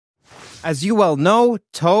As you well know,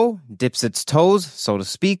 Toe dips its toes, so to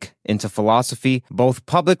speak, into philosophy, both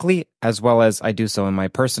publicly as well as I do so in my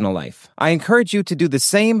personal life. I encourage you to do the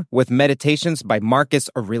same with Meditations by Marcus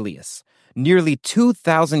Aurelius. Nearly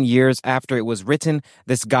 2,000 years after it was written,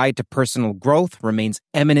 this guide to personal growth remains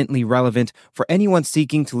eminently relevant for anyone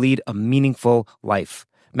seeking to lead a meaningful life.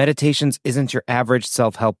 Meditations isn't your average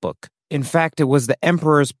self-help book. In fact, it was the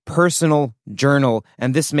emperor's personal journal,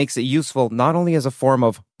 and this makes it useful not only as a form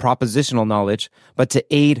of propositional knowledge, but to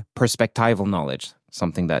aid perspectival knowledge,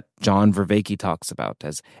 something that John Vervaeke talks about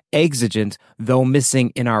as exigent, though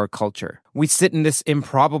missing in our culture. We sit in this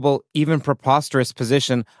improbable, even preposterous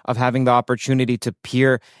position of having the opportunity to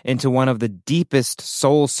peer into one of the deepest,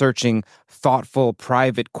 soul-searching, thoughtful,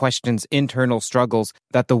 private questions, internal struggles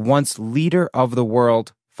that the once leader of the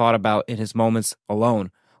world thought about in his moments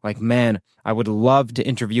alone. Like, man, I would love to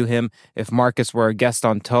interview him if Marcus were a guest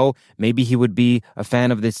on Toe. Maybe he would be a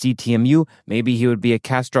fan of the CTMU. Maybe he would be a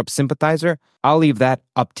Kastrup sympathizer. I'll leave that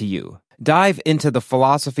up to you. Dive into the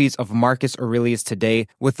philosophies of Marcus Aurelius today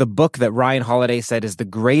with the book that Ryan Holiday said is the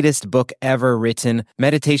greatest book ever written.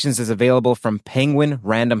 Meditations is available from Penguin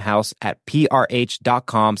Random House at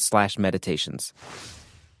prh.com/meditations.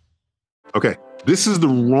 Okay. This is the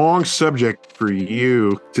wrong subject for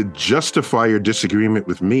you to justify your disagreement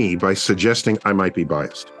with me by suggesting I might be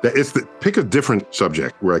biased. Pick a different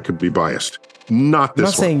subject where I could be biased. Not this one. I'm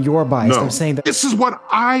not saying you're biased. No. I'm saying that this is what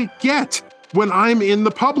I get when I'm in the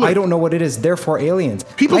public. I don't know what it is. Therefore, aliens.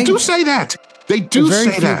 People do say that. They do say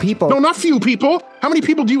that. Very few people. No, not few people. How many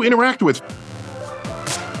people do you interact with?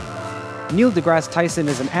 Neil deGrasse Tyson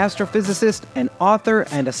is an astrophysicist, an author,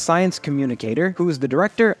 and a science communicator who is the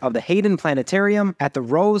director of the Hayden Planetarium at the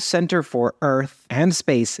Rose Center for Earth and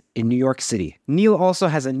Space in New York City. Neil also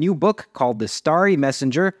has a new book called The Starry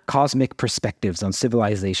Messenger, Cosmic Perspectives on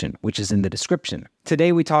Civilization, which is in the description.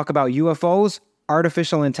 Today we talk about UFOs,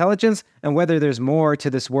 artificial intelligence, and whether there's more to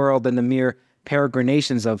this world than the mere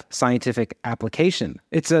peregrinations of scientific application.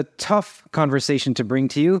 It's a tough conversation to bring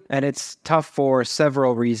to you, and it's tough for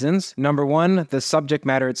several reasons. Number one, the subject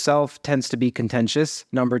matter itself tends to be contentious.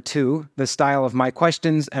 Number two, the style of my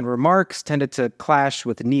questions and remarks tended to clash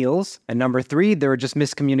with Neil's. And number three, there are just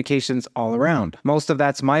miscommunications all around. Most of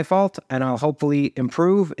that's my fault, and I'll hopefully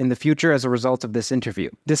improve in the future as a result of this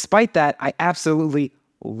interview. Despite that, I absolutely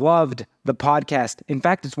loved the podcast. In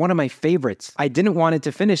fact, it's one of my favorites. I didn't want it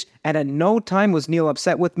to finish, and at no time was Neil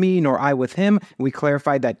upset with me, nor I with him. We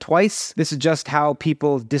clarified that twice. This is just how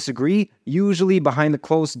people disagree, usually behind the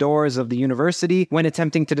closed doors of the university, when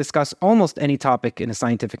attempting to discuss almost any topic in a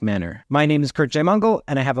scientific manner. My name is Kurt J. Mungle,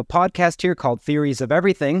 and I have a podcast here called Theories of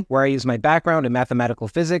Everything, where I use my background in mathematical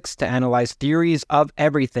physics to analyze theories of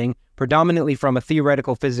everything, predominantly from a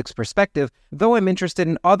theoretical physics perspective, though I'm interested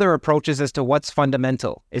in other approaches as to what's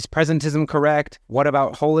fundamental. Is presentism correct? What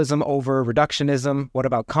about holism over reductionism? What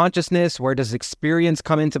about consciousness? Where does experience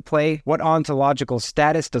come into play? What ontological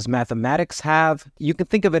status does mathematics have? You can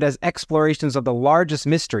think of it as explorations of the largest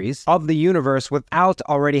mysteries of the universe without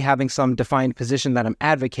already having some defined position that I'm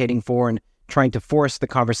advocating for and trying to force the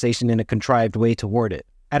conversation in a contrived way toward it.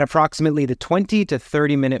 At approximately the 20 to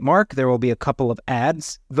 30 minute mark, there will be a couple of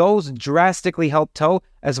ads. Those drastically help Toe,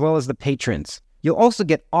 as well as the patrons. You'll also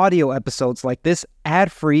get audio episodes like this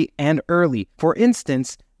ad-free and early. For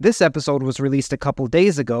instance, this episode was released a couple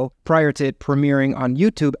days ago prior to it premiering on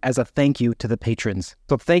YouTube as a thank you to the patrons.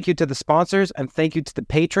 So thank you to the sponsors and thank you to the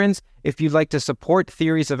patrons. If you'd like to support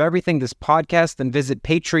Theories of Everything, this podcast, then visit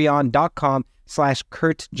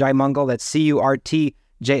patreon.com/KurtJaimungal. That's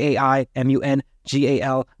CurtJaimungal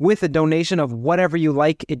with a donation of whatever you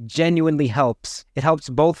like. It genuinely helps. It helps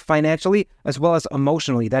both financially as well as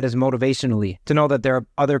emotionally, that is motivationally, to know that there are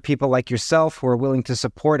other people like yourself who are willing to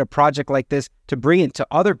support a project like this, to bring it to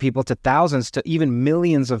other people, to thousands, to even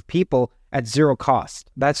millions of people at zero cost.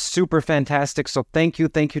 That's super fantastic. So thank you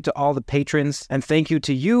to all the patrons, and thank you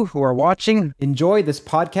to you who are watching. Enjoy this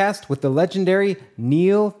podcast with the legendary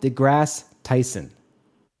Neil deGrasse Tyson.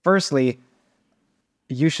 Firstly,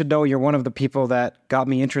 you should know you're one of the people that got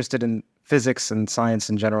me interested in physics and science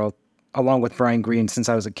in general, along with Brian Greene, since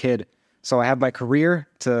I was a kid. So I have my career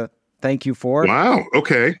to thank you for. Wow.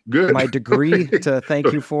 Okay, good. My degree to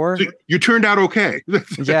thank you for. So you turned out okay.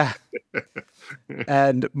 Yeah.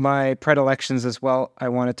 And my predilections as well. I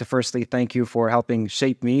wanted to firstly thank you for helping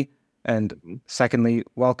shape me. And secondly,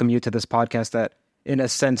 welcome you to this podcast that, in a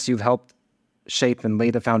sense, you've helped shape and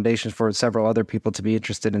lay the foundation for several other people to be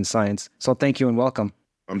interested in science. So thank you and welcome.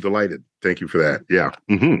 I'm delighted. Thank you for that. Yeah.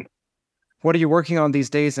 Mm-hmm. What are you working on these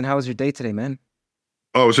days, and how was your day today, man?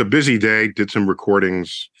 Oh, it was a busy day. Did some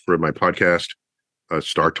recordings for my podcast,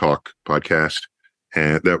 Star Talk podcast,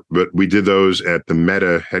 But we did those at the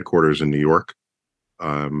Meta headquarters in New York.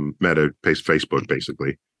 Meta, Facebook,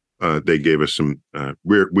 basically. They gave us some.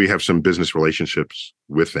 We have some business relationships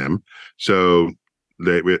with them, so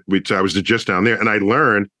I was just down there, and I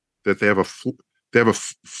learned that they have a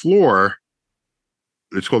floor.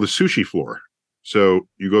 It's called the sushi floor. So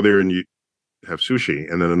you go there and you have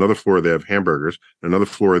sushi, and then another floor they have hamburgers, another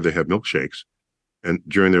floor they have milkshakes. And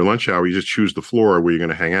during their lunch hour, you just choose the floor where you're going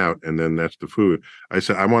to hang out, and then that's the food. I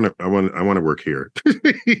said, I want to work here.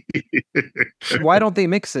 Why don't they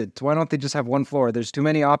mix it? Why don't they just have one floor? There's too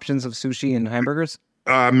many options of sushi and hamburgers.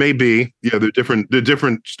 Maybe, yeah. They're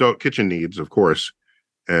different kitchen needs, of course,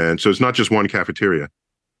 and so it's not just one cafeteria.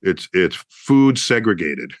 It's food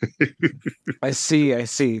segregated. I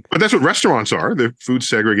see. But that's what restaurants are. They're food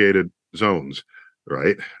segregated zones,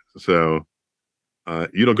 right? So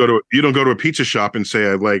you don't go to a pizza shop and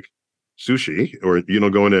say I'd like sushi, or you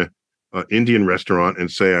don't go into an Indian restaurant and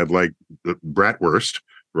say I'd like bratwurst,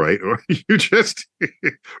 right? Or you just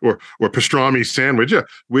or pastrami sandwich. Yeah,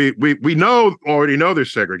 we already know they're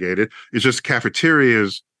segregated. It's just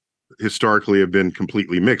cafeterias historically have been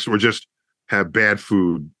completely mixed, or just have bad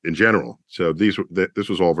food in general. So this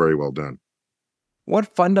was all very well done. What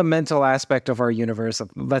fundamental aspect of our universe,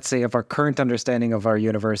 let's say of our current understanding of our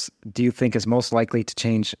universe, do you think is most likely to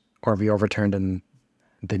change or be overturned in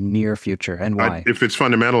the near future, and why? If it's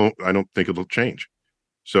fundamental, I don't think it'll change.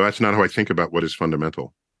 So that's not how I think about what is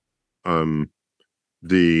fundamental. There's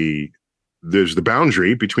the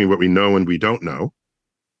boundary between what we know and we don't know,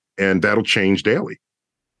 and that'll change daily.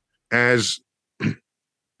 As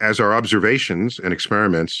our observations and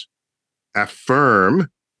experiments affirm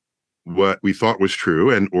what we thought was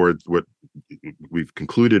true or what we've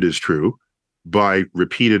concluded is true by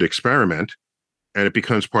repeated experiment, and it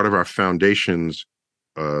becomes part of our foundations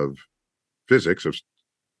of physics,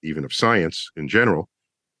 even of science in general,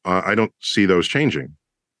 I don't see those changing.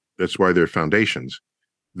 That's why they're foundations.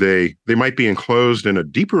 They might be enclosed in a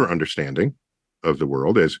deeper understanding of the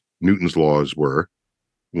world, as Newton's laws were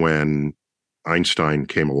when Einstein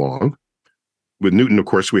came along. With Newton, of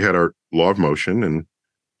course, we had our law of motion and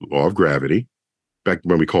law of gravity, back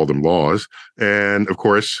when we called them laws. And of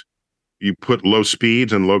course, you put low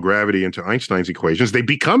speeds and low gravity into Einstein's equations, they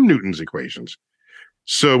become Newton's equations.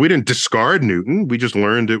 So we didn't discard Newton. We just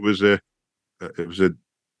learned it was a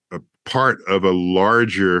part of a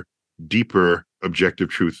larger, deeper objective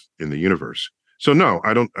truth in the universe. So no,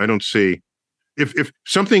 I don't see, if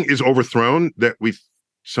something is overthrown that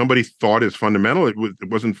somebody thought is fundamental, it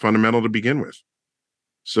wasn't fundamental to begin with.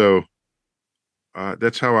 So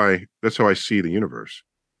that's how I see the universe.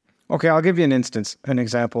 Okay, I'll give you an instance. An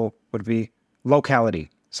example would be locality.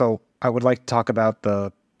 So I would like to talk about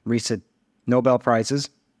the recent Nobel Prizes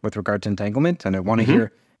with regard to entanglement, and I want to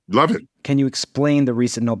hear. Love it. Can you explain the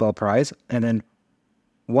recent Nobel Prize, and then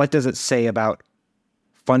what does it say about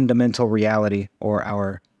fundamental reality or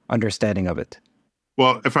our understanding of it?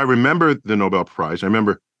 Well, if I remember the Nobel Prize, I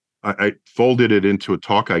remember I folded it into a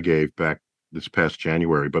talk I gave back this past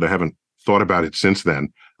January, but I haven't thought about it since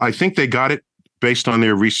then. I think they got it based on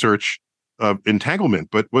their research of entanglement,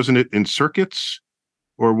 but wasn't it in circuits,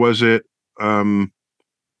 or was it?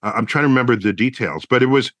 I'm trying to remember the details, but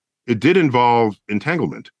it did involve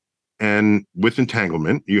entanglement, and with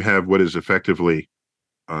entanglement, you have what is effectively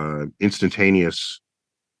instantaneous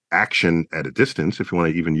action at a distance, if you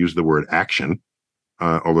want to even use the word action,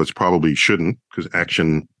 although it's probably shouldn't, because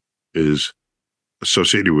action is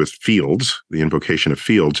associated with fields, the invocation of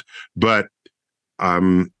fields. But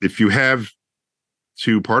if you have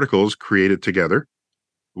two particles created together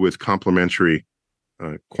with complementary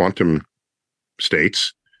quantum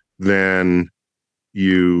states, then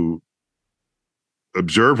you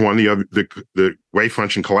observe one, the wave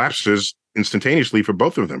function collapses instantaneously for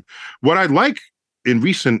both of them. What I like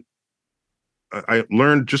I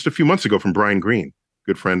learned just a few months ago from Brian Greene,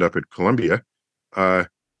 good friend up at Columbia.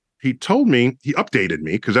 He updated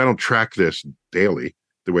me, because I don't track this daily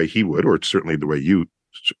the way he would, or certainly the way you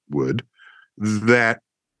would, that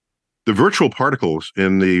the virtual particles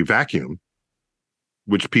in the vacuum,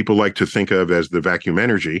 which people like to think of as the vacuum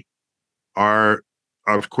energy, are,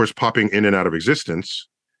 of course, popping in and out of existence,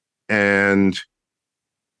 and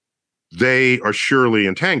they are surely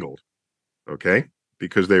entangled, okay?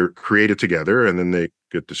 Because they're created together and then they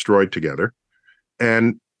get destroyed together.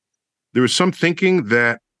 And there was some thinking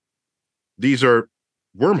that these are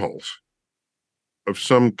wormholes of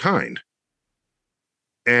some kind.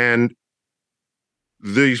 And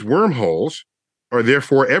these wormholes are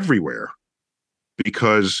therefore everywhere,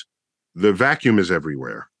 because the vacuum is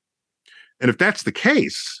everywhere. And if that's the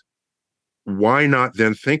case, why not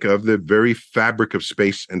then think of the very fabric of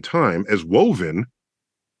space and time as woven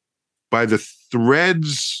by the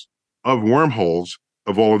threads of wormholes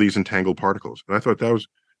of all of these entangled particles? And I thought that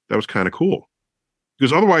was kind of cool,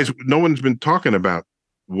 because otherwise no one's been talking about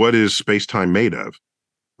what is space-time made of,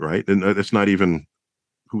 right? And it's not even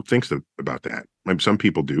who thinks about that. Maybe some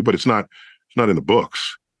people do, but it's not in the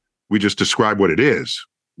books. We just describe what it is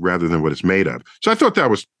rather than what it's made of. So I thought that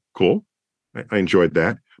was cool. I enjoyed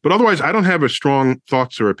that. But otherwise, I don't have a strong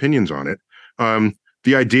thoughts or opinions on it.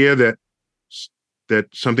 The idea that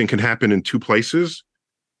something can happen in two places,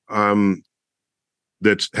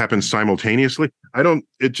 that happens simultaneously,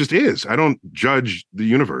 it just is. I don't judge the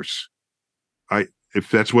universe. If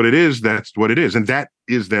that's what it is, that's what it is. And that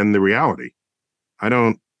is then the reality. I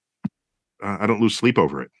don't lose sleep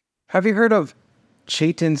over it. Have you heard of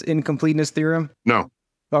Chaitin's incompleteness theorem? No.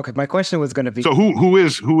 Okay, my question was going to be... So who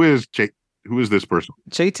is this person?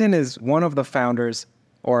 Chaitin is one of the founders,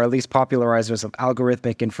 or at least popularizers, of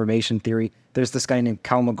algorithmic information theory. There's this guy named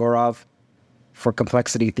Kolmogorov for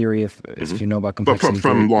complexity theory, if you know about complexity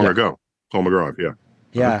from theory. long ago. Kolmogorov, yeah.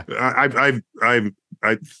 Yeah.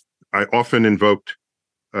 I often invoked,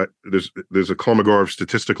 there's a Kolmogorov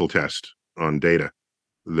statistical test on data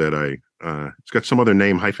that it's got some other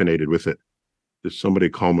name hyphenated with it. There's somebody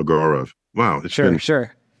Kolmogorov. Wow.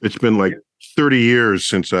 Sure. It's been like 30 years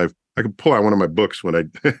since I could pull out one of my books when I...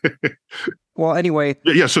 Well, anyway.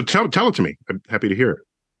 Yeah, so tell it to me. I'm happy to hear it.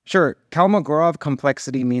 Sure. Kolmogorov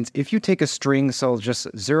complexity means if you take a string, so just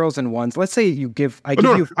zeros and ones, let's say I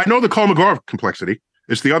know the Kolmogorov complexity.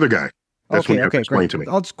 It's the other guy. That's what you have to explain to me.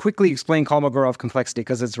 I'll just quickly explain Kolmogorov complexity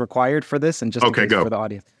because it's required for this and just for the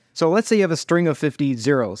audience. So let's say you have a string of 50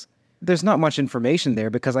 zeros. There's not much information there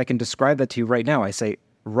because I can describe that to you right now. I say,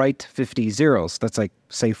 write 50 zeros. That's like,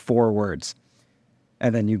 say, 4 words.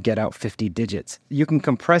 And then you get out 50 digits. You can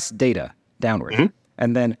compress data downward. Mm-hmm.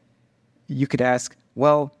 And then you could ask,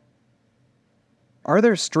 well, are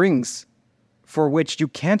there strings for which you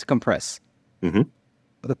can't compress? Mm-hmm.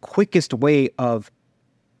 The quickest way of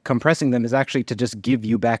compressing them is actually to just give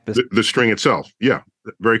you back the string itself. Yeah,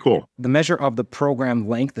 very cool. The measure of the program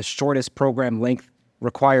length, the shortest program length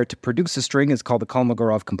required to produce a string, is called the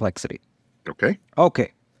Kolmogorov complexity. Okay.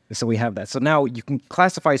 So we have that. So now you can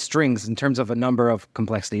classify strings in terms of a number of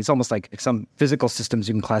complexity. It's almost like some physical systems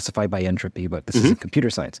you can classify by entropy, but this isn't computer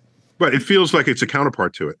science. But it feels like it's a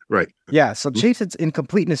counterpart to it, right? Yeah, so Chaitin's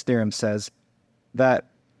incompleteness theorem says that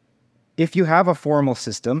if you have a formal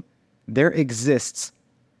system, there exists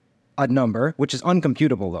a number, which is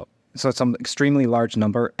uncomputable though. So it's some extremely large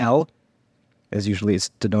number, L, as usually is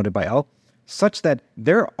denoted by L, such that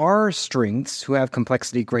there are strings who have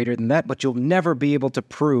complexity greater than that, but you'll never be able to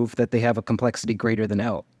prove that they have a complexity greater than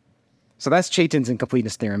L. So that's Chaitin's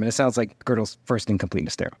incompleteness theorem, and it sounds like Gödel's first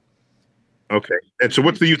incompleteness theorem. Okay. And so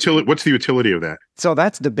what's the utility of that? So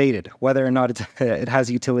that's debated, whether or not it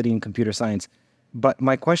has utility in computer science. But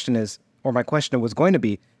my question was going to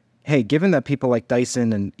be, hey, given that people like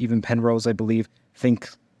Dyson and even Penrose, I believe, think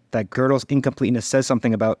that Gödel's incompleteness says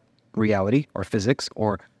something about reality or physics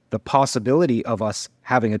or the possibility of us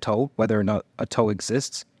having a toe, whether or not a toe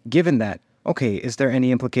exists, given that, okay, is there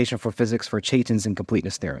any implication for physics for Chaitin's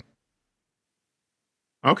incompleteness theorem?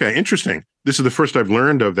 Okay, interesting. This is the first I've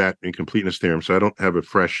learned of that incompleteness theorem, so I don't have a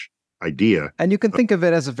fresh idea. And you can think of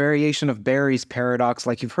it as a variation of Berry's paradox.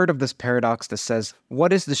 Like you've heard of this paradox that says,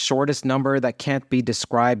 what is the shortest number that can't be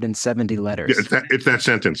described in 70 letters? Yeah, it's that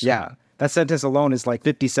sentence. Yeah, that sentence alone is like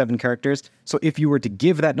 57 characters. So if you were to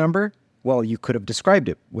give that number, well, you could have described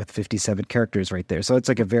it with 57 characters right there. So it's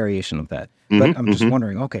like a variation of that. But I'm just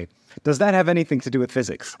wondering, okay, does that have anything to do with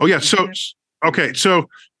physics? Oh, yeah. So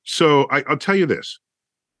I'll tell you this.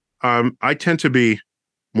 I tend to be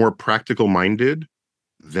more practical minded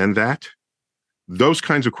than that. Those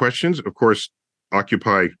kinds of questions, of course,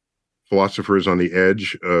 occupy philosophers on the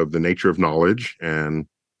edge of the nature of knowledge and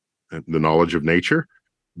the knowledge of nature.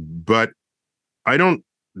 But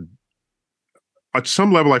at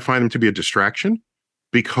some level, I find them to be a distraction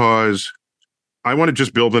because I want to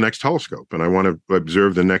just build the next telescope and I want to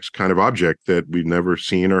observe the next kind of object that we've never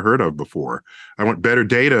seen or heard of before. I want better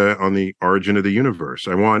data on the origin of the universe.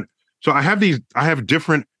 So I have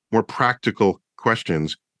different, more practical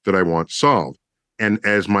questions that I want solved. And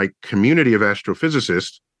as my community of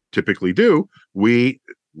astrophysicists typically do, we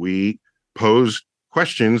pose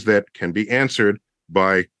questions that can be answered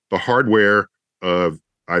by the hardware of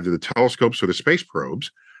either the telescopes or the space probes.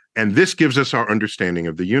 And this gives us our understanding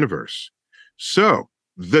of the universe. So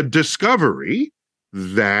the discovery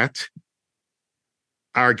that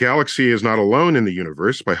Our galaxy is not alone in the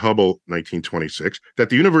universe by Hubble, 1926, that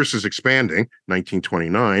the universe is expanding,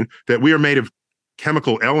 1929, that we are made of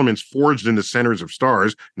chemical elements forged in the centers of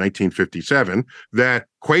stars, 1957, that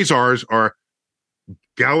quasars are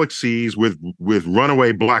galaxies with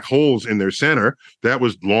runaway black holes in their center. That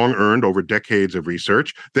was long earned over decades of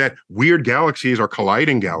research, that weird galaxies are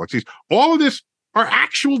colliding galaxies. All of this are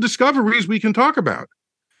actual discoveries we can talk about.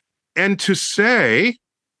 And to say,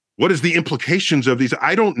 what is the implications of these?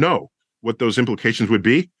 I don't know what those implications would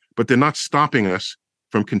be, but they're not stopping us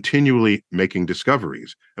from continually making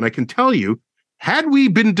discoveries. And I can tell you, had we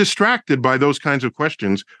been distracted by those kinds of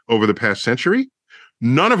questions over the past century,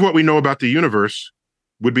 none of what we know about the universe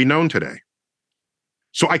would be known today.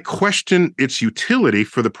 So I question its utility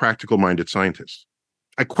for the practical-minded scientists.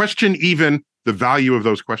 I question even the value of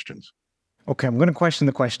those questions. Okay, I'm going to question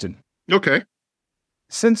the question. Okay.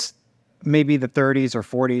 Since maybe the 30s or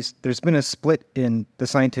 40s, there's been a split in the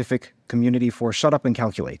scientific community for shut up and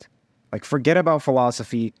calculate. Like, forget about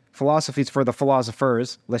philosophy. Philosophy's for the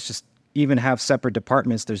philosophers. Let's just even have separate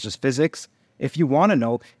departments. There's just physics. If you want to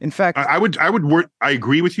know, in fact, I would word. I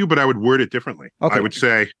agree with you, but I would word it differently. Okay. I would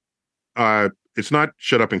say, it's not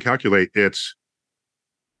shut up and calculate. It's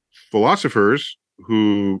philosophers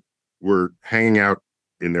who were hanging out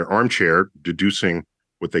in their armchair, deducing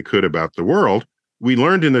what they could about the world. We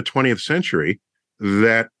learned in the 20th century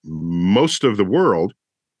that most of the world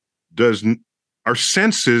our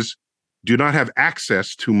senses do not have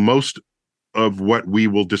access to most of what we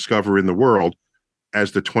will discover in the world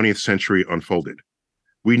as the 20th century unfolded.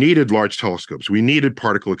 We needed large telescopes. We needed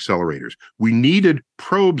particle accelerators. We needed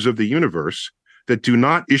probes of the universe that do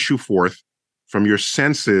not issue forth from your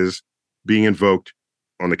senses being invoked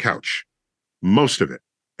on the couch, most of it.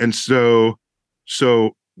 And so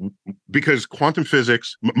because quantum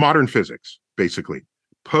physics, modern physics, basically,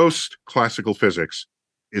 post-classical physics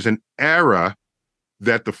is an era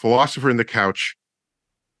that the philosopher in the couch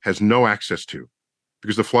has no access to,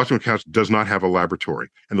 because the philosopher in the couch does not have a laboratory.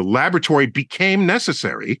 And the laboratory became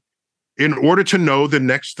necessary in order to know the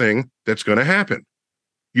next thing that's going to happen.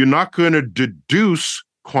 You're not going to deduce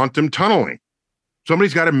quantum tunneling.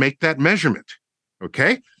 Somebody's got to make that measurement.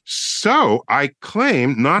 Okay? So I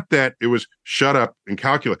claim not that it was shut up and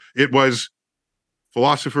calculate. It was,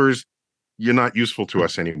 philosophers, you're not useful to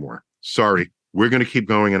us anymore. Sorry, we're going to keep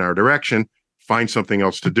going in our direction. Find something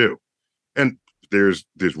else to do. And there's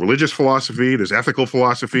religious philosophy, there's ethical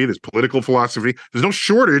philosophy, there's political philosophy. There's no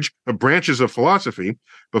shortage of branches of philosophy,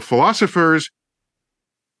 but philosophers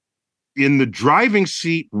in the driving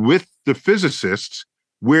seat with the physicists,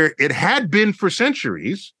 where it had been for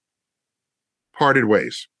centuries, parted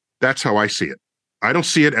ways. That's how I see it. I don't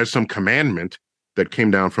see it as some commandment that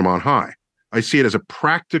came down from on high. I see it as a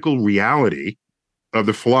practical reality of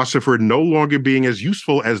the philosopher no longer being as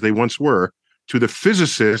useful as they once were to the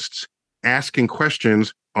physicists asking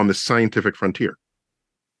questions on the scientific frontier.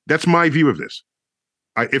 That's my view of this.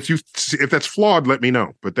 If that's flawed, let me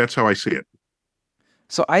know, but that's how I see it.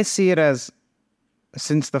 So I see it as,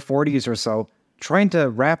 since the 40s or so, trying to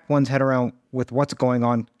wrap one's head around with what's going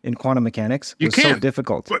on in quantum mechanics was so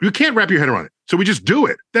difficult. You can't wrap your head around it. So we just do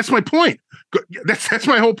it. That's my point. That's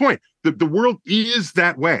my whole point. The world is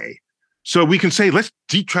that way. So we can say, let's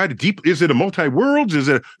try to is it a multi-worlds? Is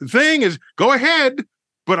it a thing? Go ahead.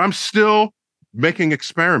 But I'm still making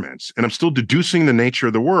experiments, and I'm still deducing the nature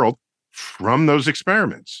of the world from those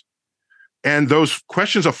experiments. And those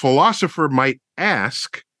questions a philosopher might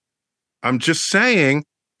ask, I'm just saying,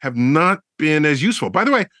 have not been as useful. By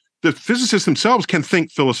the way, the physicists themselves can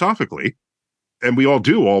think philosophically, and we all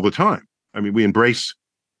do all the time. I mean, we embrace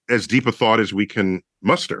as deep a thought as we can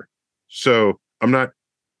muster. So I'm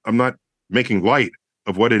not making light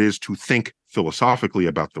of what it is to think philosophically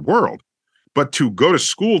about the world. But to go to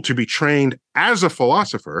school to be trained as a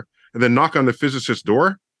philosopher and then knock on the physicist's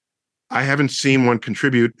door, I haven't seen one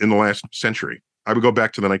contribute in the last century. I would go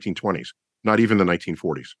back to the 1920s, not even the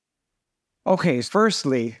 1940s. Okay,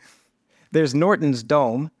 firstly, there's Norton's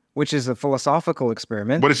dome, which is a philosophical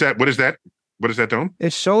experiment. What is that? What is that dome?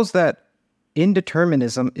 It shows that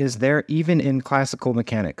indeterminism is there even in classical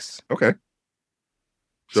mechanics. Okay.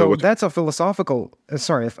 So that's a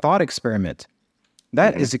thought experiment.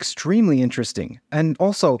 That is extremely interesting. And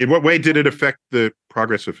also, in what way did it affect the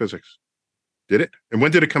progress of physics? Did it? And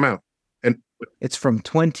when did it come out? And it's from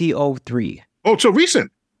 2003. Oh, so recent.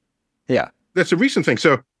 Yeah. That's a recent thing.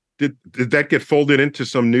 So did that get folded into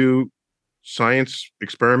some new science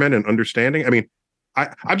experiment and understanding? I mean,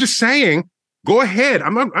 I'm just saying, go ahead. I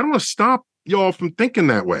don't want to stop y'all from thinking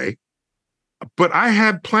that way, but I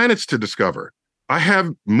have planets to discover. I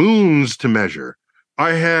have moons to measure.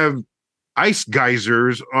 I have ice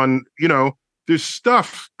geysers on, there's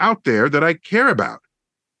stuff out there that I care about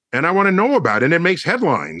and I want to know about, and it makes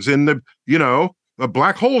headlines and the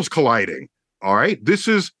black holes colliding. All right.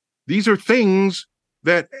 These are things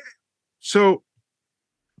that, so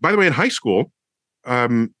by the way, in high school, I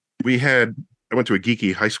went to a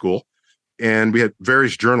geeky high school, and we had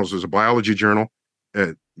various journals. There's a biology journal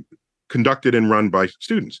conducted and run by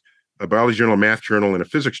students, a biology journal, a math journal, and a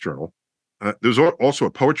physics journal. There was also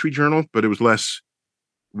a poetry journal, but it was less,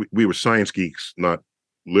 we were science geeks, not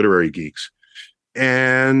literary geeks.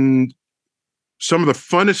 And some of the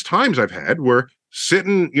funnest times I've had were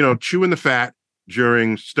sitting, chewing the fat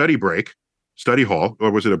during study hall,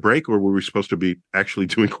 or was it a break, or were we supposed to be actually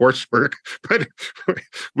doing coursework? But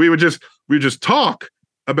we would just talk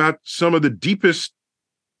about some of the deepest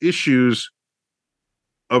issues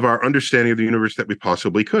of our understanding of the universe that we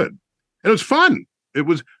possibly could. And it was fun. It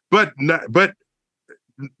was, but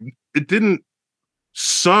it didn't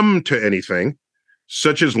sum to anything,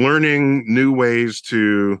 such as learning new ways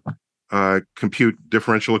to compute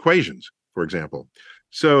differential equations, for example.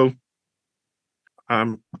 So,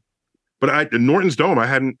 but Norton's Dome, I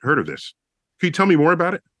hadn't heard of this. Can you tell me more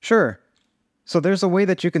about it? Sure. So there's a way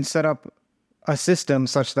that you can set up a system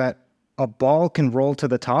such that a ball can roll to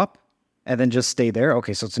the top and then just stay there.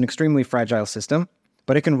 Okay, so it's an extremely fragile system,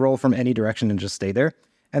 but it can roll from any direction and just stay there.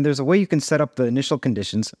 And there's a way you can set up the initial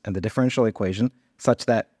conditions and the differential equation such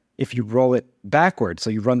that if you roll it backward,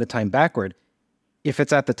 so you run the time backward, if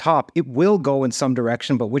it's at the top, it will go in some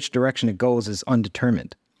direction, but which direction it goes is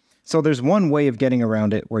undetermined. So there's one way of getting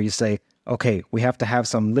around it where you say, okay, we have to have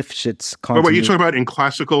some Lifshitz continuity. What are you talking about in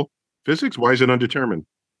classical physics? Why is it undetermined?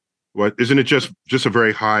 What, isn't it just a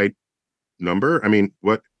very high number? I mean,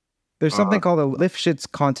 what? There's something called a Lifshitz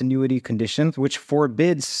continuity condition, which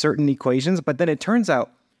forbids certain equations, but then it turns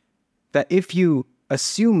out that if you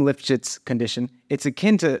assume Lifshitz condition, it's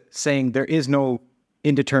akin to saying there is no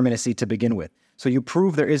indeterminacy to begin with. So you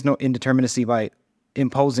prove there is no indeterminacy by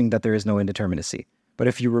imposing that there is no indeterminacy. But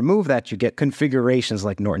if you remove that, you get configurations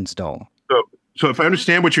like Norton's Dome. So if I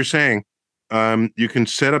understand what you're saying, you can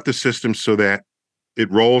set up the system so that it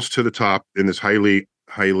rolls to the top in this highly,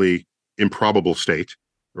 highly improbable state,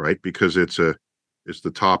 right? Because it's the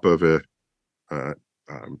top of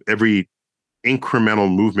every incremental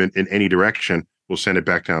movement in any direction will send it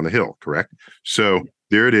back down the hill, correct? So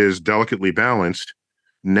there it is, delicately balanced.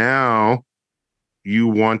 Now you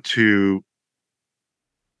want to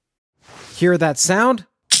hear that sound?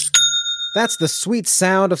 That's the sweet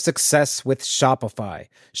sound of success with Shopify.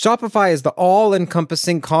 Shopify is the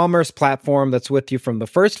all-encompassing commerce platform that's with you from the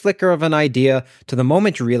first flicker of an idea to the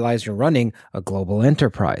moment you realize you're running a global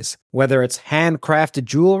enterprise. Whether it's handcrafted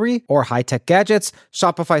jewelry or high-tech gadgets,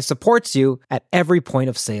 Shopify supports you at every point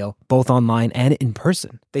of sale, both online and in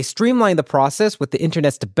person. They streamline the process with the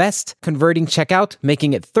internet's best converting checkout,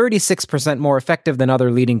 making it 36% more effective than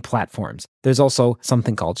other leading platforms. There's also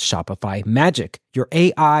something called Shopify Magic, your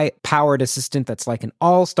AI-powered assistant that's like an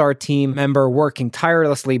all-star team member working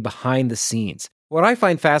tirelessly behind the scenes. What I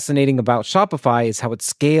find fascinating about Shopify is how it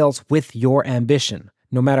scales with your ambition.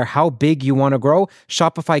 No matter how big you want to grow,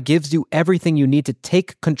 Shopify gives you everything you need to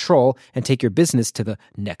take control and take your business to the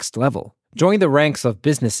next level. Join the ranks of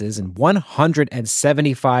businesses in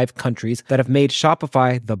 175 countries that have made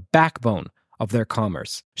Shopify the backbone of their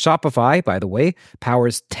commerce. Shopify, by the way,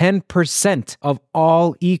 powers 10% of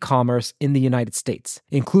all e-commerce in the United States,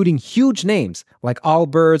 including huge names like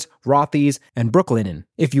Allbirds, Rothy's, and Brooklinen.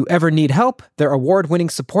 If you ever need help, their award-winning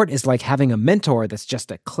support is like having a mentor that's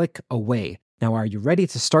just a click away. Now, are you ready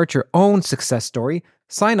to start your own success story?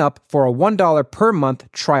 Sign up for a $1 per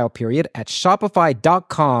month trial period at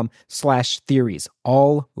shopify.com/theories,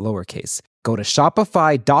 all lowercase. Go to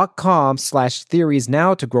shopify.com/theories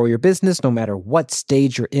now to grow your business no matter what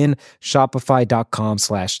stage you're in.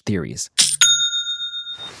 Shopify.com/theories.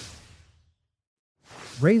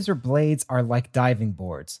 Razor blades are like diving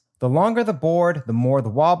boards. The longer the board, the more the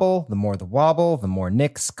wobble, the more the wobble, the more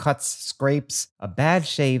nicks, cuts, scrapes. A bad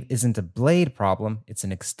shave isn't a blade problem, it's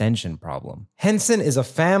an extension problem. Henson is a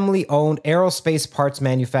family-owned aerospace parts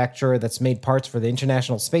manufacturer that's made parts for the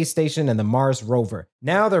International Space Station and the Mars rover.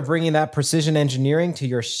 Now they're bringing that precision engineering to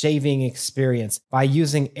your shaving experience. By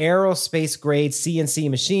using aerospace-grade CNC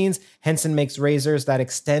machines, Henson makes razors that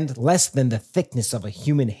extend less than the thickness of a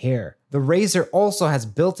human hair. The razor also has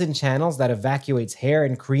built-in channels that evacuates hair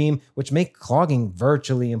and cream, which make clogging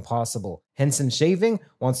virtually impossible. Henson Shaving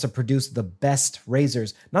wants to produce the best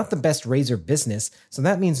razors, not the best razor business, so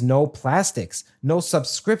that means no plastics, no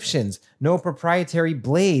subscriptions, no proprietary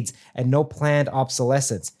blades, and no planned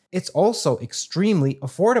obsolescence. It's also extremely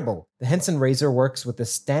affordable. The Henson razor works with the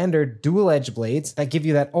standard dual-edge blades that give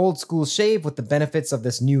you that old-school shave with the benefits of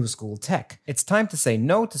this new-school tech. It's time to say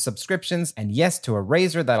no to subscriptions and yes to a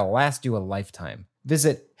razor that'll last you a lifetime.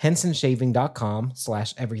 Visit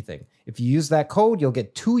hensonshaving.com/everything. If you use that code, you'll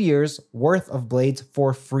get 2 years worth of blades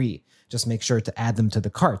for free. Just make sure to add them to the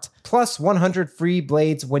cart. Plus 100 free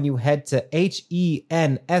blades when you head to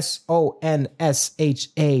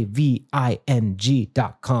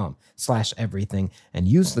hensonshaving.com/everything and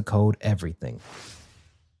use the code everything.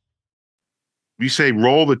 You say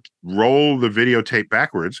roll the videotape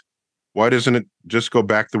backwards. Why doesn't it just go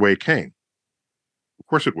back the way it came? Of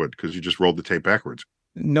course it would, because you just rolled the tape backwards.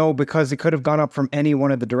 No, because it could have gone up from any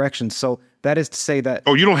one of the directions. So that is to say that...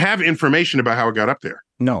 Oh, you don't have information about how it got up there?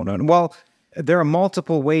 No. Well, there are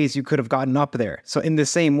multiple ways you could have gotten up there. So in the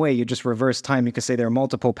same way, you just reverse time. You could say there are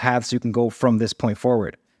multiple paths you can go from this point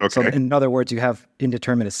forward. Okay. So in other words, you have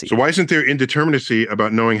indeterminacy. So why isn't there indeterminacy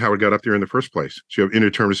about knowing how it got up there in the first place? So you have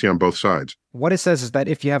indeterminacy on both sides. What it says is that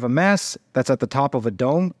if you have a mass that's at the top of a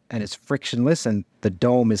dome and it's frictionless and the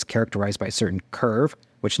dome is characterized by a certain curve,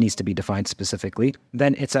 which needs to be defined specifically,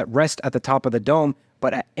 then it's at rest at the top of the dome,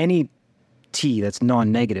 but at any t that's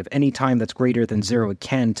non-negative, any time that's greater than 0, it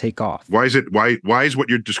can take off. Why is what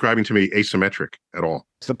you're describing to me asymmetric at all?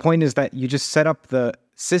 So the point is that you just set up the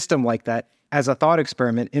system like that as a thought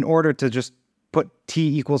experiment in order to just put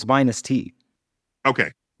t equals minus t.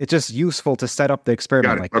 Okay. It's just useful to set up the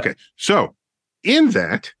experiment like that. Okay. So in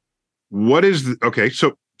that,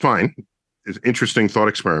 so fine. It's an interesting thought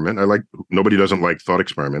experiment. Nobody doesn't like thought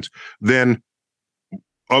experiments. Then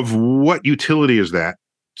of what utility is that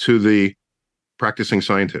to the practicing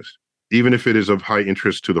scientist, even if it is of high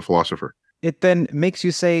interest to the philosopher? It then makes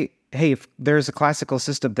you say, hey, if there's a classical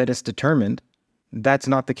system that is determined, that's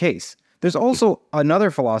not the case. There's also another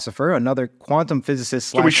philosopher, another quantum physicist.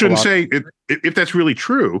 So we shouldn't say, if that's really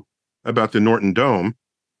true about the Norton dome,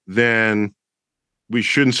 then we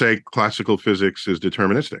shouldn't say classical physics is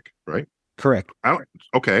deterministic, right? Correct.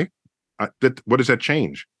 Okay. What does that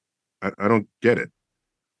change? I don't get it.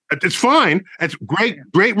 It's fine. It's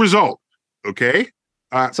great result. Okay.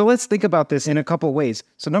 So let's think about this in a couple ways.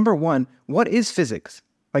 So number one, what is physics?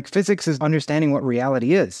 Like physics is understanding what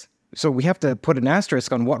reality is. So we have to put an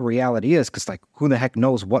asterisk on what reality is, because who the heck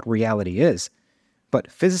knows what reality is? But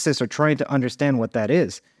physicists are trying to understand what that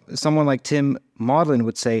is. Someone like Tim Maudlin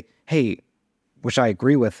would say, hey, which I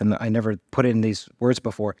agree with, and I never put in these words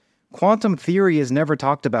before, quantum theory is never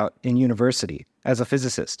talked about in university as a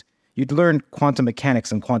physicist. You'd learn quantum mechanics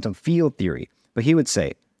and quantum field theory, but he would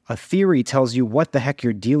say, a theory tells you what the heck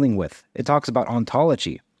you're dealing with. It talks about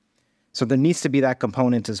ontology. So there needs to be that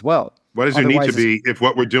component as well. What does it need to be if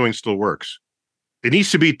what we're doing still works? It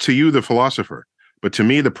needs to be to you, the philosopher, but to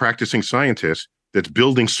me, the practicing scientist that's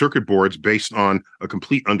building circuit boards based on a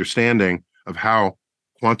complete understanding of how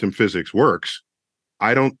quantum physics works.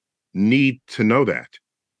 I don't need to know that.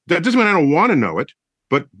 That doesn't mean I don't want to know it,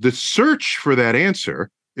 but the search for that answer,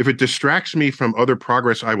 if it distracts me from other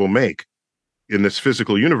progress I will make in this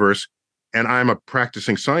physical universe, and I'm a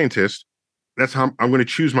practicing scientist, that's how I'm going to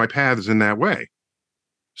choose my paths in that way.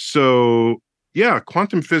 So, yeah,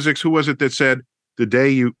 quantum physics, who was it that said the day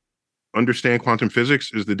you understand quantum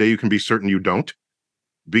physics is the day you can be certain you don't?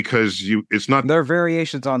 Because it's not... There are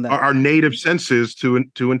variations on that. Our native senses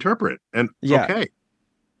to interpret. And yeah. Okay.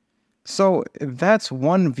 So that's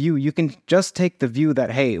one view. You can just take the view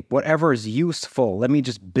that, hey, whatever is useful, let me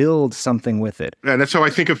just build something with it. And that's how I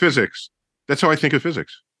think of physics.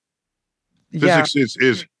 Physics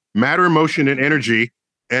is matter, motion, and energy,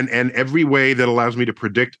 and every way that allows me to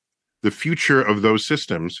predict the future of those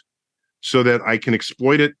systems so that I can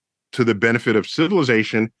exploit it to the benefit of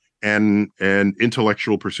civilization and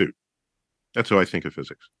intellectual pursuit. That's how I think of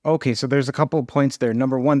physics. Okay, so there's a couple of points there.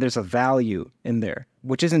 Number one, there's a value in there,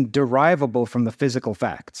 which isn't derivable from the physical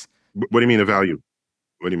facts. What do you mean a value?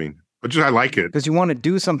 What do you mean? I like it. Because you want to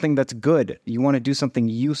do something that's good. You want to do something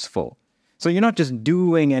useful. So you're not just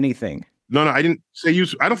doing anything. No, I didn't say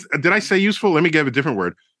useful. Did I say useful? Let me give a different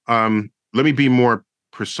word. Let me be more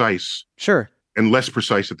precise. Sure. And less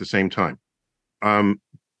precise at the same time.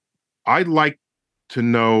 I'd like to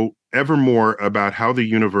know ever more about how the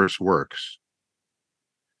universe works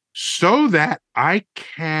so that I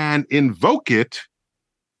can invoke it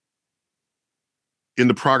in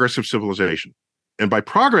the progress of civilization. And by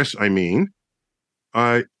progress, I mean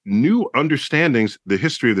new understandings. The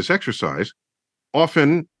history of this exercise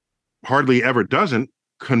often, hardly ever doesn't,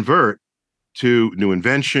 convert to new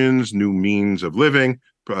inventions, new means of living,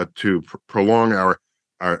 to prolong our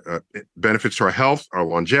benefits to our health, our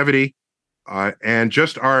longevity, and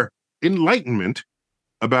just our enlightenment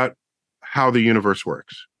about how the universe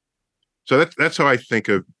works. So that's how I think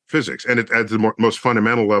of physics. And at the most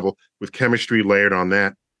fundamental level, with chemistry layered on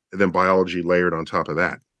that, and then biology layered on top of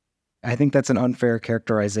that. I think that's an unfair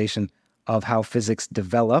characterization of how physics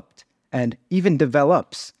developed and even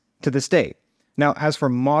develops to this day. Now, as for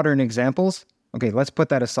modern examples, okay, let's put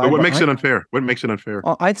that aside. But what makes it unfair? What makes it unfair?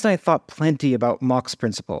 Einstein thought plenty about Mach's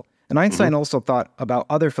principle. And Einstein also thought about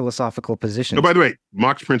other philosophical positions. Oh, by the way,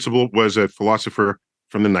 Mach's principle was a philosopher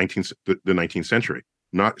from the 19th century.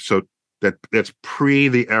 That's pre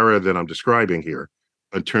the era that I'm describing here,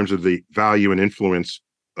 in terms of the value and influence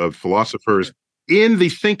of philosophers in the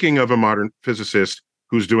thinking of a modern physicist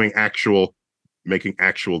who's making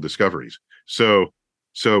actual discoveries. So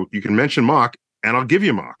you can mention Mach, and I'll give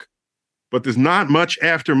you Mach, but there's not much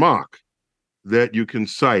after Mach that you can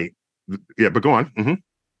cite. Yeah, but go on.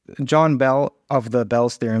 Mm-hmm. John Bell, of the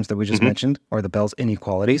Bell's theorems that we just mentioned, or the Bell's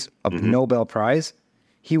inequalities, of the Nobel Prize,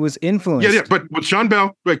 he was influenced. Yeah, but with John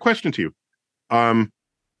Bell, wait, question to you.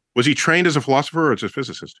 Was he trained as a philosopher or as a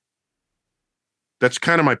physicist? That's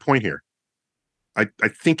kind of my point here. I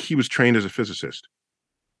think he was trained as a physicist.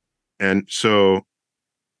 And so,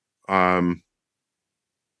 and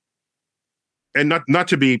not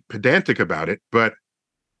to be pedantic about it, but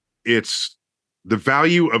it's the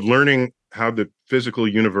value of learning how the physical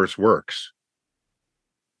universe works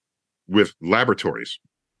with laboratories,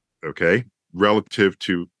 okay, relative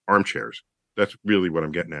to armchairs. That's really what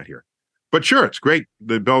I'm getting at here. But sure, it's great.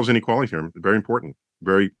 The Bell's inequality theorem, very important,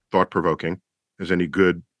 very thought-provoking, as any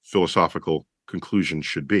good philosophical conclusion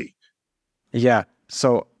should be. Yeah.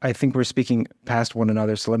 So I think we're speaking past one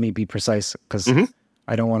another. So let me be precise, because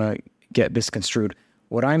I don't want to get misconstrued.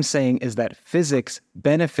 What I'm saying is that physics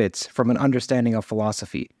benefits from an understanding of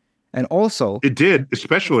philosophy. And also, it did,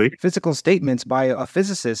 especially physical statements by a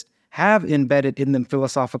physicist have embedded in them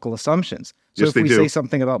philosophical assumptions. So yes, if we say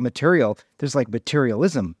something about material, there's like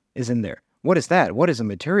materialism is in there. What is that? What is a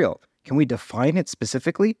material? Can we define it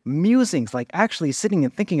specifically? Musings, like actually sitting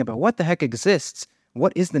and thinking about what the heck exists.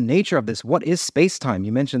 What is the nature of this? What is space-time?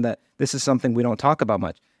 You mentioned that this is something we don't talk about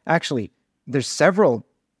much. Actually, there's several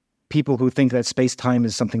people who think that space-time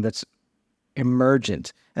is something that's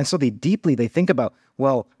emergent. And so they think about,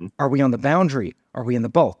 well, are we on the boundary? Are we in the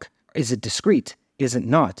bulk? Is it discrete? Is it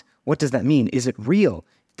not? What does that mean? Is it real?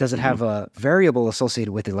 Does it have a variable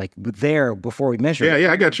associated with it, like there before we measure it?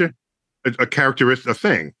 Yeah, I got you. A characteristic, a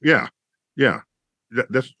thing. Yeah.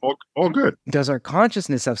 That's all good. Does our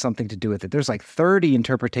consciousness have something to do with it? There's like 30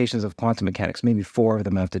 interpretations of quantum mechanics. Maybe 4 of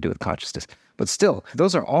them have to do with consciousness. But still,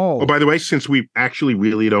 those are all... Oh, by the way, since we actually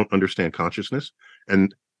really don't understand consciousness,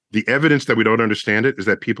 and the evidence that we don't understand it is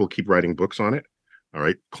that people keep writing books on it, all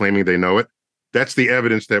right, claiming they know it. That's the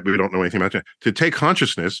evidence that we don't know anything about it. To take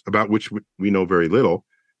consciousness, about which we know very little,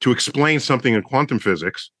 to explain something in quantum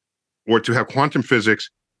physics, or to have quantum physics,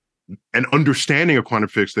 an understanding of quantum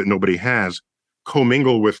physics that nobody has,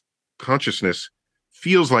 commingle with consciousness,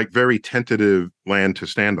 feels like very tentative land to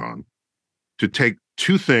stand on. To take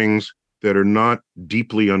two things that are not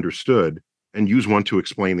deeply understood and use one to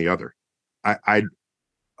explain the other.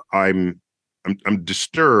 I'm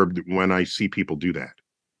disturbed when I see people do that.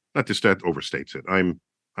 Not that that overstates it.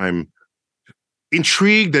 I'm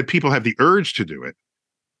intrigued that people have the urge to do it,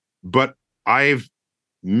 but I've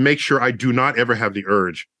make sure I do not ever have the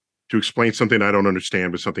urge to explain something I don't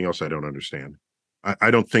understand with something else I don't understand.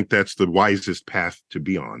 I don't think that's the wisest path to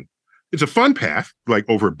be on. It's a fun path, like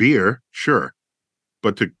over beer, sure,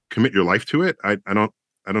 but to commit your life to it, I don't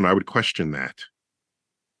know. I would question that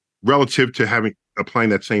relative to applying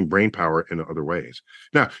that same brain power in other ways.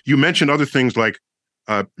 Now, you mentioned other things like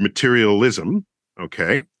materialism,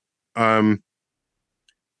 okay?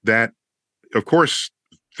 That, of course,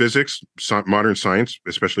 physics, modern science,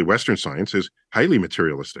 especially Western science, is highly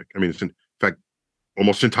materialistic. I mean, it's in fact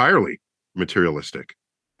almost entirely materialistic.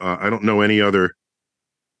 I don't know any other.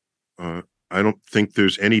 I don't think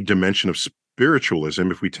there's any dimension of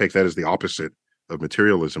spiritualism, if we take that as the opposite of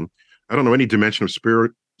materialism. I don't know any dimension of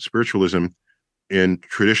spiritualism in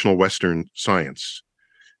traditional Western science.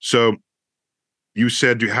 So you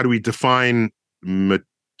said, how do we define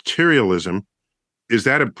materialism? Is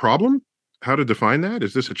that a problem? How to define that?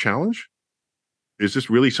 Is this a challenge? Is this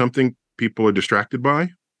really something people are distracted by?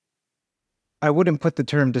 I wouldn't put the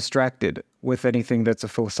term distracted with anything that's a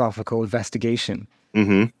philosophical investigation.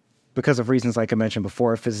 Because of reasons like I mentioned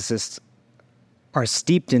before, physicists are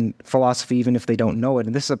steeped in philosophy even if they don't know it.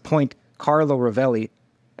 And this is a point Carlo Rovelli,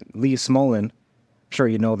 Lee Smolin, I'm sure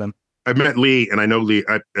you know them. I've met Lee, and I know Lee,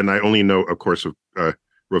 and I only know, of course, of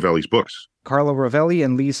Rovelli's books. Carlo Rovelli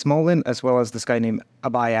and Lee Smolin, as well as this guy named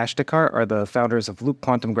Abhay Ashtekar, are the founders of loop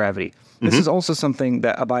quantum gravity. This is also something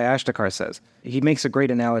that Abhay Ashtekar says. He makes a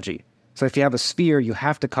great analogy. So if you have a sphere, you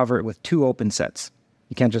have to cover it with 2 open sets.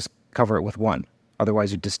 You can't just cover it with 1.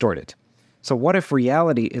 Otherwise, you distort it. So what if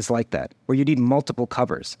reality is like that, where you need multiple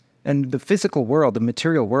covers? And the physical world, the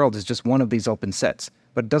material world, is just one of these open sets,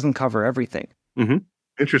 but it doesn't cover everything. Mm-hmm.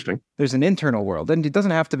 Interesting. There's an internal world, and it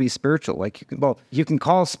doesn't have to be spiritual. Like, you can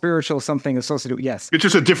call spiritual something associated with, yes. It's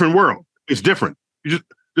just a different world. It's different. You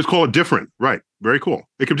just call it different. Right. Very cool.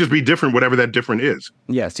 It could just be different, whatever that different is.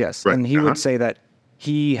 Yes. Right. And he would say that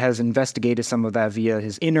he has investigated some of that via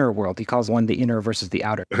his inner world. He calls one the inner versus the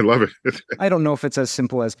outer. I love it. I don't know if it's as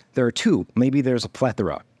simple as there are 2. Maybe there's a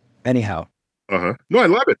plethora. Anyhow. No, I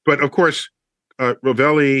love it. But of course,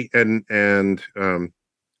 Rovelli and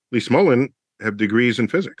Lee Smolin have degrees in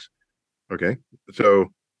physics. Okay. So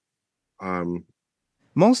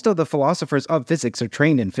most of the philosophers of physics are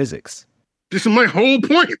trained in physics. This is my whole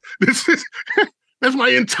point. That's my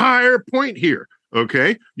entire point here.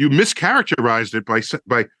 Okay, you mischaracterized it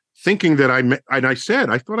by thinking that I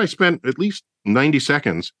thought I spent at least 90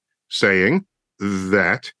 seconds saying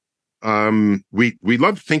that we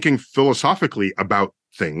love thinking philosophically about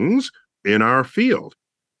things in our field,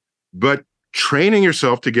 but training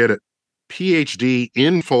yourself to get a PhD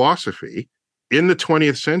in philosophy in the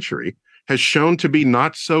 20th century has shown to be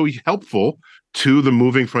not so helpful to the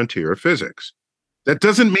moving frontier of physics. That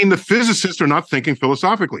doesn't mean the physicists are not thinking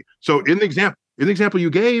philosophically. So in the example you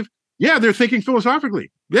gave, yeah, they're thinking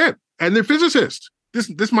philosophically. Yeah, and they're physicists. This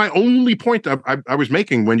is my only point I was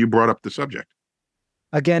making when you brought up the subject.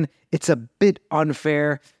 Again, it's a bit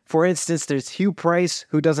unfair. For instance, there's Hugh Price,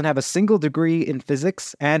 who doesn't have a single degree in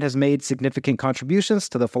physics and has made significant contributions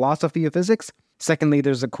to the philosophy of physics. Secondly,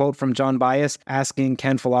 there's a quote from John Bias asking,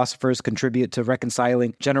 can philosophers contribute to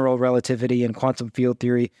reconciling general relativity and quantum field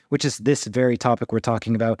theory, which is this very topic we're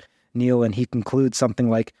talking about, Neil, and he concludes something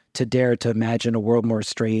like, to dare to imagine a world more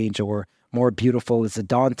strange or more beautiful is a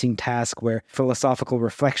daunting task where philosophical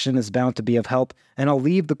reflection is bound to be of help. And I'll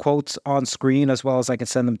leave the quotes on screen as well as I can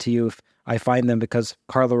send them to you if I find them, because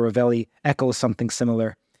Carlo Rovelli echoes something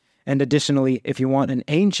similar. And additionally, if you want an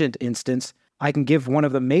ancient instance, I can give one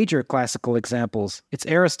of the major classical examples. It's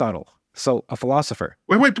Aristotle, so a philosopher.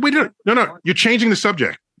 Wait, no. You're changing the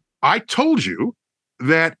subject. I told you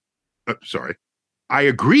that, I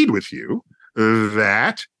agreed with you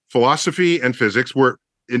that philosophy and physics were,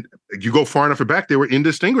 you go far enough back, they were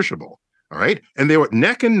indistinguishable, all right? And they were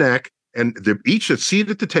neck and neck, and they're each a seat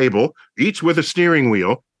at the table, each with a steering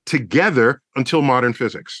wheel, together until modern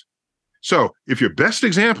physics. So if your best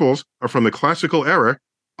examples are from the classical era,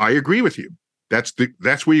 I agree with you. That's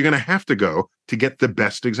where you're going to have to go to get the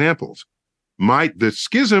best examples. The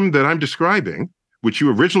schism that I'm describing, which you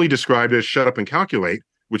originally described as shut up and calculate,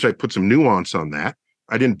 which I put some nuance on that.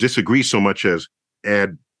 I didn't disagree so much as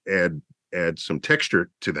add some texture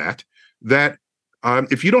to that. That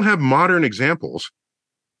if you don't have modern examples,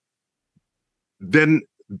 then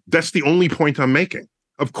that's the only point I'm making.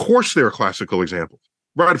 Of course, there are classical examples.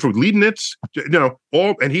 Right, from Leibniz,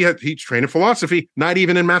 he's trained in philosophy, not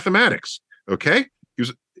even in mathematics. Okay,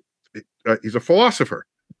 he's a philosopher,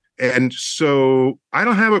 and so I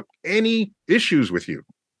don't have any issues with you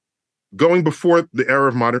going before the era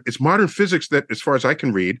of modern. It's modern physics that, as far as I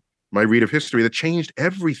can read, my read of history, that changed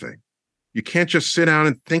everything. You can't just sit down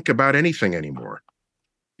and think about anything anymore.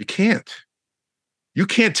 You can't. You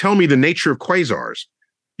can't tell me the nature of quasars.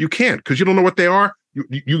 You can't, because you don't know what they are.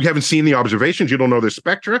 You haven't seen the observations. You don't know the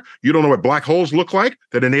spectra. You don't know what black holes look like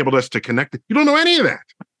that enabled us to connect. You don't know any of that.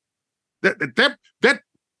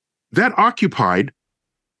 That occupied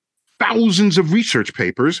thousands of research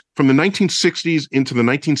papers from the 1960s into the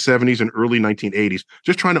 1970s and early 1980s,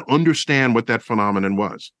 just trying to understand what that phenomenon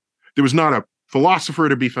was. There was not a philosopher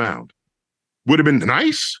to be found. Would have been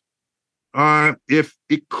nice if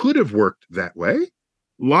it could have worked that way.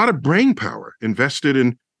 A lot of brain power invested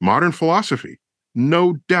in modern philosophy.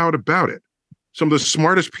 No doubt about it. Some of the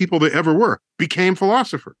smartest people that ever were became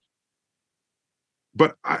philosophers.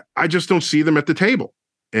 But I just don't see them at the table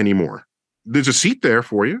anymore. There's a seat there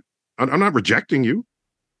for you. I'm not rejecting you,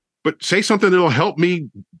 but say something that'll help me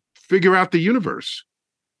figure out the universe.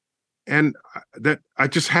 And I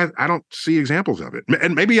don't see examples of it.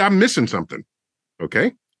 And maybe I'm missing something.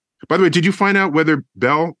 Okay. By the way, did you find out whether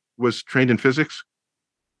Bell was trained in physics?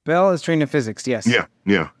 Bell is trained in physics, yes.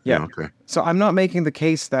 Yeah. Okay. So I'm not making the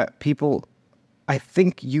case that I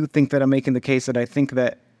think you think that I'm making the case that I think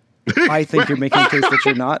that I think you're making the case that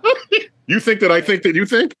you're not. You think that I think that you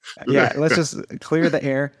think? Yeah, let's just clear the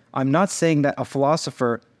air. I'm not saying that a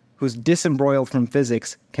philosopher who's disembroiled from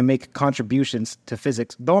physics can make contributions to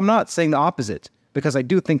physics, though I'm not saying the opposite, because I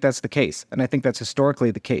do think that's the case, and I think that's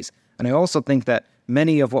historically the case. And I also think that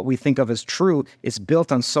many of what we think of as true is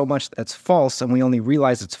built on so much that's false, and we only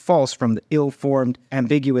realize it's false from the ill-formed,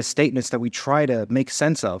 ambiguous statements that we try to make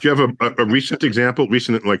sense of. Do you have a recent example,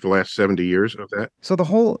 recent in like the last 70 years of that? So the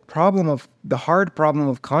whole the hard problem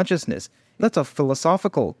of consciousness, that's a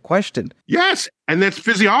philosophical question. Yes, and that's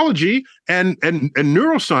physiology and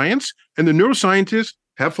neuroscience, and the neuroscientists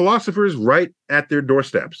have philosophers right at their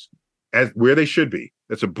doorsteps, as where they should be.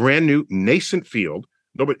 That's a brand new nascent field.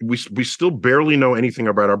 We still barely know anything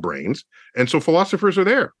about our brains, and so philosophers are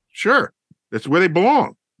there. Sure, that's where they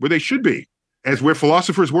belong, where they should be, as where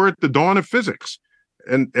philosophers were at the dawn of physics,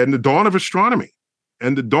 and the dawn of astronomy,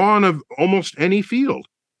 and the dawn of almost any field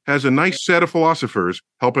has a nice set of philosophers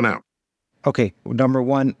helping out. Okay, number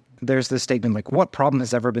one, there's this statement like, what problem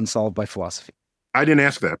has ever been solved by philosophy? I didn't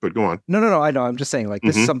ask that, but go on. No, I know. I'm just saying, like,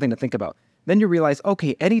 this is something to think about. Then you realize,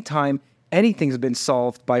 okay, anytime anything's been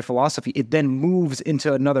solved by philosophy, it then moves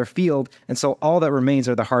into another field, and so all that remains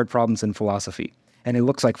are the hard problems in philosophy. And it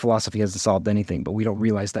looks like philosophy hasn't solved anything, but we don't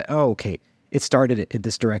realize that, oh, okay, it started it in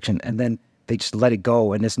this direction, and then they just let it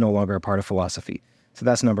go, and it's no longer a part of philosophy. So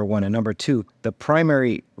that's number one. And number two, the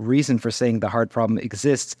primary reason for saying the hard problem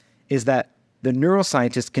exists is that the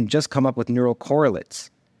neuroscientists can just come up with neural correlates.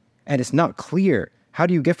 And it's not clear, how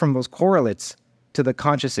do you get from those correlates to the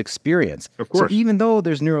conscious experience? Of course. So even though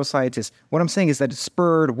there's neuroscientists, what I'm saying is that it's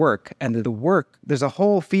spurred work. And the work, there's a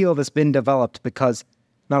whole field that's been developed because,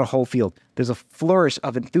 not a whole field, there's a flourish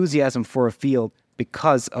of enthusiasm for a field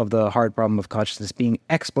because of the hard problem of consciousness being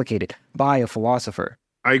explicated by a philosopher.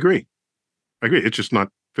 I agree. It's just not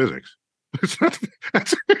physics.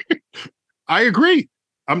 I agree.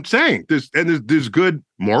 I'm saying there's good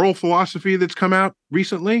moral philosophy that's come out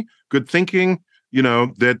recently, good thinking,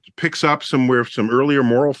 that picks up somewhere some earlier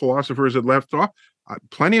moral philosophers had left off.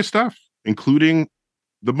 Plenty of stuff, including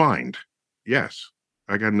the mind. Yes,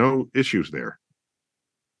 I got no issues there.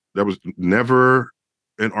 That was never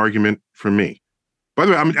an argument for me. By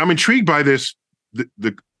the way, I'm intrigued by this.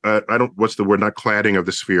 What's the word? Not cladding of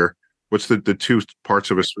the sphere. What's the two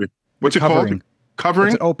parts of a sphere? What's it called? Covering?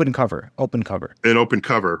 It's an open cover. An open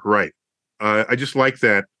cover, right. I just like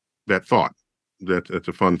that thought. That's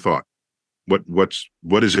a fun thought.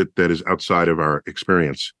 What is it that is outside of our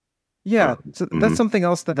experience? Yeah, so that's something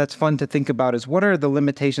else that's fun to think about is what are the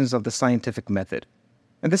limitations of the scientific method?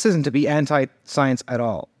 And this isn't to be anti-science at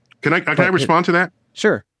all. Can I respond to that?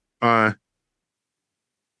 Sure. The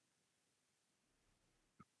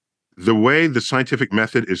way the scientific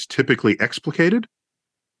method is typically explicated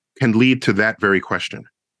can lead to that very question.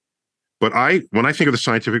 But when I think of the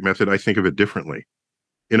scientific method, I think of it differently,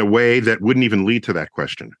 in a way that wouldn't even lead to that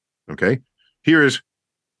question. Okay? Here is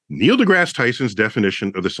Neil deGrasse Tyson's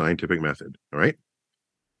definition of the scientific method. All right?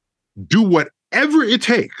 Do whatever it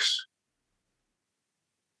takes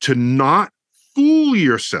to not fool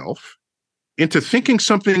yourself into thinking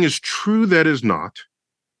something is true that is not,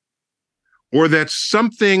 or that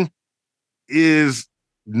something is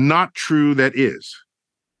not true that is.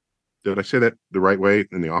 Did I say that the right way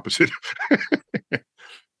and the opposite?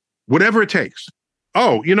 Whatever it takes.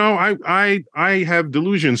 Oh, I have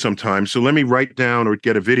delusions sometimes, so let me write down or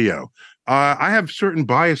get a video. I have certain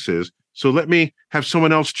biases, so let me have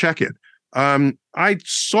someone else check it. I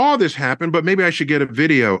saw this happen, but maybe I should get a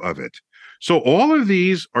video of it. So all of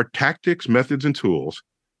these are tactics, methods, and tools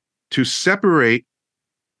to separate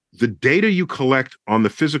the data you collect on the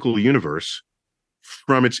physical universe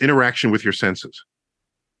from its interaction with your senses,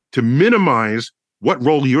 to minimize what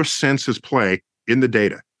role your senses play in the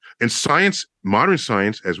data. And science, modern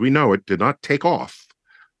science, as we know it, did not take off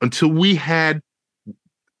until we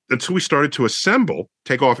started to assemble,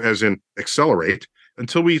 take off as in accelerate,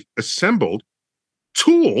 until we assembled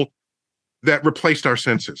tool that replaced our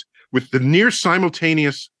senses. With the near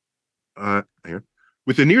simultaneous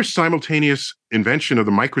invention of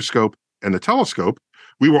the microscope and the telescope,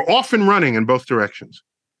 we were off and running in both directions.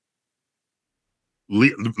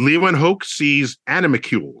 Leeuwenhoek sees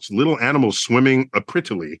animalcules, little animals swimming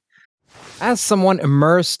prettily. As someone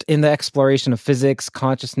immersed in the exploration of physics,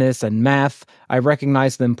 consciousness, and math, I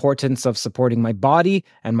recognize the importance of supporting my body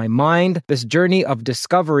and my mind. This journey of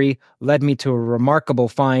discovery led me to a remarkable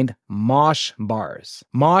find, Mosh Bars.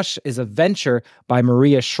 Mosh is a venture by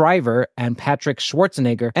Maria Shriver and Patrick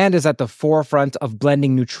Schwarzenegger and is at the forefront of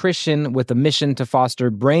blending nutrition with a mission to foster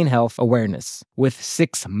brain health awareness. With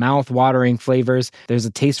 6 mouth-watering flavors, there's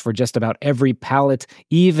a taste for just about every palate,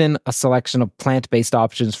 even a selection of plant-based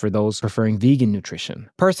options for those preferring vegan nutrition.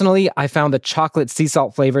 Personally, I found the chocolate sea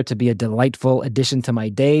salt flavor to be a delightful addition to my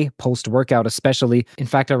day, post-workout especially. In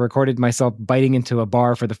fact, I recorded myself biting into a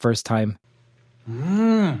bar for the first time.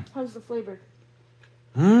 How's the flavor?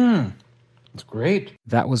 It's great.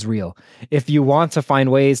 That was real. If you want to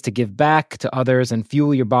find ways to give back to others and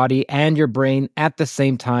fuel your body and your brain at the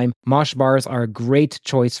same time, Mosh bars are a great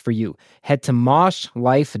choice for you. Head to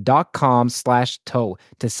moshlife.com/toe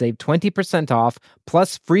to save 20% off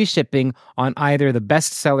plus free shipping on either the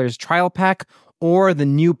Bestsellers trial pack or the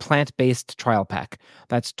new plant-based trial pack.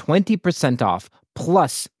 That's 20% off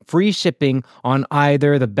plus free shipping on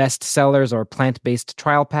either the Bestsellers or plant-based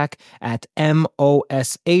trial pack at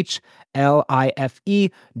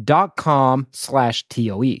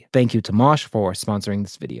moshlife.com/TOE. Thank you to Mosh for sponsoring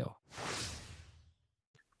this video.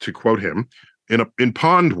 To quote him, in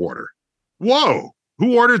pond water. Whoa,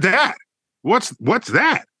 who ordered that? What's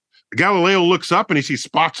that? Galileo looks up and he sees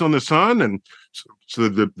spots on the sun, and so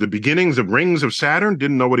the beginnings of rings of Saturn,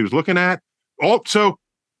 didn't know what he was looking at. Also,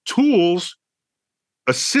 tools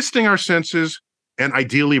assisting our senses and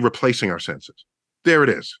ideally replacing our senses. There it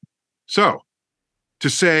is. So,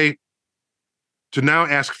 to now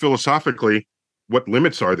ask philosophically, what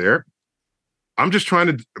limits are there? I'm just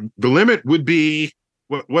the limit would be,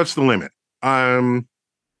 what's the limit? I'm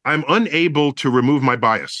unable to remove my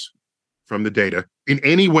bias from the data in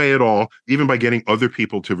any way at all, even by getting other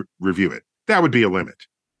people to review it. That would be a limit.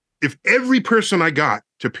 If every person I got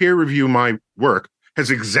to peer review my work has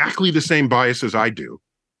exactly the same bias as I do,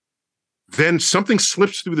 then something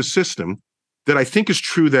slips through the system that I think is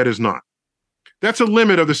true that is not. That's a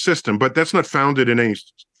limit of the system, but that's not founded in any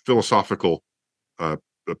philosophical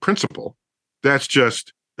principle. That's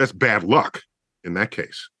bad luck in that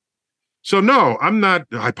case. So no, I'm not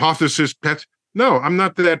hypothesis pet. No, I'm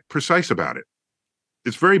not that precise about it.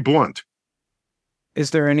 It's very blunt.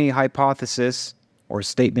 Is there any hypothesis or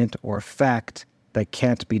statement or fact that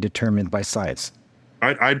can't be determined by science?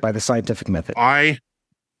 By the scientific method? I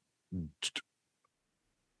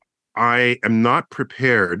am not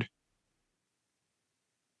prepared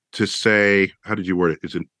to say, how did you word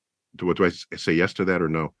it? What do I say, yes to that or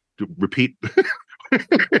no? Repeat.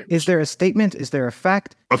 Is there a statement? Is there a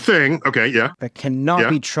fact? A thing. Okay. Yeah. That cannot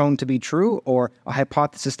be shown to be true, or a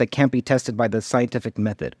hypothesis that can't be tested by the scientific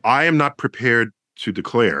method? I am not prepared to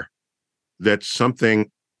declare that something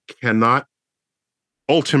cannot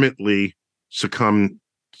ultimately succumb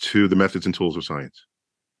to the methods and tools of science.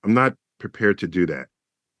 I'm not prepared to do that.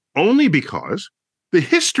 Only because the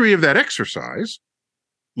history of that exercise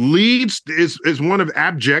is one of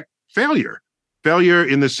abject failure. Failure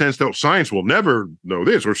in the sense that science will never know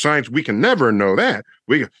this, or science, we can never know that.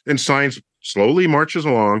 And science slowly marches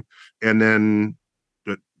along and then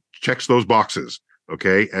checks those boxes,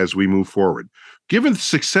 okay, as we move forward. Given the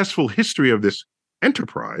successful history of this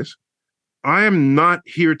enterprise, I am not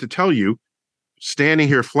here to tell you, standing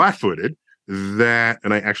here flat-footed, that,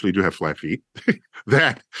 and I actually do have flat feet,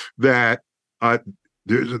 that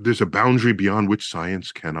there's a boundary beyond which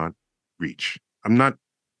science cannot reach. I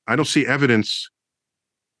don't see evidence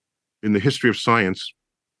in the history of science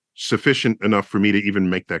sufficient enough for me to even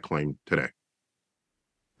make that claim today.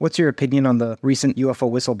 What's your opinion on the recent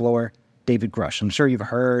UFO whistleblower, David Grush? I'm sure you've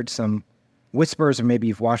heard some whispers, or maybe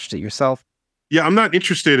you've watched it yourself. Yeah, I'm not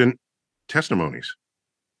interested in testimonies.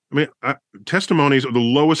 I mean, testimonies are the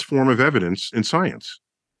lowest form of evidence in science.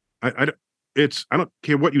 I don't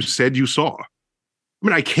care what you said you saw. I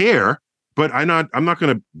mean, I care, but I'm not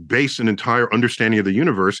going to base an entire understanding of the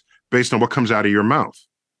universe based on what comes out of your mouth.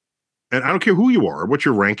 And I don't care who you are, or what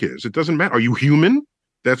your rank is. It doesn't matter. Are you human?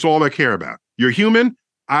 That's all I care about. You're human.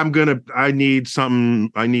 I need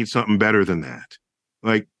something better than that.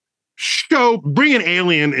 Like, bring an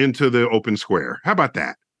alien into the open square. How about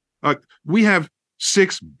that? We have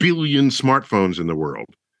 6 billion smartphones in the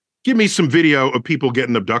world. Give me some video of people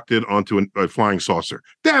getting abducted onto a flying saucer.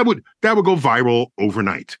 That would go viral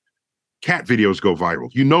overnight. Cat videos go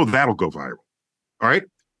viral. You know that'll go viral. All right?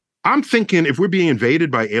 I'm thinking if we're being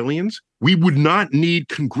invaded by aliens, we would not need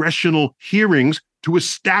congressional hearings to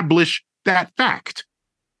establish that fact.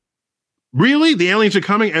 Really? The aliens are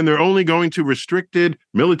coming and they're only going to restricted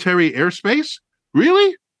military airspace?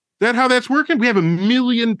 Really? That how that's working? We have 1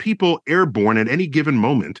 million people airborne at any given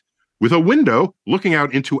moment with a window looking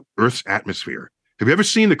out into Earth's atmosphere. Have you ever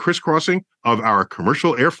seen the crisscrossing of our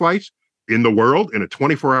commercial air flights in the world in a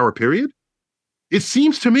 24-hour period? It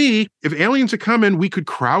seems to me if aliens are coming, we could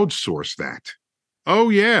crowdsource that. Oh,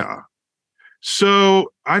 yeah.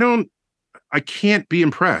 So I can't be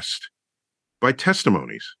impressed by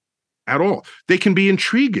testimonies at all. They can be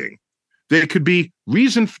intriguing. They could be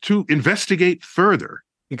reason to investigate further.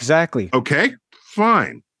 Exactly. Okay,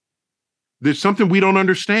 fine. There's something we don't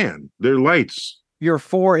understand. They're lights. You're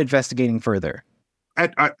for investigating further.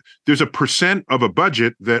 There's a percent of a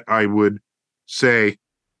budget that I would say,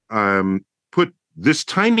 put this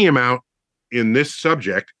tiny amount in this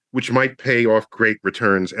subject, which might pay off great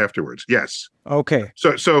returns afterwards. Yes. Okay.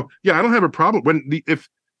 So yeah, I don't have a problem when if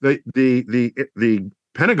the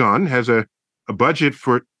Pentagon has a budget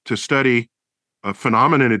to study a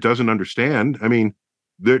phenomenon it doesn't understand. I mean,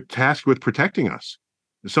 they're tasked with protecting us.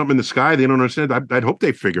 There's something in the sky they don't understand. I'd hope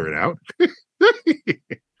they figure it out.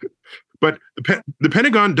 But the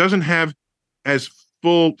Pentagon doesn't have as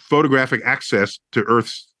full photographic access to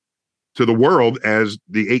the world as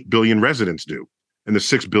the 8 billion residents do and the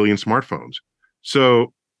 6 billion smartphones.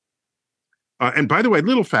 So, and by the way,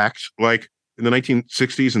 little facts, like in the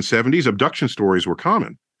 1960s and 70s, abduction stories were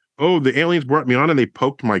common. Oh, the aliens brought me on and they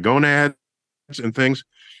poked my gonads and things.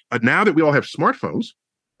 Now that we all have smartphones,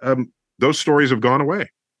 those stories have gone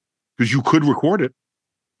away because you could record it.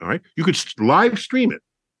 All right. You could live stream it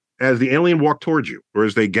as the alien walked towards you or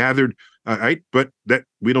as they gathered. Right. But that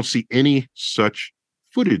we don't see any such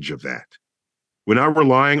footage of that. We're now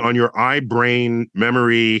relying on your eye-brain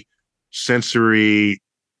memory, sensory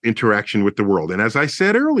interaction with the world. And as I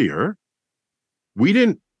said earlier, we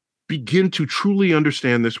didn't begin to truly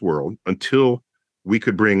understand this world until we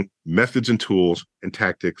could bring methods and tools and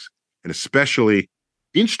tactics, and especially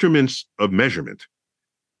instruments of measurement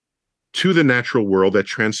to the natural world that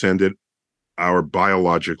transcended our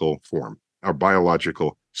biological form, our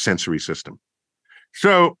biological sensory system.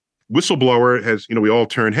 So whistleblower has, we all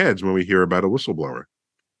turn heads when we hear about a whistleblower.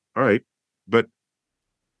 All right. But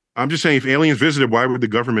I'm just saying, if aliens visited, why would the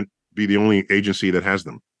government be the only agency that has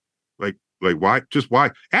them? Like why? Just why?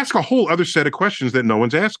 Ask a whole other set of questions that no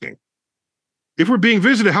one's asking. If we're being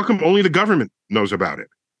visited, how come only the government knows about it?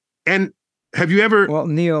 And have you ever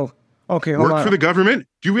Neil, okay, hold worked on. for the government?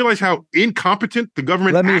 Do you realize how incompetent the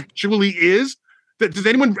government actually is? Does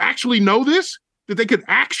anyone actually know this? That they could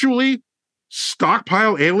actually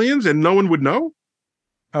stockpile aliens and no one would know?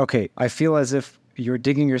 Okay, I feel as if you're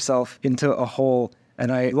digging yourself into a hole,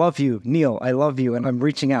 and I love you, Neil. I love you, and I'm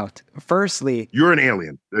reaching out. Firstly, you're an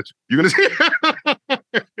alien. You're gonna say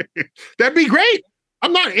that'd be great.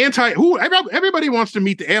 I'm not everybody wants to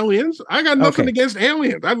meet the aliens. I got nothing against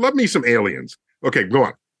aliens. I love me some aliens. Okay, go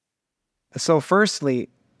on. So firstly,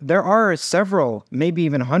 there are several, maybe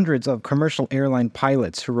even hundreds of commercial airline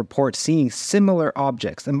pilots who report seeing similar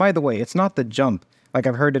objects. And by the way, it's not the jump, like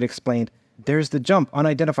I've heard it explained. There's the jump,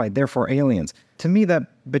 unidentified, therefore aliens. To me,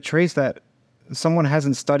 that betrays that someone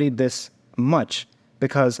hasn't studied this much,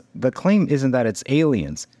 because the claim isn't that it's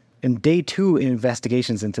aliens. In day 2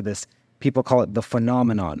 investigations into this, people call it the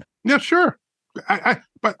phenomenon. Yeah, sure.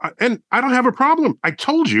 But I don't have a problem. I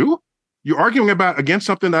told you, you're arguing against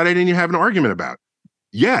something that I didn't even have an argument about.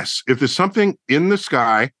 Yes, if there's something in the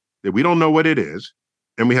sky that we don't know what it is,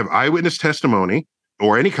 and we have eyewitness testimony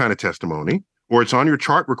or any kind of testimony, or it's on your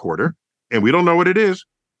chart recorder, and we don't know what it is,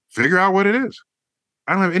 figure out what it is.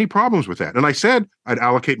 I don't have any problems with that. And I said I'd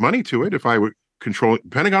allocate money to it if I would control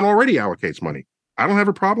it. Pentagon already allocates money. I don't have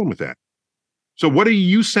a problem with that. So what are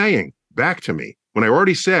you saying back to me when I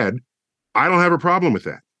already said I don't have a problem with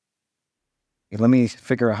that? Let me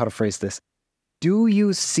figure out how to phrase this. Do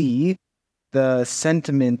you see the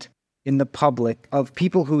sentiment in the public of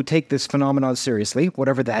people who take this phenomenon seriously,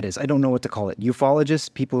 whatever that is? I don't know what to call it.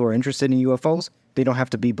 Ufologists, people who are interested in UFOs, they don't have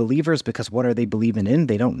to be believers, because what are they believing in?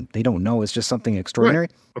 They don't know. It's just something extraordinary.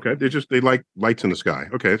 Right. Okay, they like lights in the sky.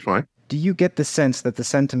 Okay, it's fine. Do you get the sense that the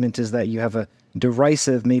sentiment is that you have a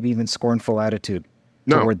derisive, maybe even scornful attitude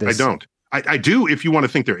toward this? No, I don't. I do if you want to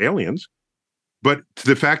think they're aliens. But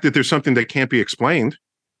the fact that there's something that can't be explained,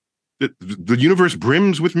 that the universe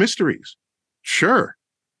brims with mysteries. Sure,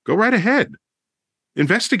 go right ahead.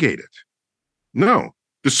 Investigate it. No,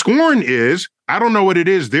 the scorn is, I don't know what it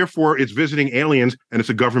is, therefore it's visiting aliens and it's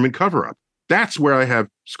a government cover-up. That's where I have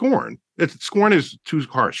scorn. Scorn is too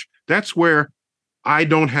harsh. That's where I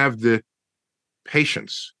don't have the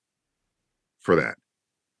patience for that.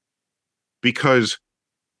 Because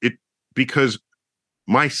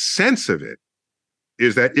my sense of it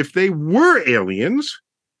is that if they were aliens,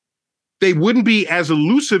 they wouldn't be as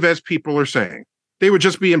elusive as people are saying. They would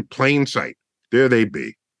just be in plain sight. There they'd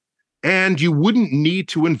be. And you wouldn't need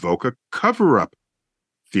to invoke a cover-up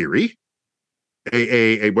theory.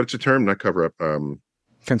 What's the term? Not cover-up.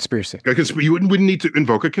 Conspiracy. You wouldn't need to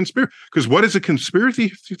invoke a conspiracy. Because what is a conspiracy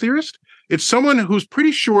theorist? It's someone who's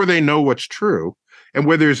pretty sure they know what's true, and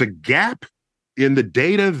where there's a gap in the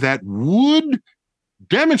data that would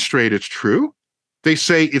demonstrate it's true, they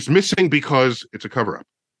say it's missing because it's a cover-up.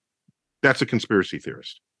 That's a conspiracy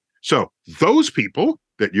theorist. So those people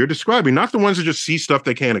that you're describing, not the ones that just see stuff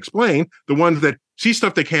they can't explain, the ones that see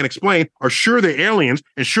stuff they can't explain are sure they're aliens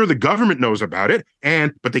and sure the government knows about it,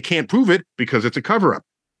 but they can't prove it because it's a cover-up.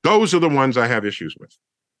 Those are the ones I have issues with.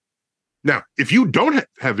 Now, if you don't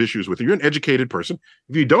have issues with it, you're an educated person.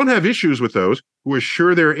 If you don't have issues with those who are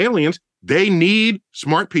sure they're aliens, they need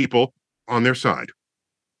smart people on their side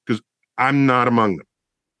because I'm not among them.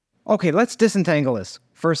 Okay, let's disentangle this.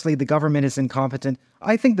 Firstly, the government is incompetent.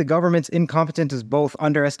 I think the government's incompetent is both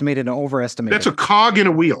underestimated and overestimated. That's a cog in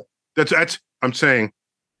a wheel. I'm saying,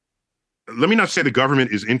 let me not say the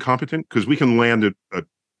government is incompetent because we can land a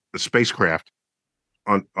spacecraft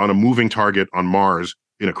on a moving target on Mars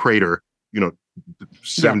in a crater,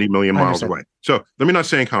 70 million miles away. So let me not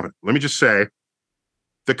say incompetent. Let me just say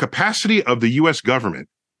the capacity of the U.S. government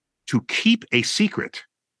to keep a secret,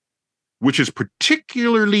 which is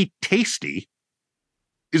particularly tasty,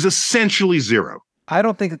 is essentially zero. I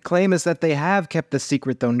don't think the claim is that they have kept the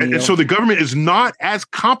secret, though, Neil. And so the government is not as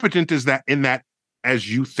competent as as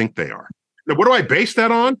you think they are. Now, what do I base that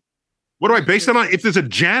on? If there's a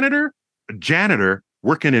janitor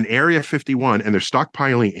working in Area 51 and they're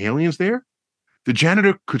stockpiling aliens there, the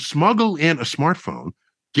janitor could smuggle in a smartphone,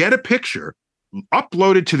 get a picture,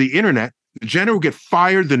 upload it to the internet. The janitor would get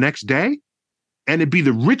fired the next day, and it'd be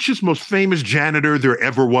the richest, most famous janitor there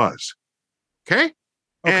ever was. Okay?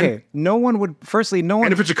 Okay, no one would.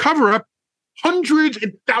 And if it's a cover-up, hundreds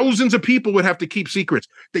and thousands of people would have to keep secrets.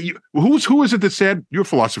 Who is it that said? You're a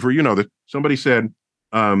philosopher, you know that. Somebody said,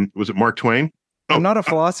 was it Mark Twain? I'm not a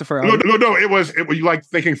philosopher. No. It was you like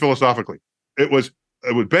thinking philosophically. It was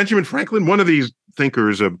Benjamin Franklin, one of these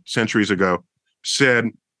thinkers of centuries ago,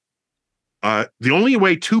 said, the only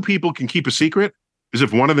way two people can keep a secret is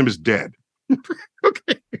if one of them is dead.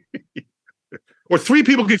 Okay. Or three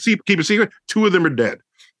people can keep a secret, two of them are dead.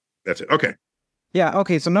 That's it. Okay. Yeah,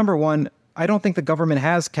 okay. So number one, I don't think the government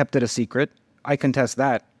has kept it a secret. I contest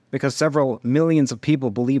that because several millions of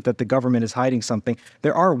people believe that the government is hiding something.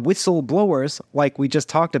 There are whistleblowers, like we just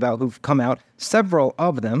talked about, who've come out, several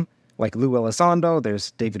of them, like Lou Elizondo,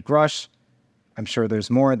 there's David Grush. I'm sure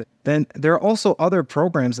there's more. Then there are also other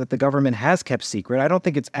programs that the government has kept secret. I don't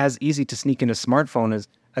think it's as easy to sneak into a smartphone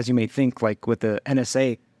as you may think, like with the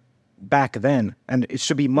NSA back then. And it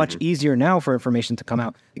should be much easier now for information to come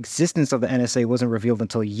out. Existence of the NSA wasn't revealed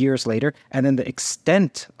until years later. And then the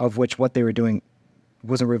extent of what they were doing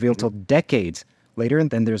wasn't revealed till decades later. And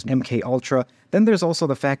then there's MK Ultra. Then there's also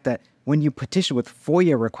the fact that when you petition with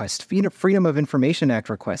FOIA requests, Freedom of Information Act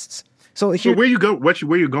requests. So where you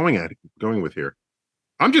going with here?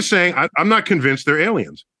 I'm just saying I'm not convinced they're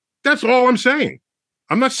aliens. That's all I'm saying.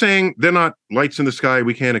 I'm not saying they're not lights in the sky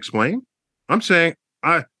we can't explain. I'm saying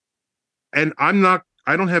I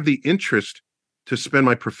don't have the interest to spend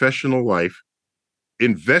my professional life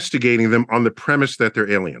investigating them on the premise that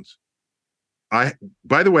they're aliens.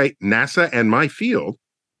 By the way, NASA and my field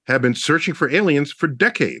have been searching for aliens for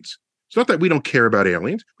decades. It's not that we don't care about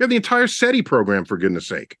aliens. We have the entire SETI program, for goodness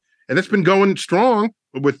sake. And that's been going strong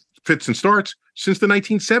with fits and starts since the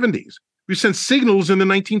 1970s. We sent signals in the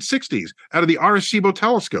 1960s out of the Arecibo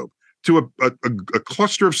telescope to a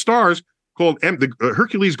cluster of stars called the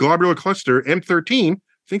Hercules Globular Cluster, M13. I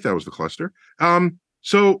think that was the cluster.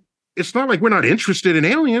 So it's not like we're not interested in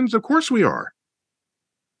aliens. Of course we are.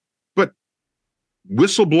 But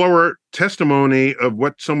whistleblower testimony of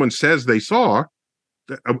what someone says they saw,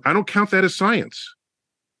 I don't count that as science.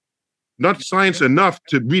 Not science enough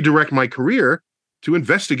to redirect my career to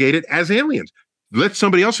investigate it as aliens. Let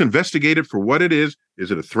somebody else investigate it for what it is.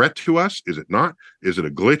 Is it a threat to us? Is it not? Is it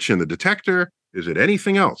a glitch in the detector? Is it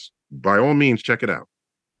anything else? By all means, check it out.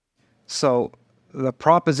 So the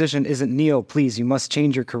proposition isn't, Neil, please, you must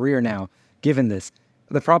change your career now, given this.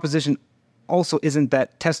 The proposition also isn't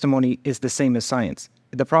that testimony is the same as science.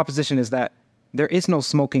 The proposition is that there is no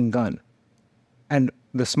smoking gun. And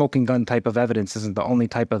the smoking gun type of evidence isn't the only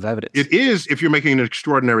type of evidence. It is if you're making an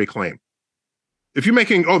extraordinary claim. If you're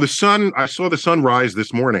making, I saw the sun rise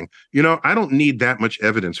this morning. I don't need that much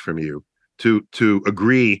evidence from you to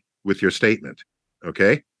agree with your statement.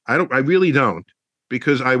 Okay? I really don't,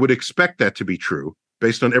 because I would expect that to be true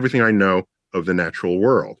based on everything I know of the natural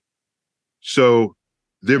world. So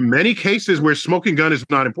there are many cases where smoking gun is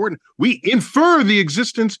not important. We infer the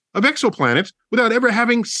existence of exoplanets without ever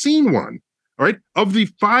having seen one. All right. Of the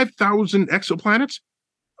 5,000 exoplanets,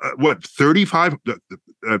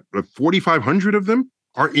 4,500 of them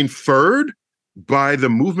are inferred by the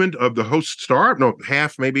movement of the host star. No,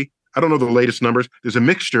 half maybe. I don't know the latest numbers. There's a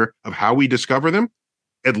mixture of how we discover them.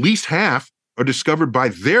 At least half are discovered by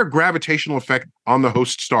their gravitational effect on the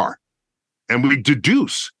host star. and we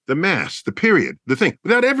deduce the mass, the period, the thing,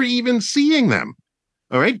 without ever even seeing them.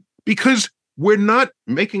 All right? Because we're not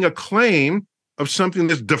making a claim of something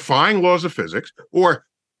that's defying laws of physics or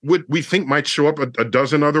what we think might show up a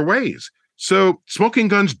dozen other ways. So smoking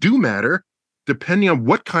guns do matter depending on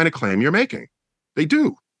what kind of claim you're making. They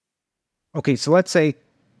do. Okay, so let's say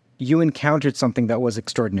you encountered something that was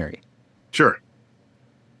extraordinary. Sure.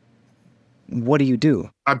 What do you do?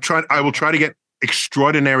 I will try to get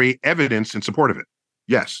extraordinary evidence in support of it.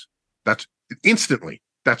 Yes. That's instantly.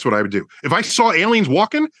 That's what I would do. If I saw aliens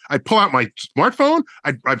walking, I'd pull out my smartphone.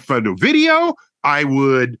 I'd find a video. I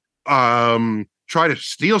would try to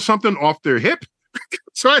steal something off their hip.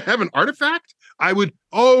 So I'd have an artifact. I would,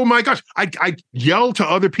 oh my gosh, I'd yell to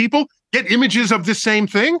other people, get images of the same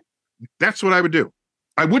thing. That's what I would do.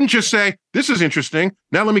 I wouldn't just say, this is interesting.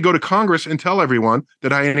 Now let me go to Congress and tell everyone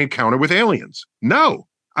that I had an encounter with aliens. No,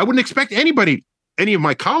 I wouldn't expect any of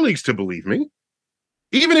my colleagues to believe me,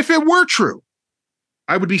 even if it were true.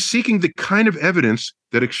 I would be seeking the kind of evidence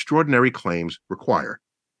that extraordinary claims require.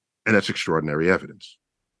 And that's extraordinary evidence.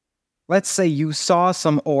 Let's say you saw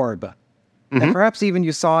some orb, and perhaps even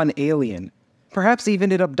you saw an alien. Perhaps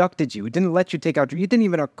even it abducted you. It didn't let you take out, it didn't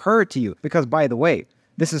even occur to you. Because, by the way,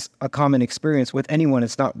 this is a common experience with anyone.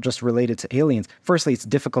 It's not just related to aliens. Firstly, it's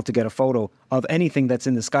difficult to get a photo of anything that's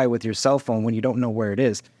in the sky with your cell phone when you don't know where it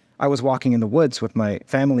is. I was walking in the woods with my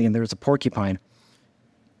family, and there was a porcupine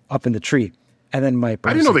up in the tree. And then my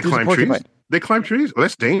brother I didn't know said, they climb trees. They climb trees? Oh,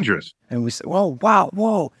 that's dangerous. And we said, whoa, wow,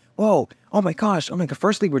 whoa. Oh my gosh.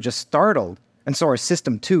 Firstly, we're just startled. And so our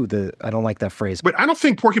system too, I don't like that phrase. But I don't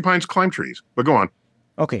think porcupines climb trees. But go on.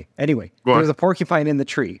 Okay, anyway, there was a porcupine in the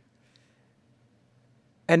tree.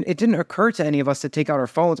 And it didn't occur to any of us to take out our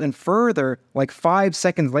phones. And further, like 5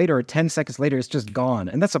 seconds later or 10 seconds later, it's just gone.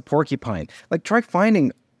 And that's a porcupine. Like, try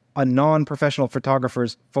finding a non-professional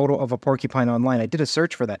photographer's photo of a porcupine online. I did a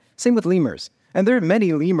search for that. Same with lemurs. And there are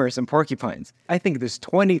many lemurs and porcupines. I think there's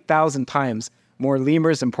 20,000 times more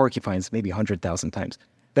lemurs and porcupines, maybe 100,000 times,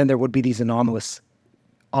 than there would be these anomalous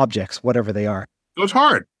objects, whatever they are. So it's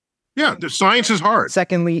hard. Yeah, the science is hard.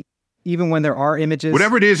 Secondly, even when there are images...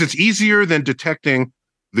 Whatever it is, it's easier than detecting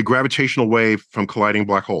the gravitational wave from colliding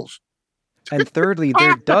black holes. And thirdly,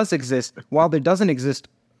 there does exist, while there doesn't exist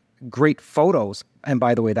great photos, and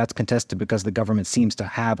by the way, that's contested because the government seems to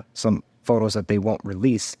have some photos that they won't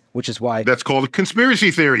release, which is why... That's called a conspiracy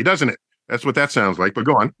theory, doesn't it? That's what that sounds like, but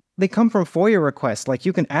go on. They come from FOIA requests. Like,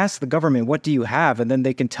 you can ask the government, what do you have? And then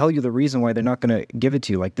they can tell you the reason why they're not going to give it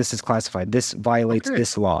to you. Like, this is classified. This violates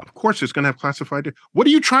this law. Of course, it's going to have classified. What are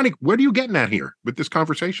you getting at here with this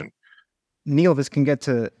conversation? Neil, this can get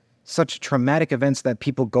to such traumatic events that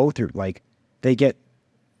people go through. Like, they get...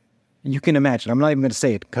 You can imagine. I'm not even going to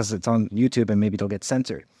say it because it's on YouTube and maybe it'll get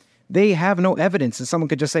censored. They have no evidence. And someone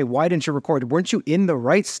could just say, why didn't you record? Weren't you in the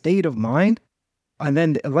right state of mind? And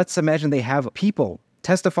then let's imagine they have people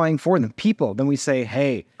testifying for them. People. Then we say,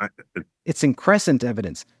 hey, it's increscent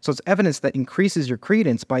evidence. So it's evidence that increases your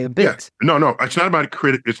credence by a bit. Yeah. No. It's not about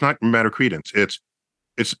it's not a matter of credence. It's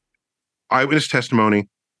eyewitness testimony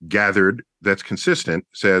gathered that's consistent,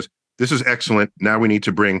 says, this is excellent. Now we need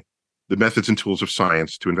to bring the methods and tools of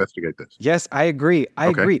science to investigate this. Yes, I agree. I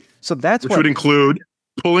agree. So that's Which would include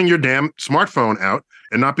pulling your damn smartphone out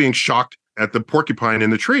and not being shocked at the porcupine in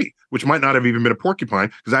the tree, which might not have even been a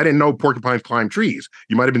porcupine, because I didn't know porcupines climb trees.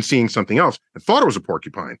 You might have been seeing something else and thought it was a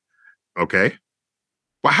porcupine. Okay.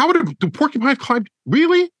 Well, how do porcupines climb?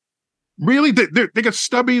 Really? They got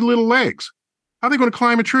stubby little legs. How are they going to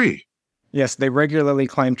climb a tree? Yes, they regularly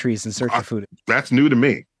climb trees in search of food. That's new to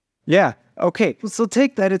me. Yeah. Okay. So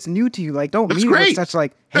take that. It's new to you. Like, don't mean it such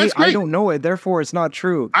like, hey, I don't know it, therefore it's not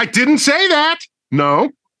true. I didn't say that. No,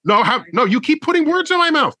 you keep putting words in my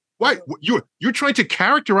mouth. Why? You're trying to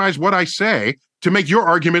characterize what I say to make your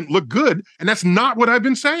argument look good, and that's not what I've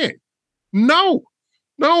been saying. No.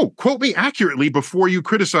 Quote me accurately before you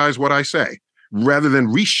criticize what I say, rather than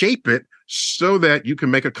reshape it so that you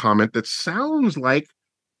can make a comment that sounds like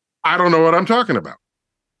I don't know what I'm talking about.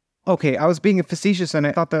 Okay, I was being facetious, and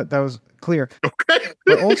I thought that was clear. Okay.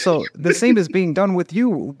 But also, the same is being done with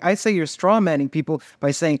you. I say you're straw-manning people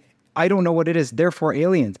by saying, I don't know what it is, therefore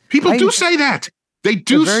aliens. People do say that. They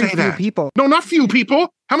do say that. Very few people. No, not few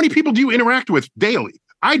people. How many people do you interact with daily?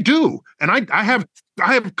 I do. And I have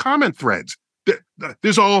comment threads.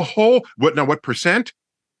 There's a whole, what percent?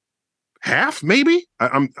 Half, maybe?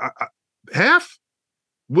 Half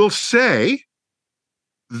will say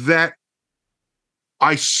that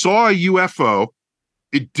I saw a UFO.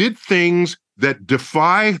 It did things that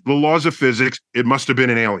defy the laws of physics. It must have been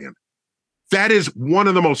an alien. That is one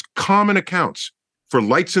of the most common accounts for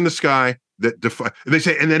lights in the sky that defy. They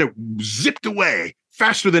say, and then it zipped away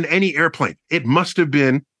faster than any airplane. It must have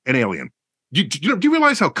been an alien. Do you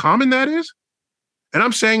realize how common that is? And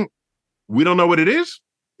I'm saying, we don't know what it is.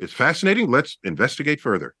 It's fascinating. Let's investigate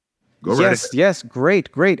further. Go right ahead. Yes, great.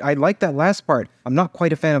 I like that last part. I'm not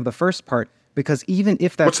quite a fan of the first part, because even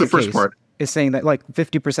if that's What's the first case, part? Is saying that like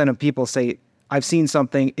 50% of people say, I've seen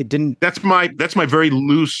something, it didn't. That's my very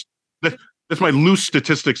loose. That's my loose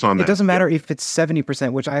statistics on that. It doesn't matter if it's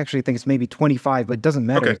 70%, which I actually think it's maybe 25, but it doesn't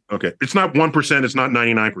matter. Okay. It's not 1%. It's not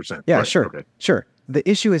 99%. Yeah, right. sure. Okay. Sure. The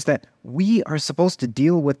issue is that we are supposed to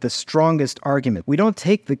deal with the strongest argument. We don't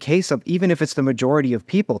take the case of, even if it's the majority of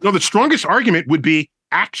people. No, the strongest argument would be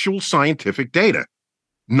actual scientific data,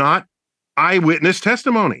 not eyewitness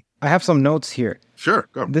testimony. I have some notes here. Sure,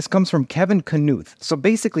 go. This comes from Kevin Knuth. So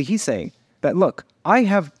basically he's saying that, look, I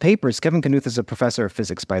have papers. Kevin Knuth is a professor of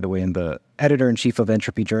physics, by the way, and the editor-in-chief of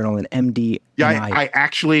Entropy Journal and MD. Yeah, I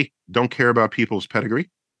actually don't care about people's pedigree.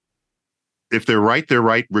 If they're right,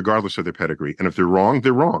 regardless of their pedigree. And if they're wrong,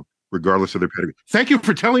 regardless of their pedigree. Thank you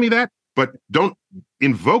for telling me that, but don't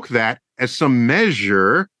invoke that as some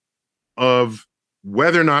measure of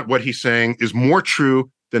whether or not what he's saying is more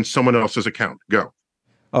true than someone else's account. Go.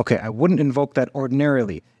 Okay, I wouldn't invoke that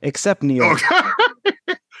ordinarily, except Neil. Okay.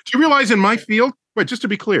 Do you realize in my field, wait, just to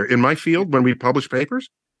be clear, in my field, when we publish papers,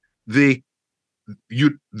 your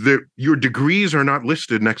degrees are not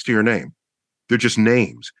listed next to your name. They're just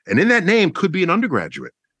names. And in that name could be an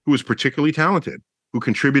undergraduate who was particularly talented, who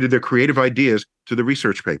contributed their creative ideas to the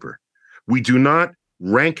research paper. We do not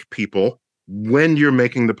rank people when you're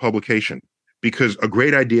making the publication, because a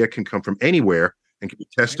great idea can come from anywhere and can be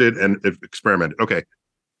tested and experimented. Okay,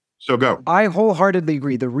 so go. I wholeheartedly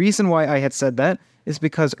agree. The reason why I had said that is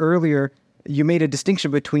because earlier you made a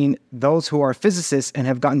distinction between those who are physicists and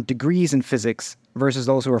have gotten degrees in physics versus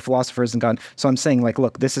those who are philosophers and gotten. So I'm saying, like,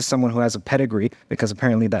 look, this is someone who has a pedigree, because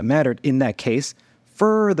apparently that mattered in that case.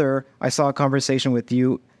 Further, I saw a conversation with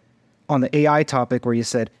you on the AI topic where you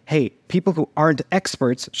said, hey, people who aren't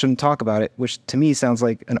experts shouldn't talk about it, which to me sounds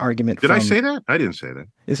like an argument. Did I say that? I didn't say that.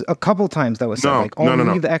 It's a couple times that was said, like, only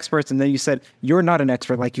leave the experts. And then you said, you're not an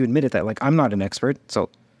expert, like you admitted that, like, I'm not an expert. So,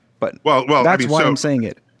 but that's why I'm saying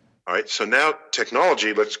it. All right. So now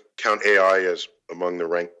technology, let's count AI as among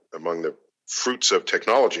the fruits of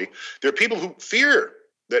technology. There are people who fear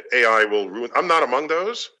that AI will ruin. I'm not among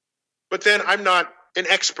those, but then I'm not an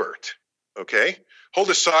expert. Okay.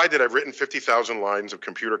 Hold aside that I've written 50,000 lines of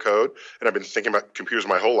computer code and I've been thinking about computers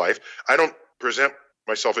my whole life. I don't present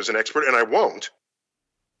myself as an expert, and I won't.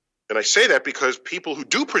 And I say that because people who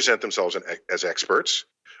do present themselves as experts,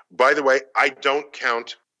 by the way, I don't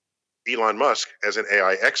count Elon Musk as an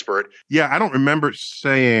AI expert. Yeah, I don't remember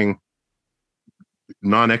saying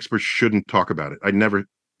non-experts shouldn't talk about it. I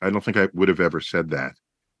don't think I would have ever said that.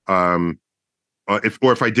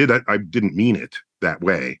 If I did, I didn't mean it that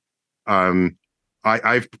way.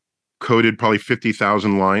 I've coded probably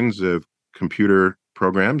 50,000 lines of computer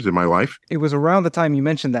programs in my life. It was around the time you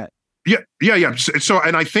mentioned that. Yeah. So,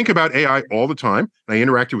 and I think about AI all the time. And I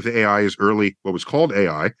interacted with AI what was called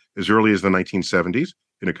AI, as early as the 1970s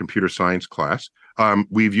in a computer science class.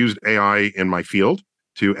 We've used AI in my field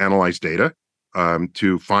to analyze data,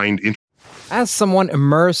 to find. As someone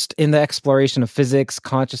immersed in the exploration of physics,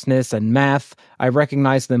 consciousness, and math, I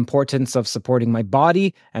recognize the importance of supporting my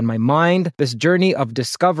body and my mind. This journey of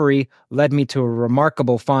discovery led me to a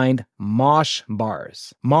remarkable find, Mosh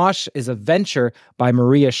Bars. Mosh is a venture by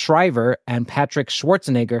Maria Shriver and Patrick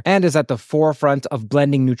Schwarzenegger, and is at the forefront of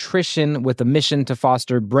blending nutrition with a mission to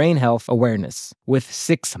foster brain health awareness. With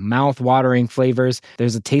 6 mouth-watering flavors,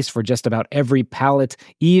 there's a taste for just about every palate,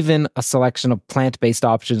 even a selection of plant-based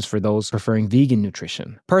options for those preferring vegan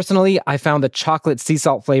nutrition. Personally, I found the chocolate sea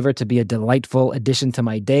salt flavor to be a delightful addition to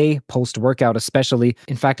my day, post-workout especially.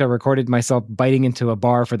 In fact, I recorded myself biting into a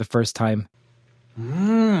bar for the first time.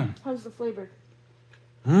 How's the flavor?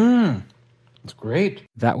 It's great.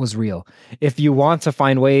 That was real. If you want to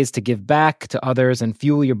find ways to give back to others and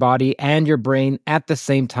fuel your body and your brain at the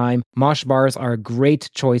same time, Mosh Bars are a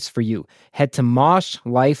great choice for you. Head to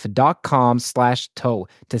moshlife.com/toe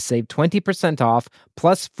to save 20% off,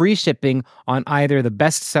 plus free shipping on either the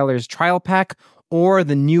Bestsellers trial pack or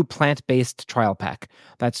the new plant-based trial pack.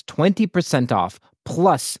 That's 20% off,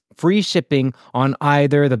 plus free shipping on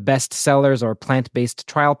either the Bestsellers or plant-based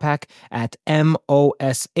trial pack at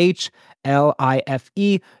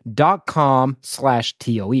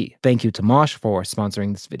moshlife.com/TOE. Thank you to Mosh for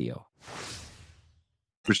sponsoring this video.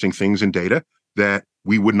 Interesting things in data that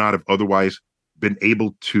we would not have otherwise been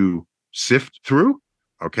able to sift through.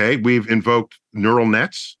 Okay, we've invoked neural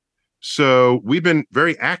nets. So we've been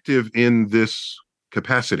very active in this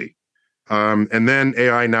capacity. And then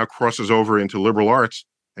AI now crosses over into liberal arts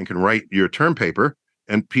and can write your term paper,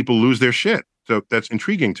 and people lose their shit. So that's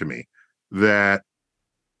intriguing to me that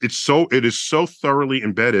it is so thoroughly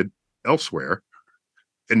embedded elsewhere,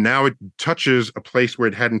 and now it touches a place where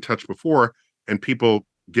it hadn't touched before, and people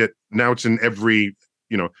now it's in every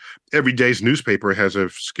day's newspaper has a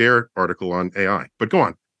scare article on AI. But go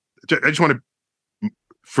on. I just want to,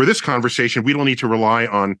 for this conversation, we don't need to rely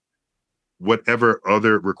on whatever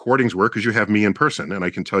other recordings were, because you have me in person and I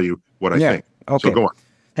can tell you what I think. Okay. So go on.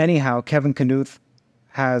 Anyhow, Kevin Knuth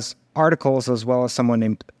has articles, as well as someone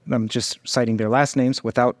named, I'm just citing their last names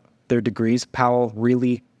without their degrees, Powell,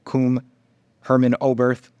 Reilly, Kuhn, Herman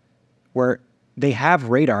Oberth, where they have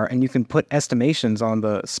radar and you can put estimations on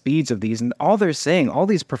the speeds of these. And all they're saying, all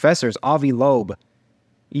these professors, Avi Loeb,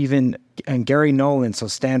 and Gary Nolan, so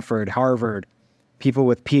Stanford, Harvard, people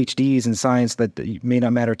with PhDs in science that may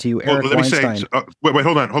not matter to you, Eric Weinstein. Wait,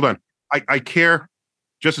 hold on. I care.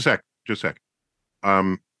 Just a sec.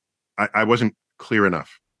 I wasn't clear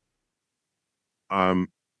enough. I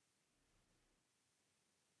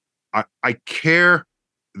care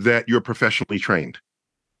that you're professionally trained.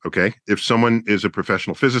 Okay. If someone is a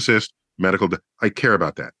professional physicist, I care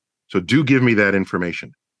about that. So do give me that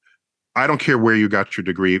information. I don't care where you got your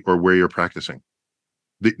degree or where you're practicing.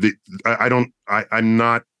 I don't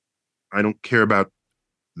care about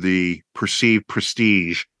the perceived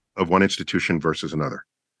prestige of one institution versus another.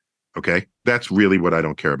 Okay. That's really what I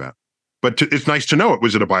don't care about. But it's nice to know it.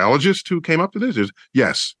 Was it a biologist who came up with this?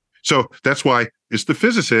 Yes. So that's why it's the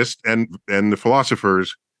physicists and the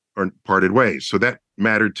philosophers are parted ways. So that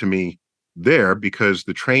mattered to me there because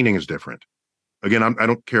the training is different. Again, I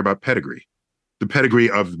don't care about pedigree. The pedigree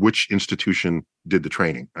of which institution did the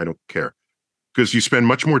training. I don't care. Because you spend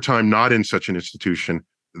much more time not in such an institution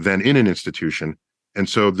than in an institution. And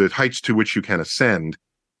so the heights to which you can ascend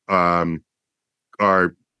are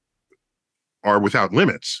without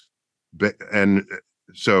limits. But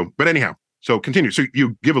anyhow, so continue. So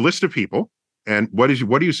you give a list of people, and what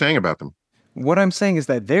are you saying about them? What I'm saying is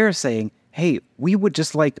that they're saying, hey, we would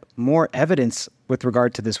just like more evidence with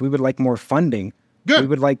regard to this. We would like more funding. Good. We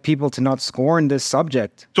would like people to not scorn this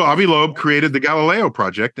subject. So Avi Loeb created the Galileo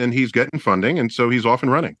project, and he's getting funding, and so he's off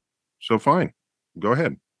and running. So fine, go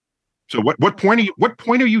ahead. So what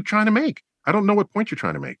point are you trying to make? I don't know what point you're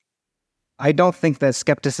trying to make. I don't think that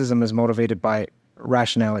skepticism is motivated by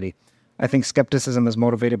rationality. I think skepticism is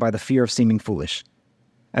motivated by the fear of seeming foolish,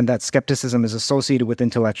 and that skepticism is associated with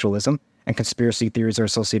intellectualism, and conspiracy theories are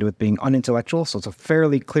associated with being unintellectual. So it's a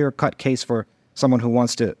fairly clear-cut case for someone who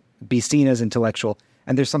wants to be seen as intellectual.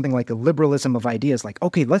 And there's something like a liberalism of ideas, like,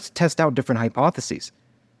 okay, let's test out different hypotheses.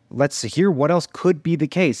 Let's hear what else could be the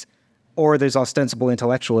case. Or there's ostensible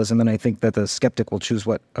intellectualism, and I think that the skeptic will choose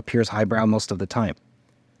what appears highbrow most of the time.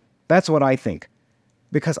 That's what I think.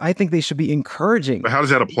 Because I think they should be encouraging. But how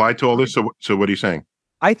does that apply to all this? So what are you saying?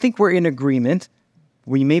 I think we're in agreement.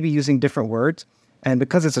 We may be using different words. And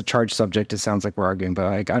because it's a charged subject, it sounds like we're arguing, but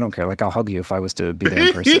I don't care. Like, I'll hug you if I was to be there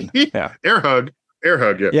in person. Yeah. Air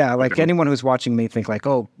hug, yeah. Yeah, like anyone who's watching may think like,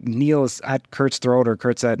 oh, Neil's at Kurt's throat or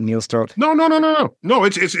Kurt's at Neil's throat. No. No,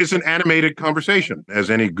 it's an animated conversation,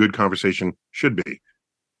 as any good conversation should be.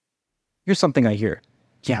 Here's something I hear.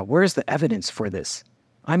 Yeah, where's the evidence for this?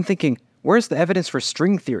 I'm thinking, where's the evidence for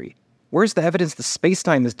string theory? Where's the evidence that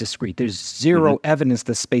space-time is discrete? There's zero evidence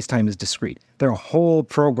that space-time is discrete. There are whole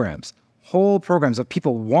programs of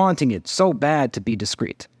people wanting it so bad to be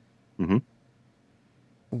discrete. Mm-hmm.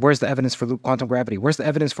 Where's the evidence for loop quantum gravity? Where's the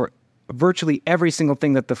evidence for virtually every single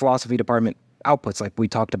thing that the philosophy department outputs, like we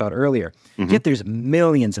talked about earlier? Mm-hmm. Yet there's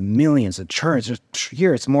millions and millions of churns.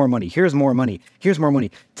 Here it's more money. Here's more money. Here's more money.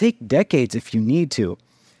 Take decades if you need to.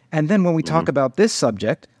 And then when we talk about this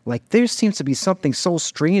subject, like there seems to be something so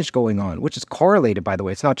strange going on, which is correlated, by the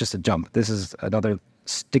way. It's not just a jump. This is another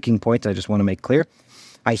sticking point I just want to make clear.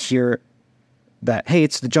 I hear that, hey,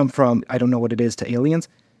 it's the jump from I don't know what it is to aliens.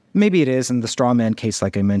 Maybe it is in the straw man case,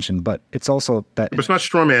 like I mentioned, but it's also that... But it's not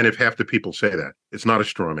straw man if half the people say that. It's not a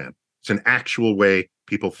straw man. It's an actual way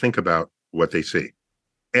people think about what they see.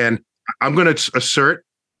 And I'm going to assert,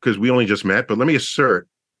 because we only just met, but let me assert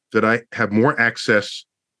that I have more access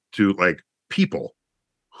to like people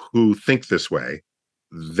who think this way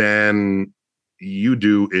than you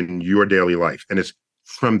do in your daily life. And it's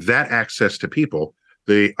from that access to people,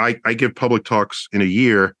 I give public talks in a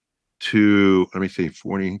year to,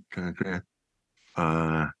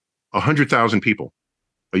 100,000 people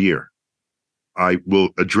a year. I will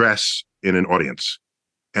address in an audience,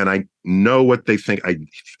 and I know what they think.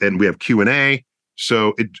 And we have Q&A,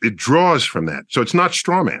 so it draws from that. So it's not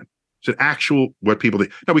straw man. It's an actual what people do.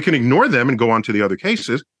 Now, we can ignore them and go on to the other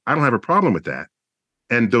cases. I don't have a problem with that.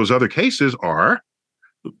 And those other cases are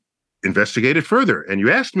investigated further. And you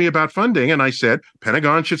asked me about funding, and I said,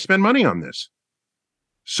 Pentagon should spend money on this.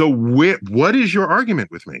 So what is your argument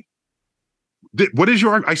with me? What is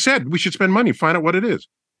your, I said we should spend money, find out what it is.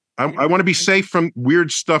 I want to be safe from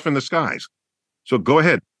weird stuff in the skies. So go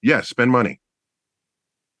ahead. Yes, spend money.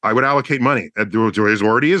 I would allocate money. There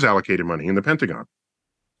already is allocated money in the Pentagon.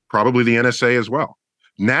 Probably the NSA as well.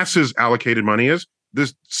 NASA's allocated money is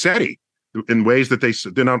this SETI in ways that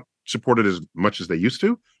they're not supported as much as they used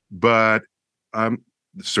to, but the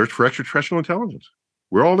search for extraterrestrial intelligence.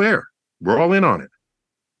 We're all there. We're all in on it.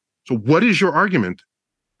 So what is your argument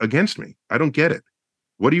against me? I don't get it.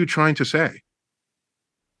 What are you trying to say?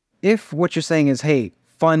 If what you're saying is, hey,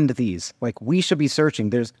 fund these, like we should be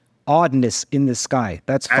searching, there's oddness in the sky,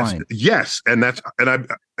 that's fine. Yes, and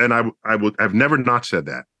I've never not said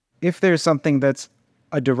that. If there's something that's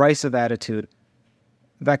a derisive attitude,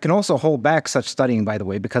 that can also hold back such studying, by the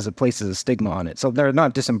way, because it places a stigma on it. So they're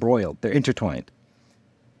not disembroiled, they're intertwined.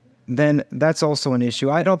 Then that's also an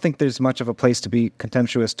issue. I don't think there's much of a place to be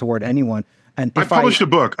contemptuous toward anyone. And I published a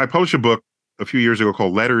book a few years ago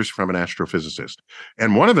called Letters from an Astrophysicist.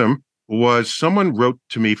 And one of them was someone wrote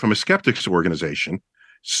to me from a skeptics organization,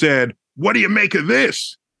 said, what do you make of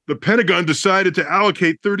this? The Pentagon decided to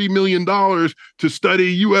allocate $30 million to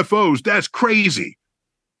study UFOs. That's crazy.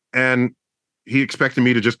 And he expected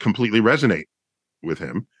me to just completely resonate with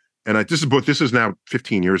him. And this is now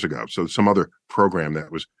 15 years ago. So some other program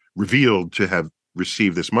that was revealed to have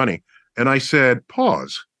received this money. And I said,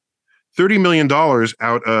 pause. $30 million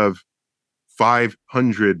out of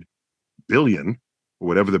 500 billion, or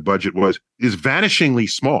whatever the budget was, is vanishingly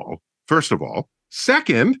small, first of all.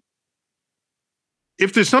 Second,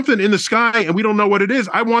 if there's something in the sky and we don't know what it is,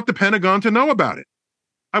 I want the Pentagon to know about it.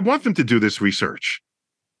 I want them to do this research.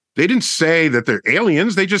 They didn't say that they're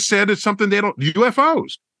aliens. They just said it's something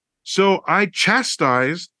UFOs. So I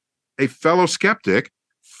chastised a fellow skeptic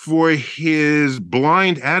for his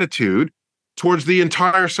blind attitude towards the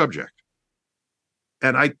entire subject.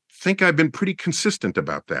 And I think I've been pretty consistent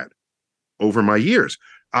about that over my years.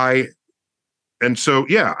 I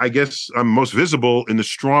guess I'm most visible in the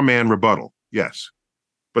straw man rebuttal. Yes.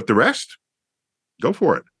 But the rest, go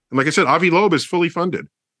for it. And like I said, Avi Loeb is fully funded.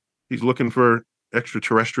 He's looking for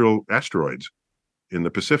extraterrestrial asteroids in the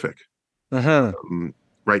Pacific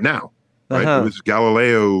right now. Right? It was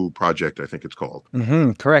Galileo Project, I think it's called.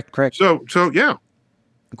 Correct. So yeah.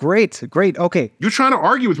 Great. Okay. You're trying to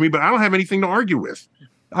argue with me, but I don't have anything to argue with.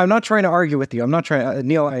 I'm not trying to argue with you. I'm not trying.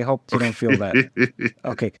 Neil, I hope you don't feel that.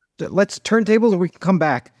 Okay. Let's turn tables and we can come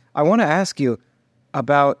back. I want to ask you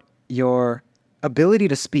about your ability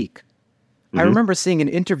to speak. I remember seeing an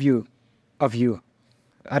interview of you,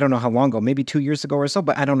 I don't know how long ago, maybe 2 years ago or so,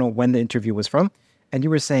 but I don't know when the interview was from. And you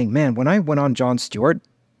were saying, man, when I went on Jon Stewart,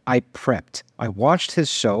 I prepped. I watched his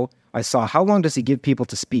show. I saw how long does he give people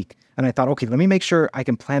to speak. And I thought, okay, let me make sure I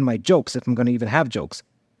can plan my jokes if I'm going to even have jokes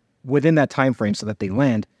within that time frame so that they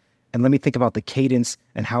land. And let me think about the cadence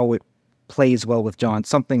and how it plays well with Jon,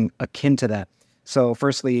 something akin to that. So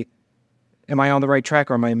firstly, am I on the right track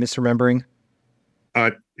or am I misremembering?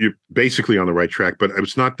 You're basically on the right track, but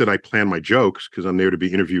it's not that I plan my jokes because I'm there to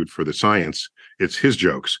be interviewed for the science. It's his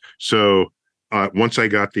jokes. So once I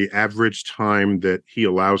got the average time that he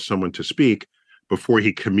allows someone to speak before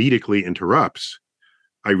he comedically interrupts,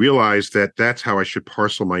 I realized that that's how I should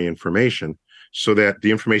parcel my information so that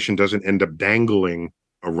the information doesn't end up dangling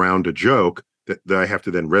around a joke that I have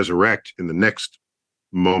to then resurrect in the next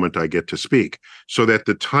moment I get to speak, so that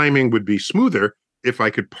the timing would be smoother if I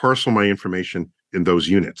could parcel my information in those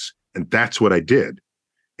units. And that's what I did.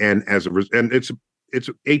 And and it's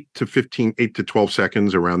 8 to 12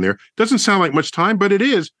 seconds around there. Doesn't sound like much time, but it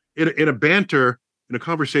is in a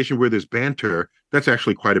conversation where there's banter, that's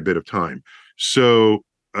actually quite a bit of time. So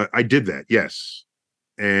I did that. Yes.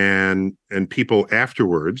 And people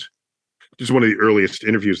afterwards, this is one of the earliest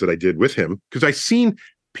interviews that I did with him, because I've seen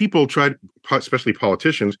people try, especially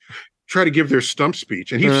politicians, try to give their stump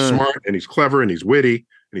speech. And he's smart and he's clever and he's witty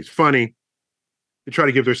and he's funny. They try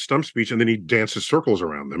to give their stump speech and then he dances circles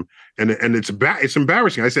around them. And it's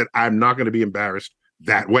embarrassing. I said, I'm not going to be embarrassed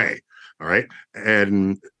that way. All right.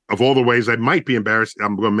 And of all the ways I might be embarrassed,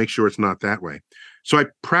 I'm going to make sure it's not that way. So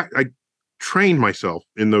I trained myself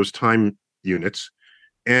in those time units.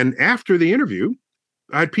 And after the interview,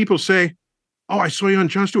 I had people say, oh, I saw you on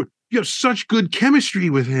Jon Stewart. You have such good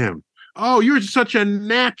chemistry with him. Oh, you're such a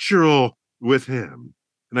natural with him.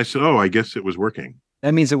 And I said, oh, I guess it was working.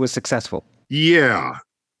 That means it was successful. Yeah,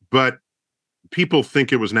 but people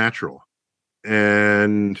think it was natural.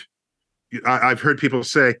 And I've heard people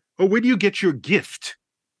say, "Oh, where do you get your gift?"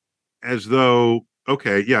 As though,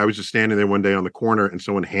 okay, yeah, I was just standing there one day on the corner and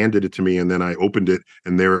someone handed it to me, and then I opened it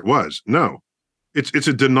and there it was. No, it's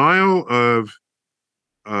a denial of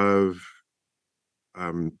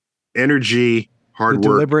energy, hard The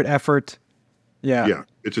work. deliberate effort. Yeah. Yeah,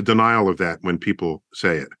 it's a denial of that when people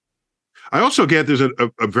say it. I also get there's a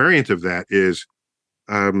variant of that is,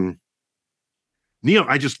 Neil,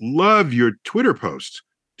 I just love your Twitter posts.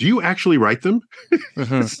 Do you actually write them?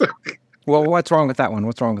 Mhm. So, Well, what's wrong with that one?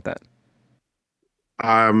 What's wrong with that?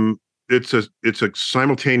 it's a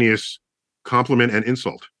simultaneous compliment and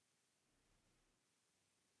insult.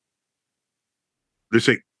 They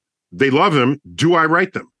say they love them. Do I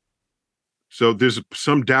write them? So there's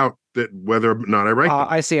some doubt that whether or not I write them.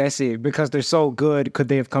 I see. Because they're so good, could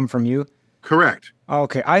they have come from you? Correct.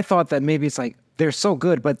 Okay, I thought that maybe it's like, they're so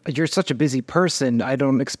good, but you're such a busy person, I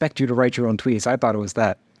don't expect you to write your own tweets. I thought it was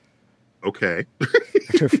that. Okay.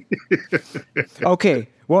 Okay,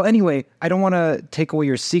 well, anyway, I don't want to take away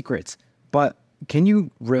your secrets, but can you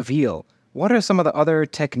reveal what are some of the other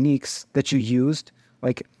techniques that you used?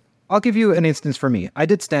 Like, I'll give you an instance for me. I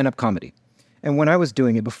did stand-up comedy, and when I was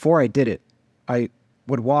doing it, before I did it, I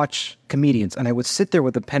would watch comedians and I would sit there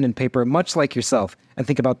with a pen and paper, much like yourself, and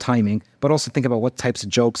think about timing, but also think about what types of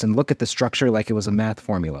jokes and look at the structure like it was a math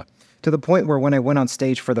formula. To the point where when I went on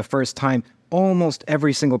stage for the first time, almost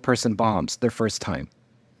every single person bombs their first time.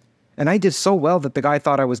 And I did so well that the guy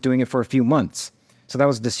thought I was doing it for a few months. So that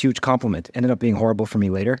was this huge compliment. Ended up being horrible for me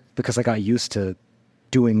later because I got used to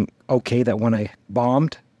doing okay that when I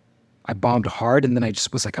bombed hard, and then I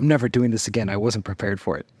just was like, I'm never doing this again. I wasn't prepared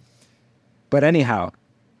for it. But anyhow,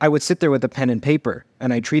 I would sit there with a pen and paper,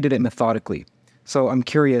 and I treated it methodically. So I'm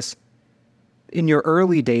curious, in your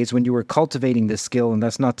early days when you were cultivating this skill, and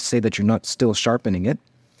that's not to say that you're not still sharpening it,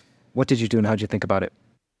 what did you do and how did you think about it?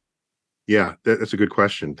 Yeah, that's a good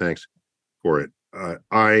question. Thanks for it.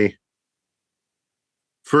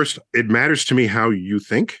 First, it matters to me how you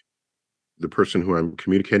think, the person who I'm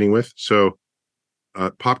communicating with. So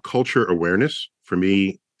pop culture awareness for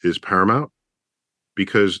me is paramount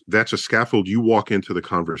because that's a scaffold you walk into the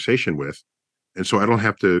conversation with. And so I don't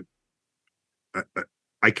have to,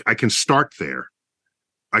 I can start there.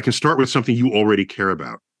 I can start with something you already care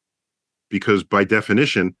about because by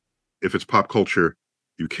definition, if it's pop culture,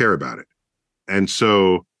 you care about it. And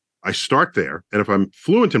so I start there. And if I'm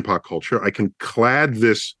fluent in pop culture, I can clad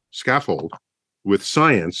this scaffold with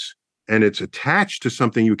science and it's attached to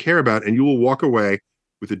something you care about. And you will walk away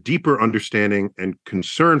with a deeper understanding and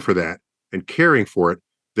concern for that and caring for it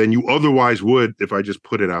than you otherwise would if I just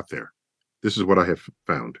put it out there. This is what I have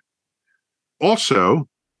found. Also,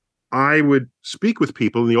 I would speak with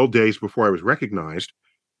people in the old days before I was recognized.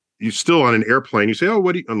 You're still on an airplane. You say, oh,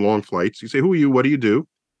 what do you, on long flights, you say, who are you? What do you do?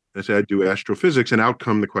 And I say, I do astrophysics, and out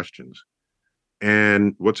come the questions.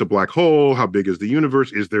 And what's a black hole? How big is the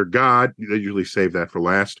universe? Is there God? They usually save that for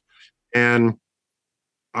last. And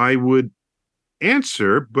I would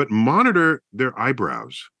answer, but monitor their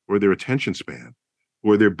eyebrows or their attention span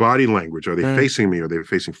or their body language. Are they facing me? Are they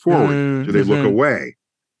facing forward? Do they look away?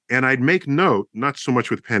 And I'd make note, not so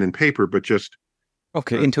much with pen and paper, but just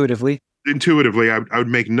intuitively. I would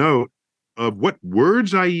make note of what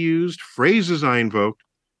words I used, phrases I invoked,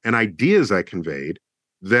 and ideas I conveyed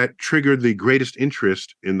that triggered the greatest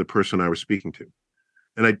interest in the person I was speaking to.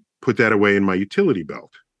 And I put that away in my utility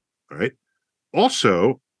belt. All right.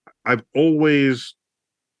 Also, I've always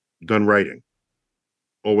done writing,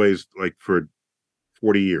 always, like for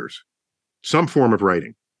 40 years, some form of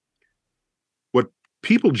writing. What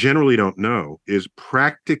people generally don't know is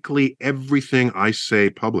practically everything I say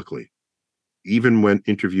publicly, even when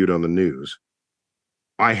interviewed on the news,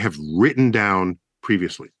 I have written down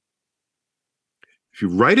previously. If you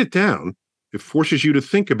write it down, it forces you to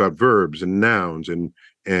think about verbs and nouns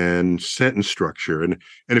and sentence structure. And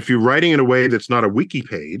if you're writing in a way that's not a wiki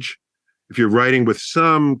page, if you're writing with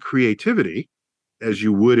some creativity, as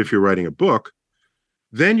you would if you're writing a book,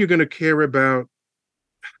 then you're going to care about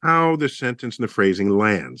how the sentence and the phrasing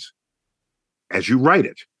lands as you write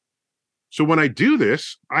it. So when I do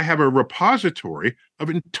this, I have a repository of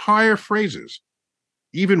entire phrases,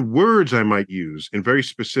 even words I might use in very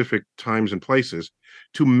specific times and places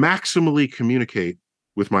to maximally communicate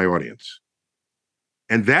with my audience.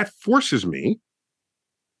 And that forces me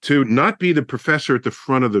to not be the professor at the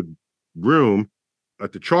front of the room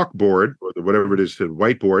at the chalkboard or the whatever it is, the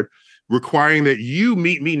whiteboard, requiring that you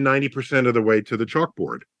meet me 90% of the way to the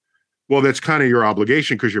chalkboard. Well, that's kind of your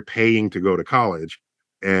obligation because you're paying to go to college,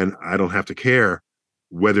 and I don't have to care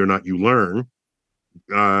whether or not you learn,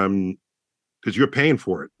 because you're paying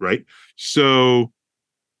for it, right? So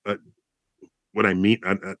what I mean,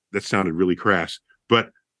 that sounded really crass,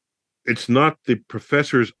 but it's not the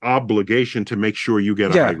professor's obligation to make sure you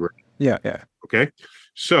get a high grade. Yeah. Okay.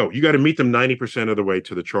 So you got to meet them 90% of the way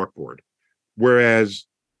to the chalkboard. Whereas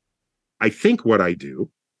I think what I do,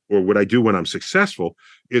 or what I do when I'm successful,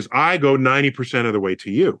 is I go 90% of the way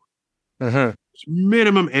to you. It's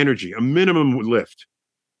minimum energy, a minimum lift.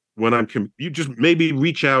 When you just maybe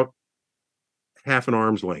reach out half an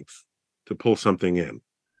arm's length to pull something in.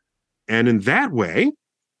 And in that way,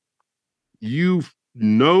 you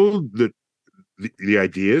know the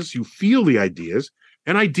ideas, you feel the ideas,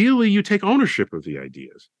 and ideally you take ownership of the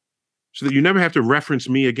ideas so that you never have to reference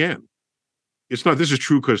me again. It's not, this is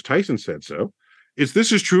true because Tyson said so. It's,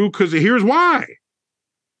 this is true because here's why.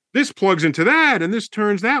 This plugs into that and this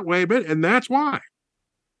turns that way, and that's why.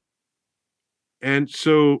 And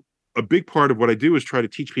so a big part of what I do is try to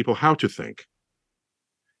teach people how to think.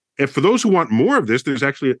 And for those who want more of this, there's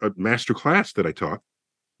actually a master class that I taught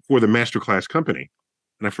for the masterclass company.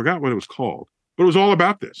 And I forgot what it was called, but it was all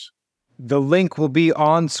about this. The link will be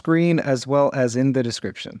on screen as well as in the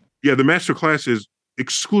description. Yeah, the masterclass is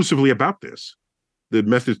exclusively about this, the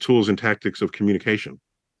methods, tools, and tactics of communication.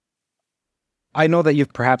 I know that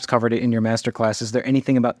you've perhaps covered it in your masterclass. Is there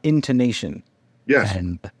anything about intonation? Yes.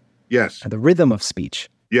 And yes. The rhythm of speech?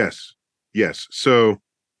 Yes. Yes. So you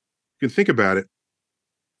can think about it.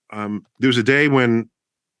 There was a day when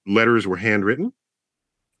letters were handwritten.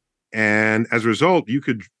 And as a result, you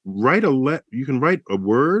could write a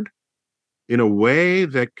word in a way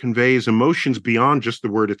that conveys emotions beyond just the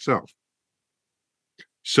word itself.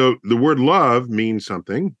 So the word love means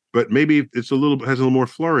something, but maybe has a little more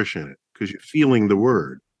flourish in it because you're feeling the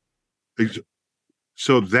word.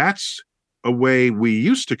 So that's a way we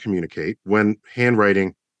used to communicate when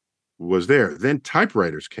handwriting was there. Then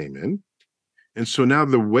typewriters came in. And so now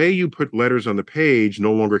the way you put letters on the page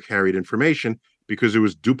no longer carried information because it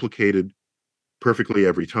was duplicated perfectly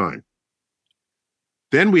every time.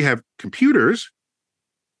 Then we have computers,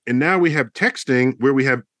 and now we have texting where we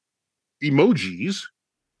have emojis,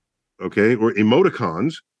 okay, or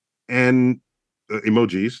emoticons, and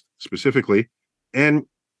emojis specifically. And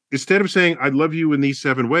instead of saying, I love you in these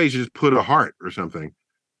 7 ways, you just put a heart or something.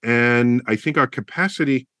 And I think our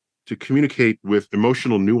capacity to communicate with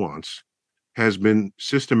emotional nuance has been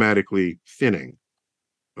systematically thinning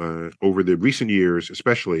over the recent years,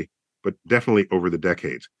 especially, but definitely over the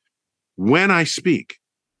decades. When I speak,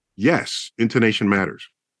 yes, intonation matters.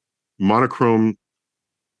 Monochrome,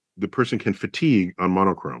 the person can fatigue on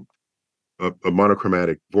monochrome, a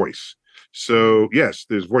monochromatic voice. So yes,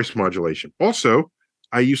 there's voice modulation. Also,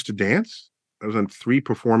 I used to dance. I was on 3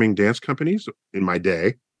 performing dance companies in my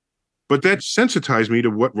day, but that sensitized me to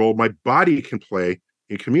what role my body can play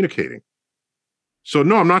in communicating. So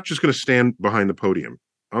no, I'm not just going to stand behind the podium.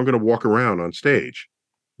 I'm going to walk around on stage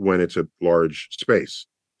when it's a large space.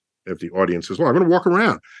 If the audience is large, I'm going to walk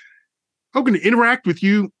around. I'm going to interact with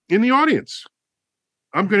you in the audience.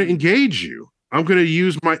 I'm going to engage you. I'm going to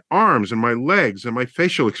use my arms and my legs and my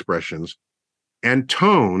facial expressions and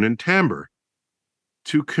tone and timbre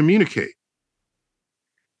to communicate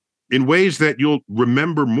in ways that you'll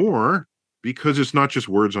remember more because it's not just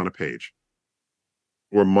words on a page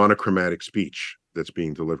or monochromatic speech that's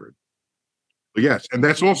being delivered. But yes, and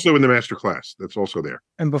that's also in the master class. That's also there.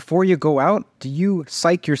 And before you go out, do you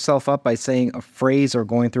psych yourself up by saying a phrase or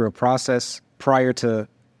going through a process prior to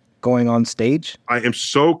going on stage? I am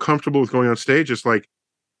so comfortable with going on stage. It's like,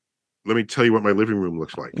 let me tell you what my living room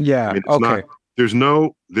looks like. Yeah. I mean, okay. There's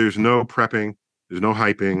no prepping. There's no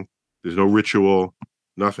hyping. There's no ritual.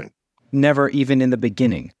 Nothing. Never even in the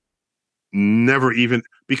beginning. Never even,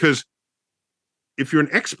 because if you're an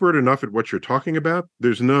expert enough at what you're talking about,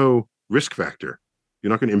 there's no risk factor. You're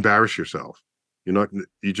not going to embarrass yourself.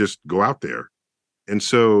 You just go out there. And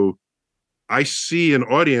so I see an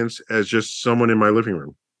audience as just someone in my living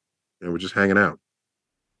room, and we're just hanging out,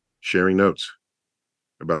 sharing notes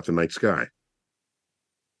about the night sky.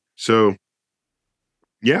 So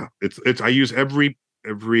yeah, I use every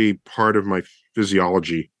part of my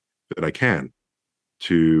physiology that I can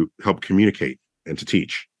to help communicate and to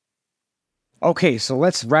teach. Okay, so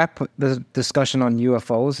let's wrap the discussion on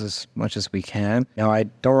UFOs as much as we can. Now, I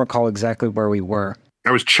don't recall exactly where we were.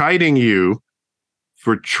 I was chiding you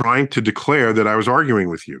for trying to declare that I was arguing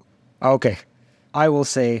with you. Okay. I will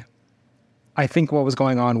say, I think what was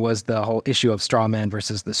going on was the whole issue of straw man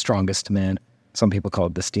versus the strongest man. Some people call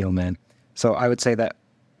it the steel man. So I would say that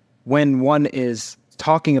when one is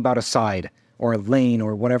talking about a side or a lane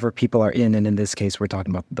or whatever people are in, and in this case, we're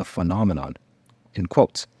talking about the phenomenon, in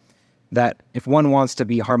quotes, that if one wants to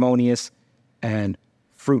be harmonious and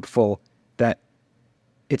fruitful, that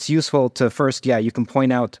it's useful to first, you can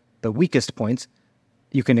point out the weakest points,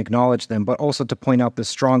 you can acknowledge them, but also to point out the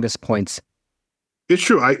strongest points. It's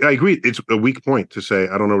true. I agree. It's a weak point to say,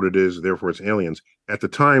 I don't know what it is, therefore it's aliens. At the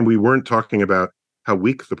time, we weren't talking about how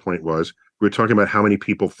weak the point was. We were talking about how many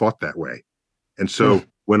people thought that way. And so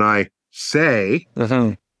when I say,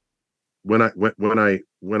 when I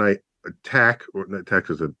attack, or attack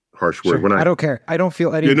is a harsh word. Sure. When I don't care. I don't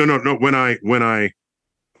feel any. No. When I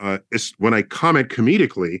comment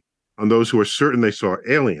comedically on those who are certain they saw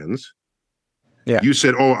aliens, you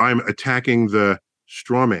said, "Oh, I'm attacking the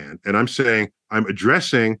straw man," and I'm saying I'm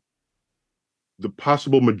addressing the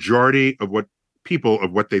possible majority of what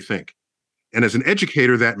they think. And as an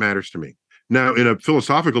educator, that matters to me. Now, in a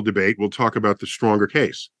philosophical debate, we'll talk about the stronger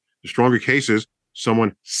case. The stronger case is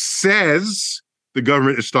someone says the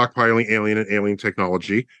government is stockpiling alien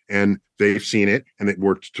technology, and they've seen it, and it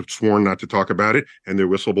were sworn not to talk about it, and they're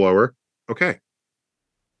whistleblower. Okay.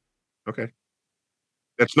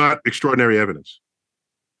 That's not extraordinary evidence.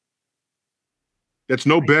 That's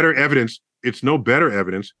no better evidence. It's no better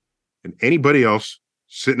evidence than anybody else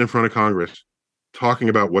sitting in front of Congress talking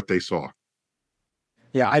about what they saw.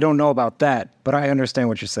 Yeah, I don't know about that, but I understand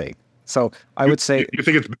what you're saying. So I would say you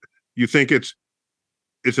think it's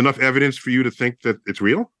enough evidence for you to think that it's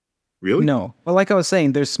real? Really? No. Well, like I was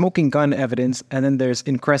saying, there's smoking gun evidence, and then there's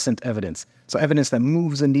increscent evidence. So evidence that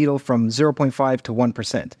moves a needle from 0.5 to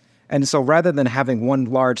 1%. And so rather than having one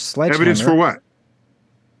large sledgehammer... Evidence for what?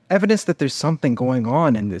 Evidence that there's something going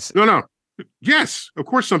on in this. No. Yes, of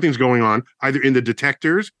course something's going on, either in the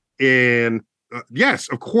detectors, and yes,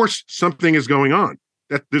 of course something is going on.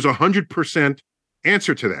 That there's 100%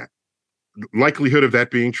 answer to that. Likelihood of that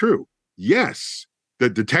being true. Yes, the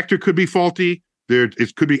detector could be faulty.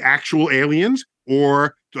 It could be actual aliens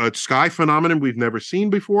or a sky phenomenon we've never seen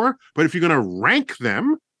before. But if you're going to rank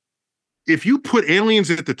them, if you put aliens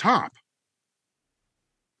at the top,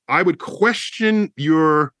 I would question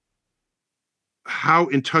how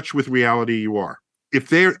in touch with reality you are. If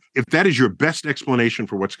that is your best explanation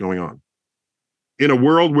for what's going on in a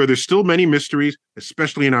world where there's still many mysteries,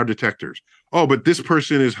 especially in our detectors. Oh, but this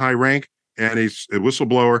person is high rank and he's a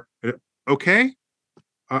whistleblower. Okay.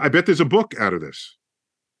 I bet there's a book out of this.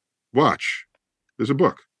 Watch. There's a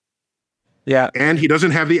book. Yeah. And he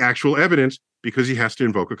doesn't have the actual evidence because he has to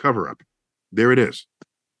invoke a cover-up. There it is.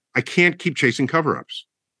 I can't keep chasing cover-ups.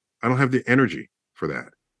 I don't have the energy for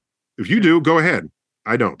that. If you do, go ahead.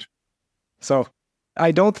 I don't. So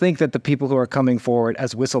I don't think that the people who are coming forward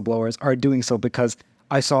as whistleblowers are doing so because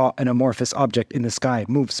I saw an amorphous object in the sky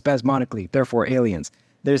move spasmodically, therefore aliens.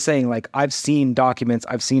 They're saying, like, I've seen documents,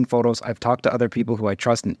 I've seen photos, I've talked to other people who I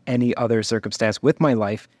trust in any other circumstance with my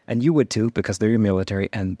life, and you would too, because they're your military,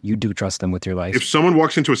 and you do trust them with your life. If someone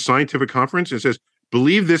walks into a scientific conference and says,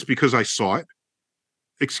 believe this because I saw it,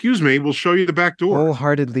 excuse me, we'll show you the back door.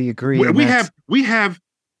 Wholeheartedly agree. We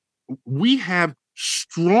have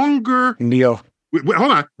stronger... Neil.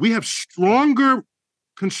 Hold on. We have stronger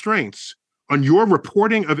constraints on your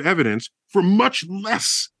reporting of evidence for much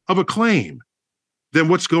less of a claim than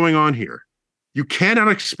what's going on here. You cannot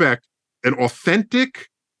expect an authentic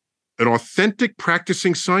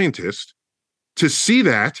practicing scientist to see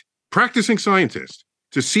that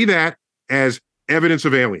as evidence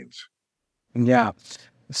of aliens. Yeah.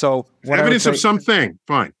 So evidence of something,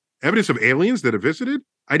 fine. Evidence of aliens that have visited?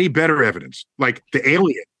 I need better evidence, like the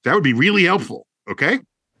alien. That would be really helpful, okay?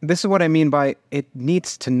 This is what I mean by it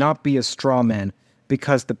needs to not be a straw man,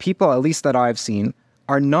 because the people, at least that I've seen,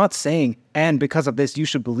 are not saying, and because of this, you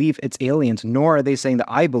should believe it's aliens, nor are they saying that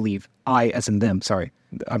I as in them, sorry,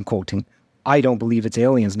 I'm quoting, I don't believe it's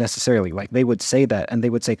aliens necessarily. Like, they would say that, and they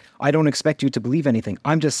would say, I don't expect you to believe anything.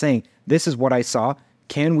 I'm just saying, this is what I saw.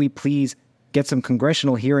 Can we please get some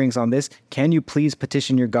congressional hearings on this? Can you please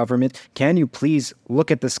petition your government? Can you please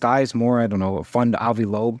look at the skies more? I don't know, fund Avi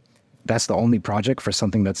Loeb. That's the only project for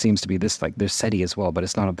something that seems to be this, like, there's SETI as well, but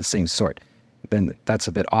it's not of the same sort. Then that's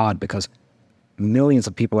a bit odd because millions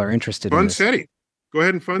of people are interested in this. Fund SETI. Go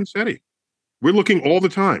ahead and fund SETI. We're looking all the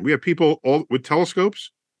time. We have people all with telescopes,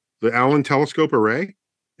 the Allen Telescope Array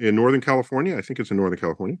in Northern California. I think it's in Northern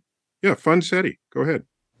California. Yeah, fund SETI. Go ahead.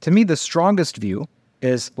 To me, the strongest view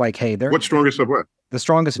is like, hey, what's strongest of what? The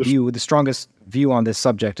strongest view on this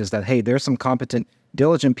subject is that, hey, there's some competent,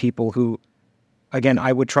 diligent people who, again,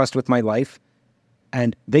 I would trust with my life,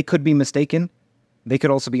 and they could be mistaken. They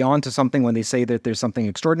could also be on to something when they say that there's something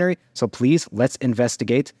extraordinary. So please, let's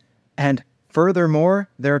investigate. And furthermore,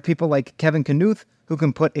 there are people like Kevin Knuth who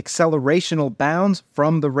can put accelerational bounds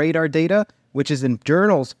from the radar data, which is in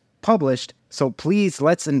journals published. So please,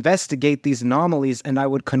 let's investigate these anomalies. And I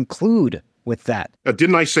would conclude with that.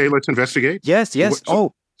 Didn't I say let's investigate? Yes.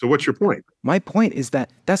 So what's your point? My point is that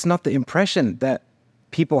that's not the impression that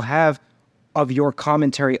people have of your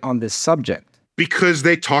commentary on this subject. Because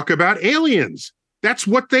they talk about aliens. That's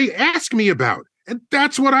what they ask me about. And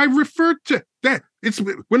that's what I refer to.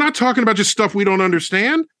 We're not talking about just stuff we don't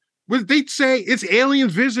understand. They'd say it's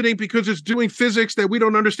aliens visiting because it's doing physics that we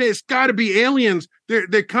don't understand. It's got to be aliens.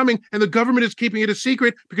 They're coming, and the government is keeping it a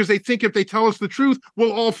secret because they think if they tell us the truth,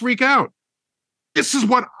 we'll all freak out. This is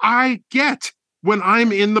what I get when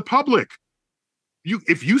I'm in the public.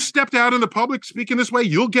 If you stepped out in the public speaking this way,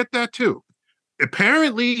 you'll get that too.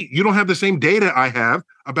 Apparently, you don't have the same data I have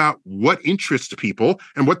about what interests people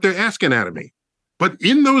and what they're asking out of me. But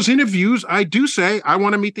in those interviews, I do say, I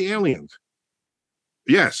want to meet the aliens.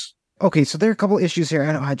 Yes. Okay, so there are a couple issues here,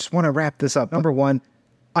 and I just want to wrap this up. Number one,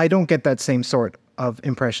 I don't get that same sort of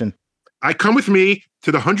impression. Come with me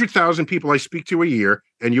to the 100,000 people I speak to a year,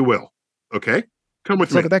 and you will. Okay? Come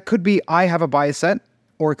with me. So that could be I have a bias set,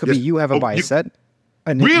 or it could be you have a bias set.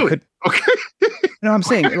 And really? Okay. No, I'm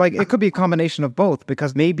saying, like, it could be a combination of both,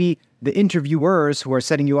 because maybe the interviewers who are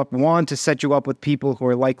setting you up want to set you up with people who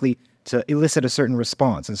are likely to elicit a certain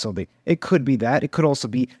response. And so it could be that. It could also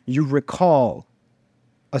be you recall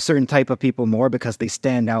a certain type of people more because they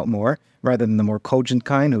stand out more rather than the more cogent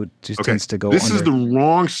kind who just tends to go This is the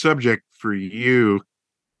wrong subject for you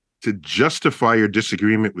to justify your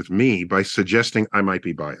disagreement with me by suggesting I might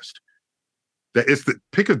be biased.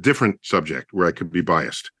 Pick a different subject where I could be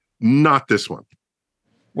biased, not this one.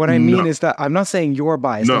 What I mean is that I'm not saying you're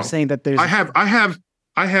biased. No. I'm saying that there's... I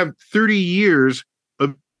have 30 years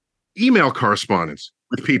of email correspondence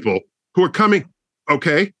with people who are coming.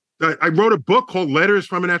 Okay. I wrote a book called Letters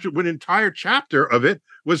from an Astronaut. An entire chapter of it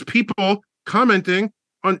was people commenting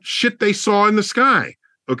on shit they saw in the sky.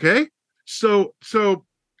 Okay. So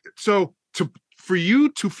for you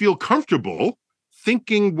to feel comfortable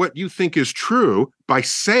thinking what you think is true by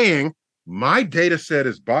saying my data set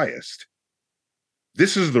is biased,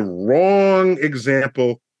 this is the wrong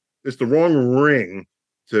example. It's the wrong ring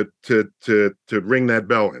to ring that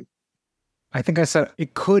bell in. I think I said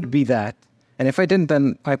it could be that. And if I didn't,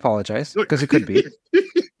 then I apologize, because it could be.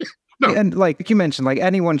 No. And like you mentioned, like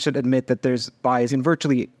anyone should admit that there's bias in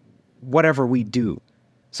virtually whatever we do.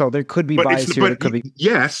 So there could be bias here. There could be.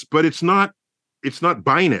 Yes, but it's not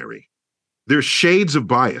binary. There's shades of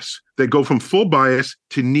bias that go from full bias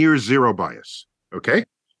to near zero bias. Okay.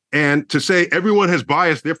 And to say everyone has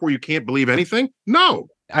bias, therefore you can't believe anything? No.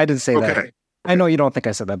 I didn't say that. I know you don't think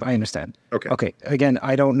I said that, but I understand. Okay. Again,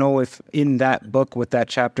 I don't know if in that book with that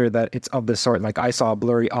chapter that it's of the sort, like I saw a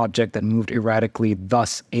blurry object that moved erratically,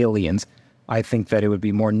 thus aliens. I think that it would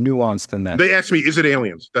be more nuanced than that. They ask me, is it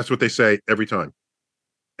aliens? That's what they say every time.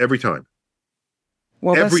 Every time.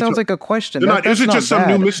 Well, that sounds like a question. Is it just some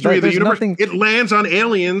new mystery of the universe? It lands on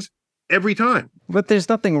aliens every time. But there's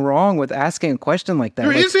nothing wrong with asking a question like that.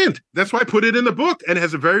 There isn't. That's why I put it in the book, and it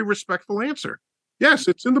has a very respectful answer. Yes,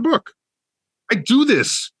 it's in the book. I do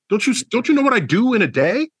this. Don't you know what I do in a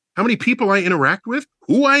day? How many people I interact with?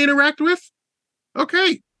 Who I interact with?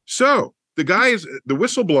 Okay. So the guy is the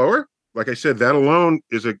whistleblower. Like I said, that alone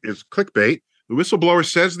is clickbait. The whistleblower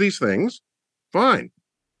says these things. Fine.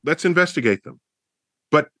 Let's investigate them.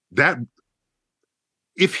 But that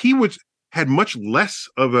if he had much less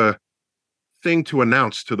of a thing to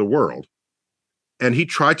announce to the world, and he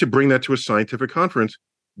tried to bring that to a scientific conference,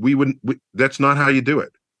 that's not how you do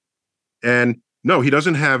it. And no, he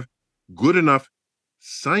doesn't have good enough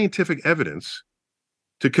scientific evidence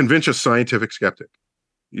to convince a scientific skeptic.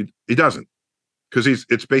 He doesn't, because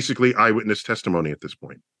it's basically eyewitness testimony at this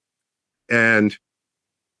point. And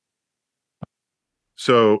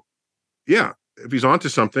so, yeah, if he's onto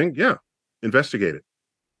something, yeah, investigate it.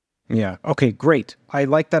 Yeah. Okay, great. I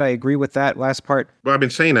like that. I agree with that last part. Well, I've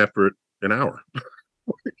been saying that for an hour.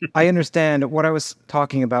 I understand. What I was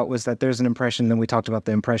talking about was that there's an impression, then we talked about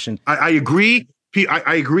the impression. I agree.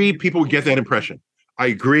 I agree people get that impression. I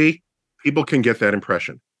agree people can get that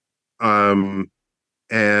impression.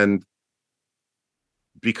 And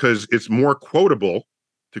because it's more quotable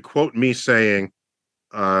to quote me saying,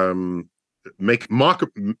 mocking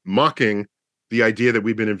the idea that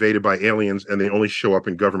we've been invaded by aliens and they only show up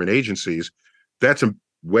in government agencies. That's a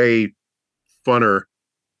way funner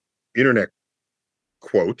internet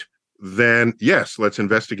quote than, yes, let's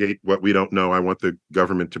investigate what we don't know. I want the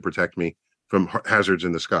government to protect me from hazards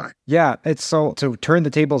in the sky. Yeah, it's so to turn the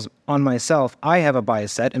tables on myself, I have a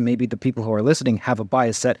bias set, and maybe the people who are listening have a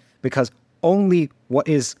bias set, because only what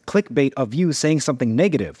is clickbait of you saying something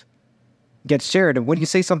negative gets shared. And when you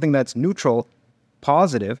say something that's neutral,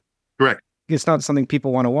 positive, correct, it's not something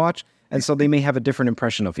people want to watch, and so they may have a different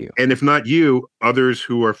impression of you. And if not you, others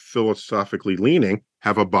who are philosophically leaning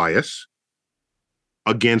have a bias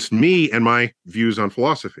against me and my views on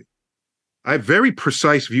philosophy. I have very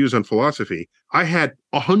precise views on philosophy. I had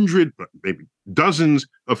 100, maybe dozens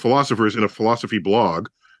of philosophers in a philosophy blog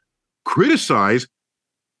criticize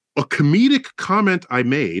a comedic comment I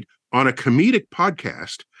made on a comedic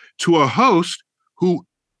podcast to a host who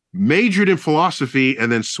majored in philosophy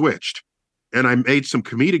and then switched. And I made some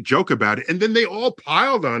comedic joke about it. And then they all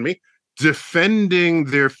piled on me defending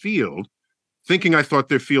their field, thinking I thought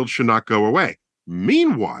their field should not go away.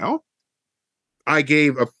 Meanwhile, I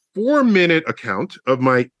gave a 4-minute account of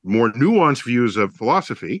my more nuanced views of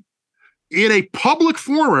philosophy in a public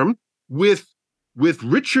forum with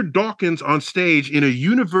Richard Dawkins on stage in a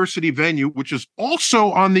university venue, which is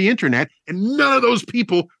also on the internet, and none of those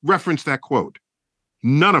people referenced that quote.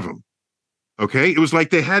 None of them. Okay? It was like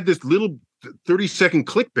they had this little 30-second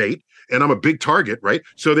clickbait, and I'm a big target, right?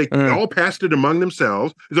 So they all passed it among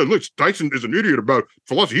themselves. It's like, look, Tyson is an idiot about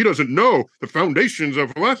philosophy. He doesn't know the foundations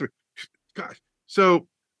of philosophy. Gosh. So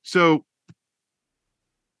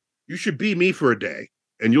you should be me for a day,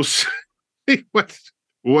 and you'll see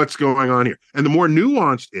what's going on here. And the more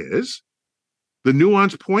nuanced the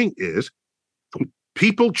nuanced point is,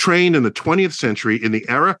 people trained in the 20th century in the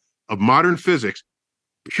era of modern physics,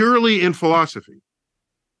 purely in philosophy,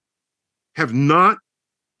 have not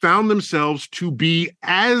found themselves to be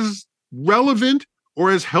as relevant or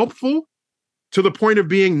as helpful, to the point of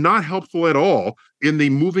being not helpful at all in the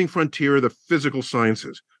moving frontier of the physical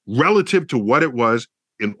sciences relative to what it was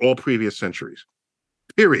in all previous centuries.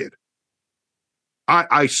 Period.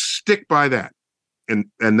 I stick by that. And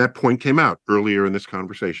that point came out earlier in this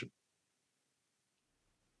conversation.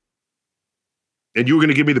 And you were going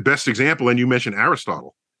to give me the best example, and you mentioned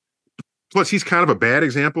Aristotle. Plus, he's kind of a bad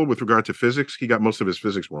example with regard to physics. He got most of his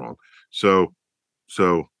physics wrong. So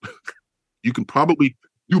you can probably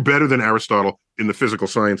do better than Aristotle in the physical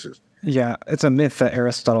sciences. Yeah, it's a myth that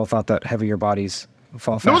Aristotle thought that heavier bodies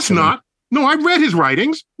fall faster. No, it's not. No, I read his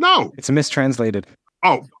writings. No. It's mistranslated.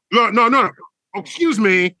 Oh, no. Oh, excuse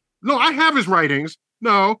me. No, I have his writings.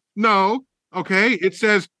 No. Okay, it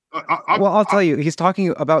says... I'll tell you. He's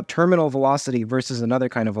talking about terminal velocity versus another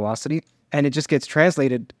kind of velocity, and it just gets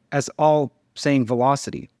translated as all saying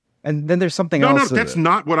velocity. And then there's something else. No, that's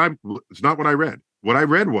not what it's not what I read. What I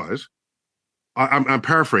read was, I'm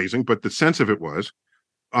paraphrasing, but the sense of it was,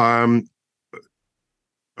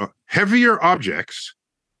 heavier objects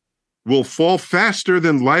will fall faster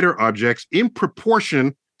than lighter objects in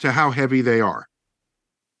proportion to how heavy they are.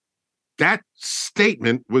 That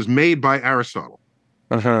statement was made by Aristotle.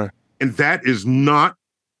 Uh-huh. And that is not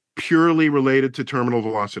purely related to terminal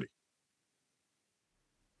velocity.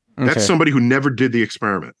 Okay. That's somebody who never did the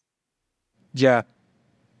experiment. Yeah.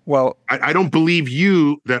 Well, I don't believe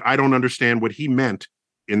you that I don't understand what he meant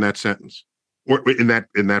in that sentence or in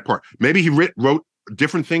that part. Maybe he wrote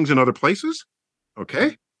different things in other places.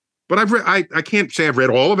 Okay. But I can't say I've read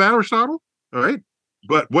all of Aristotle. All right.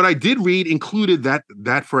 But what I did read included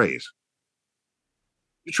that phrase.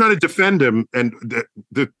 You're trying to defend him, and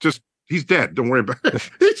just he's dead. Don't worry about it.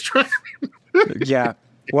 He's trying. Yeah.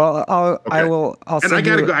 Well, I'll send I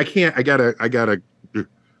gotta you... go. I gotta.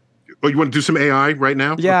 Oh, you want to do some AI right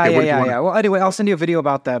now? Yeah, okay, yeah. Well, anyway, I'll send you a video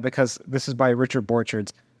about that, because this is by Richard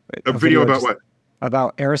Borchards. A video about what?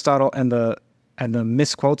 About Aristotle and the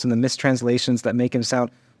misquotes and the mistranslations that make him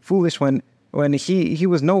sound foolish when he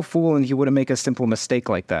was no fool, and he wouldn't make a simple mistake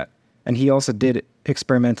like that. And he also did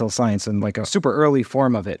experimental science in like a super early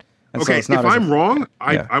form of it. And okay, so if I'm wrong,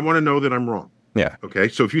 I want to know that I'm wrong. Yeah. Okay,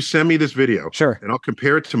 so if you send me this video, sure, and I'll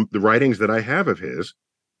compare it to the writings that I have of his.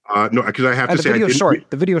 No, because I have to say,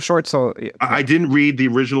 the video short. So I didn't read the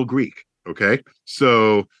original Greek. Okay,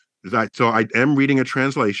 so I am reading a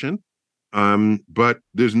translation, but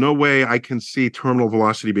there's no way I can see terminal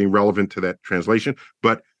velocity being relevant to that translation.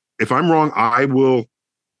 But if I'm wrong, I will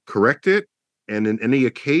correct it. And in any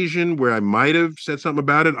occasion where I might have said something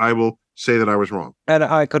about it, I will say that I was wrong. And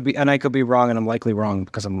I could be wrong, and I'm likely wrong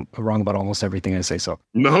because I'm wrong about almost everything I say. So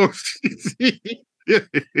no,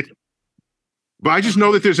 but I just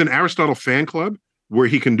know that there's an Aristotle fan club where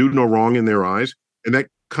he can do no wrong in their eyes, and that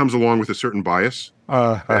comes along with a certain bias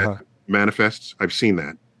that manifests. I've seen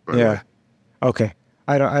that. Yeah. Okay.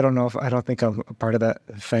 I don't think I'm a part of that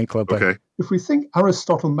fan club. But... Okay. If we think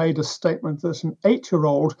Aristotle made a statement that an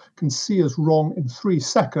 8-year-old can see as wrong in 3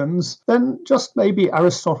 seconds, then just maybe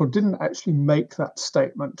Aristotle didn't actually make that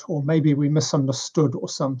statement, or maybe we misunderstood or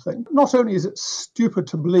something. Not only is it stupid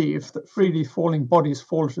to believe that freely falling bodies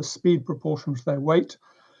fall at a speed proportional to their weight,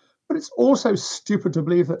 but it's also stupid to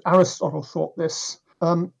believe that Aristotle thought this.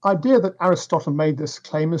 idea that Aristotle made this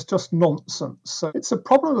claim is just nonsense. It's a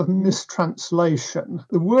problem of mistranslation.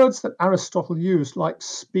 The words that Aristotle used, like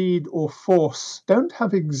speed or force, don't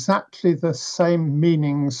have exactly the same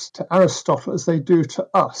meanings to Aristotle as they do to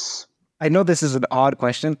us. I know this is an odd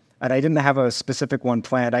question, and I didn't have a specific one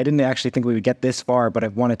planned. I didn't actually think we would get this far, but I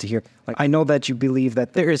wanted to hear. I know that you believe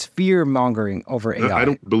that there is fear-mongering over AI. I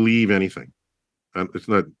don't believe anything. It's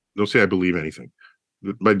not. Don't say I believe anything.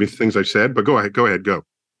 It might be things I've said, but go ahead. Go.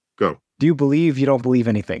 Do you believe you don't believe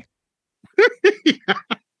anything?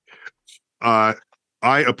 I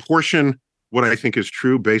apportion what I think is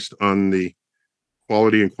true based on the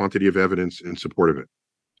quality and quantity of evidence in support of it.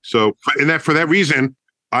 So, for that reason,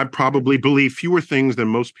 I probably believe fewer things than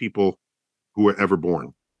most people who were ever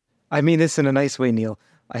born. I mean this in a nice way, Neil.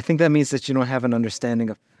 I think that means that you don't have an understanding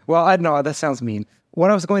of... Well, I don't know. That sounds mean. What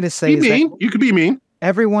I was going to say is mean. that... You could be mean.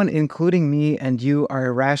 Everyone, including me and you, are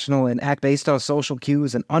irrational and act based on social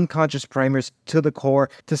cues and unconscious primers to the core.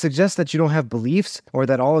 To suggest that you don't have beliefs or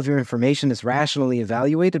that all of your information is rationally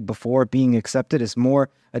evaluated before being accepted is more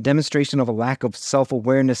a demonstration of a lack of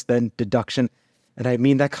self-awareness than deduction. And I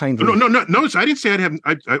mean that kindly. No. I didn't say I'd have...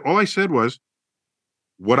 all I said was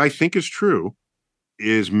what I think is true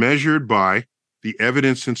is measured by the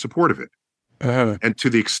evidence in support of it. And to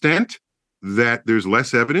the extent that there's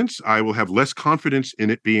less evidence, I will have less confidence in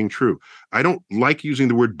it being true. I don't like using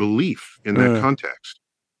the word belief in that context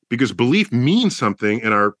because belief means something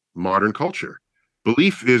in our modern culture.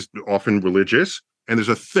 Belief is often religious, and there's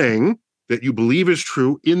a thing that you believe is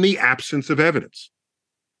true in the absence of evidence.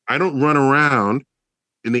 I don't run around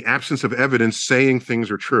in the absence of evidence saying things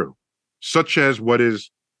are true, such as what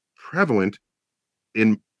is prevalent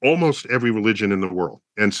in almost every religion in the world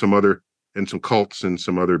and some cults and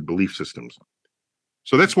some other belief systems.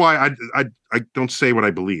 So that's why I don't say what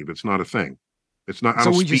I believe. It's not a thing. It's not.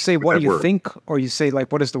 So would you say what do you think, or you say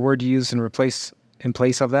what is the word you use in place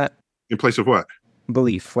of that? In place of what?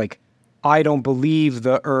 Belief. I don't believe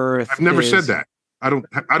the Earth. I've never said that. I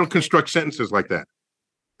don't construct sentences like that.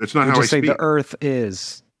 That's not how I speak. Just say the Earth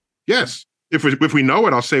is. Yes. If we know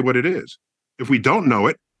it, I'll say what it is. If we don't know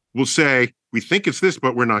it, we'll say we think it's this,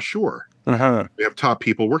 but we're not sure. We have top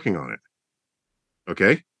people working on it.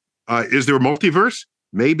 Okay. Is there a multiverse?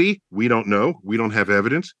 Maybe. We don't know. We don't have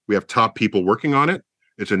evidence. We have top people working on it.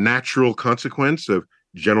 It's a natural consequence of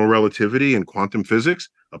general relativity and quantum physics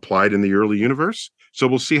applied in the early universe. So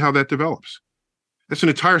we'll see how that develops. That's an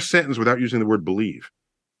entire sentence without using the word believe.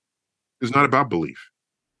 It's not about belief.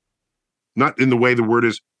 Not in the way the word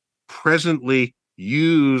is presently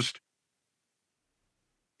used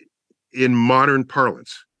in modern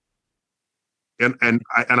parlance.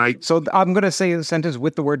 So I'm going to say the sentence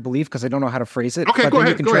with the word believe because I don't know how to phrase it. Okay, but go then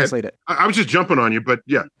ahead. You can go translate ahead. it. I was just jumping on you, but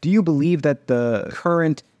yeah. Do you believe that the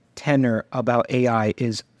current tenor about AI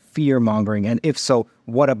is fear-mongering? And if so,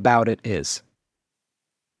 what about it is?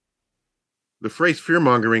 The phrase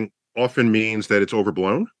fear-mongering often means that it's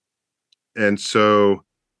overblown. And so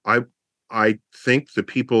I think the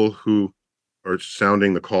people who are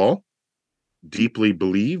sounding the call deeply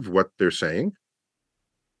believe what they're saying.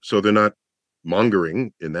 So they're not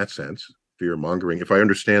mongering in that sense, fear-mongering, if I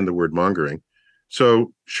understand the word mongering.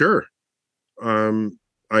 So sure,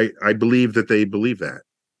 I believe that they believe that.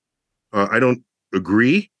 I don't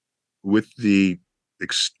agree with the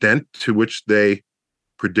extent to which they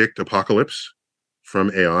predict apocalypse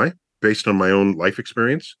from AI based on my own life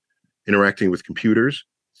experience, interacting with computers,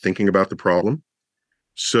 thinking about the problem.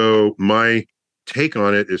 So my take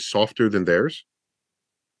on it is softer than theirs.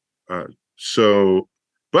 But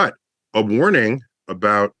a warning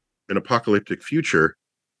about an apocalyptic future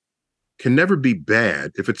can never be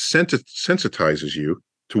bad if it sensitizes you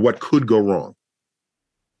to what could go wrong.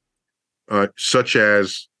 Such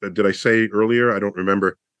as, did I say earlier? I don't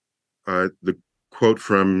remember the quote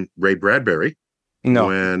from Ray Bradbury. No.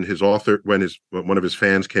 When one of his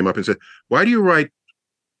fans came up and said, "Why do you write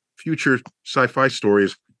future sci-fi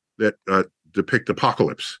stories that depict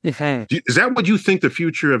apocalypse? Is that what you think the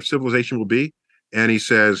future of civilization will be?" And he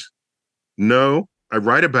says, "No, I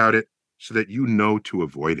write about it so that you know to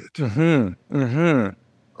avoid it."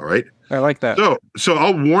 All right. I like that. So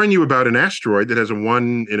I'll warn you about an asteroid that has a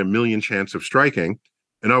 1 in a million chance of striking,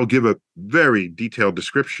 and I'll give a very detailed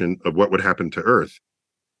description of what would happen to Earth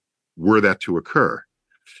were that to occur.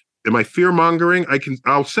 Am I fear-mongering?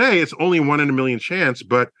 I'll say it's only 1 in a million chance,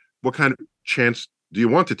 but what kind of chance do you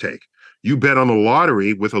want to take? You bet on the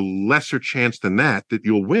lottery with a lesser chance than that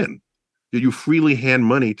you'll win. That you freely hand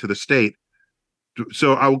money to the state.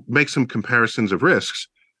 So I'll make some comparisons of risks,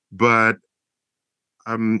 but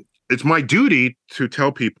it's my duty to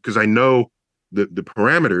tell people, because I know the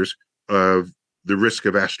parameters of the risk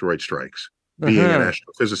of asteroid strikes, being an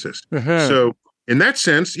astrophysicist. So in that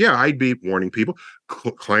sense, yeah, I'd be warning people.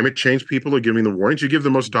 Climate change people are giving the warnings. You give the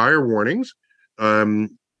most dire warnings. And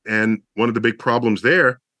one of the big problems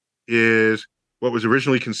there is what was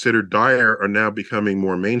originally considered dire are now becoming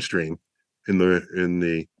more mainstream in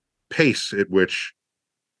the pace at which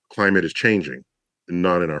climate is changing and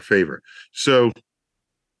not in our favor. So,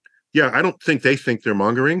 yeah, I don't think they think they're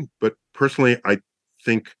mongering, but personally, I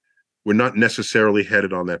think we're not necessarily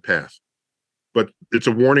headed on that path. But it's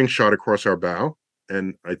a warning shot across our bow,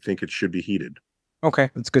 and I think it should be heeded. Okay,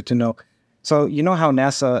 that's good to know. So you know how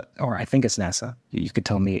NASA, or I think it's NASA, you could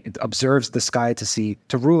tell me, it observes the sky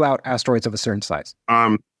to rule out asteroids of a certain size.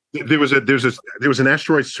 There was an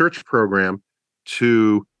asteroid search program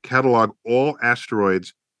to catalog all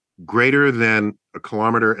asteroids greater than a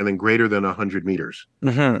kilometer and then greater than 100 meters.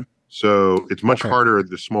 So it's much harder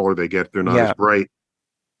the smaller they get. They're not as bright,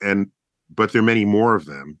 but there are many more of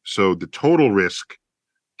them. So the total risk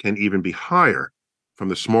can even be higher from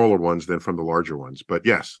the smaller ones than from the larger ones. But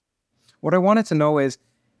yes. What I wanted to know is,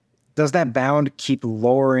 does that bound keep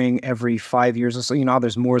lowering every 5 years or so? You know how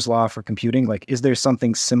there's Moore's law for computing? Like, is there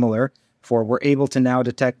something similar for we're able to now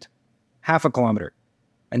detect half a kilometer,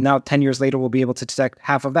 and now 10 years later we'll be able to detect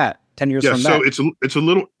half of that 10 years from that? So it's a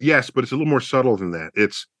little, yes, but it's a little more subtle than that.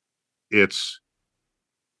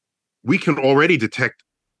 We can already detect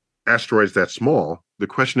asteroids that small. The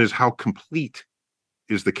question is, how complete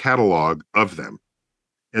is the catalog of them?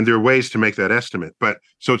 And there are ways to make that estimate. But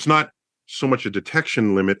so it's not so much a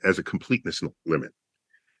detection limit as a completeness limit.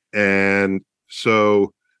 And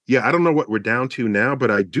so, yeah, I don't know what we're down to now, but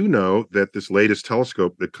I do know that this latest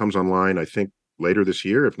telescope that comes online, I think later this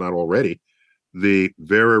year, if not already, the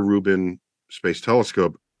Vera Rubin Space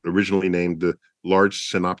Telescope, originally named the Large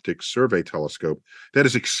Synoptic Survey Telescope, that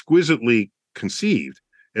is exquisitely conceived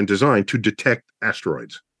and designed to detect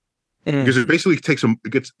asteroids. Because it basically takes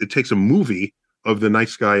a movie of the night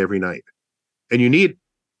sky every night. And you need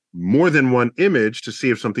more than one image to see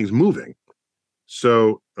if something's moving.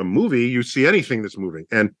 So a movie, you see anything that's moving.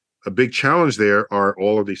 And a big challenge there are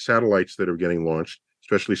all of these satellites that are getting launched,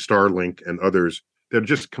 especially Starlink and others, that are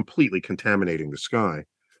just completely contaminating the sky.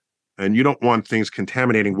 And you don't want things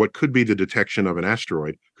contaminating what could be the detection of an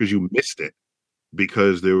asteroid because you missed it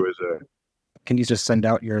because there was a... Can you just send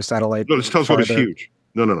out your satellite? No, this telescope is huge.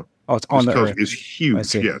 No. Oh, it's on the Earth. It's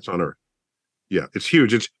huge. Yeah, it's on Earth. Yeah, it's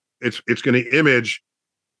huge. It's going to image,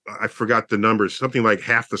 I forgot the numbers, something like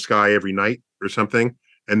half the sky every night or something,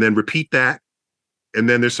 and then repeat that. And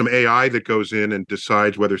then there's some AI that goes in and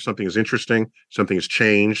decides whether something is interesting, something has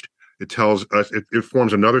changed. It tells us, it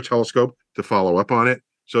forms another telescope to follow up on it.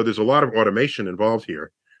 So there's a lot of automation involved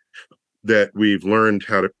here that we've learned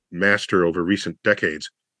how to master over recent decades.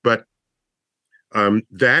 But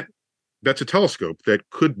that's a telescope that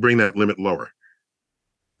could bring that limit lower.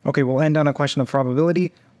 Okay, we'll end on a question of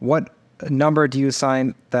probability. What number do you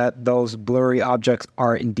assign that those blurry objects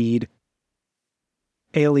are indeed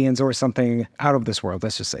aliens or something out of this world,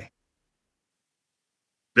 let's just say?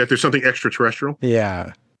 That there's something extraterrestrial?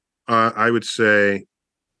 Yeah. I would say,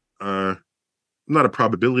 I'm not a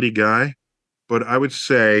probability guy, but I would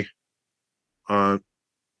say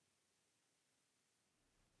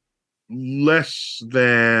less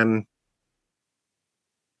than,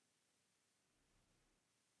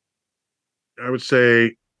 I would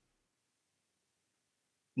say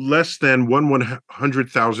less than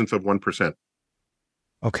 1/100,000th of 1%.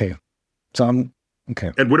 Okay. So I'm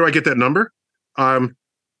okay. And where do I get that number?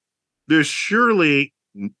 There's surely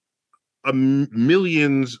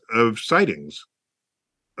millions of sightings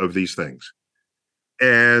of these things.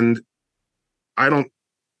 And I'm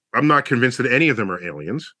not convinced that any of them are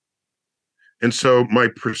aliens. And so my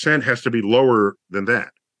percent has to be lower than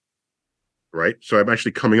that. Right? So I'm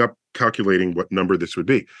actually calculating what number this would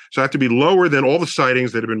be. So I have to be lower than all the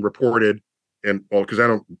sightings that have been reported, and all, because I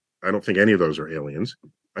don't think any of those are aliens.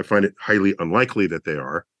 I find it highly unlikely that they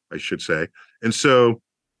are, I should say. And so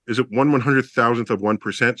is it 1/100,000th of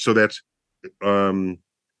 1%? So that's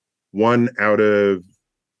 1 out of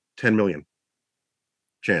 10 million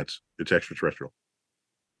chance it's extraterrestrial.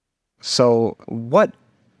 So what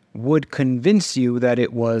would convince you that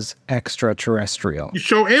it was extraterrestrial? You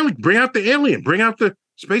show alien, bring out the alien, bring out the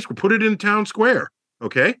space, put it in town square.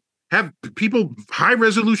 Okay. Have people high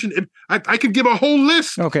resolution. I could give a whole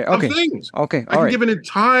list of things. Okay. I can give an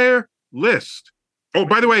entire list. Oh,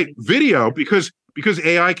 by the way, video, because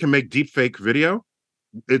AI can make deep fake video,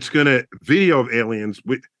 video of aliens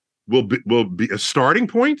will be a starting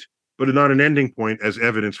point, but not an ending point as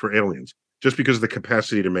evidence for aliens, just because of the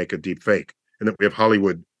capacity to make a deep fake. And that we have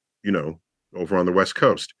Hollywood, over on the West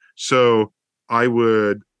Coast. So I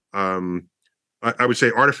would I would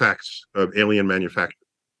say artifacts of alien manufacture.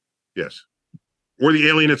 Yes. Or the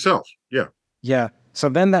alien itself. Yeah. Yeah. So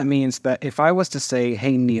then that means that if I was to say,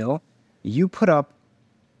 hey, Neil, you put up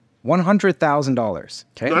 $100,000.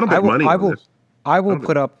 Okay. No, I don't bet money on this. I will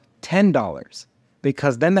put up $10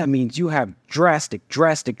 because then that means you have drastic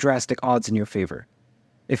odds in your favor.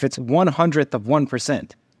 If it's 1/100th of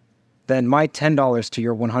 1%, then my $10 to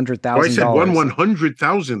your $100,000. Oh, I said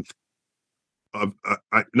 1/100,000th of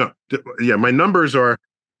my numbers are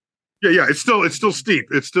it's still steep.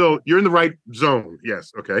 It's still, you're in the right zone.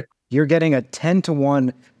 Yes. Okay. You're getting a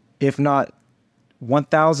 10-to-1, if not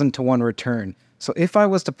 1,000-to-1 return. So if I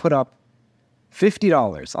was to put up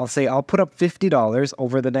 $50, I'll put up $50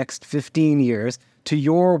 over the next 15 years to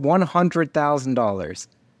your $100,000.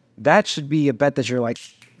 That should be a bet that you're like,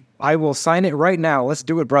 I will sign it right now. Let's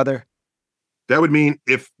do it, brother. That would mean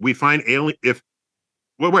if we find alien,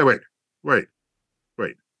 wait.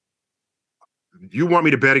 You want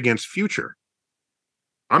me to bet against future?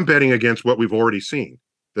 I'm betting against what we've already seen,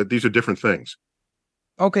 that these are different things.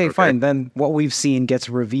 Okay, fine. Then what we've seen gets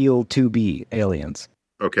revealed to be aliens.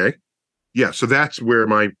 Okay. Yeah, so that's where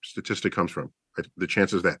my statistic comes from. The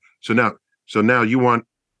chances that. So now you want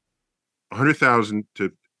 100,000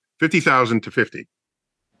 to 50,000 to 50.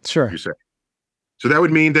 Sure. You say. So that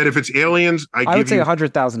would mean that if it's aliens, I would say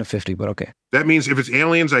 100,000 to 50, but okay. That means if it's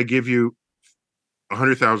aliens, I give you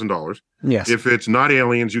 $100,000. Yes. If it's not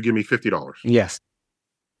aliens, you give me $50. Yes.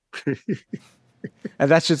 And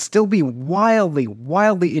that should still be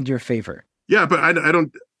wildly in your favor. Yeah, but I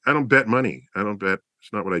don't bet money. I don't bet.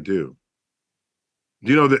 It's not what I do.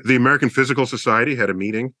 Do you know that the American Physical Society had a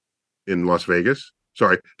meeting in Las Vegas?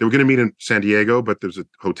 Sorry, they were going to meet in San Diego, but there's a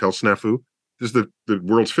hotel snafu. This is the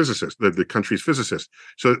world's physicist, the country's physicist.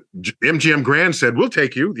 So MGM Grand said, we'll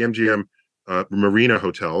take you, the MGM Marina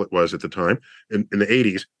Hotel, it was at the time, in the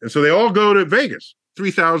 80s. And so they all go to Vegas,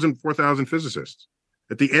 3,000, 4,000 physicists.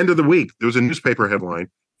 At the end of the week, there was a newspaper headline,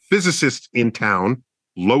 physicists in town,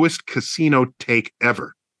 lowest casino take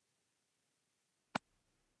ever.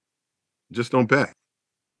 Just don't bet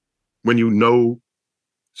when you know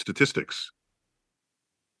statistics.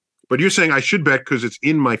 But you're saying I should bet because it's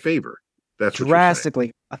in my favor. That's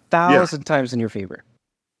drastically 1,000 times in your favor.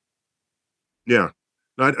 Yeah.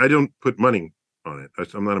 No, I don't put money on it.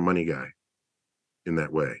 I'm not a money guy in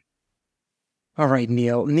that way. All right,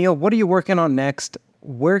 Neil. Neil, what are you working on next?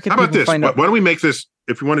 Where can people find out? Why don't we make this,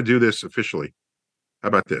 if you want to do this officially, how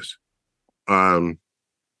about this? How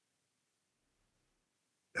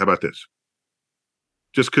about this?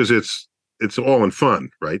 Just because it's all in fun,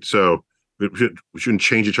 right? So we shouldn't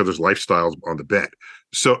change each other's lifestyles on the bet.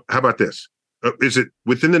 So how about this? Is it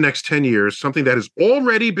within the next 10 years, something that has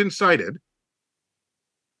already been cited,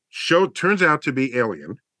 turns out to be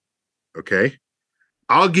alien, okay?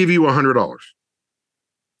 I'll give you $100.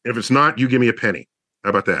 If it's not, you give me a penny. How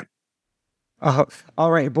about that?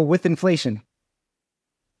 All right, but with inflation.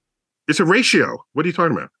 It's a ratio. What are you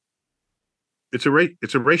talking about? It's a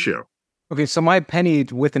ratio. Okay, so my penny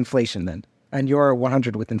with inflation then, and your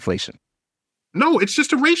 100 with inflation. No, it's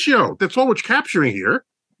just a ratio. That's all we're capturing here.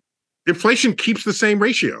 Inflation keeps the same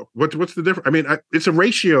ratio. What's the difference? I mean, it's a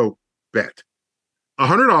ratio bet.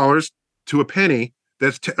 $100 to a penny,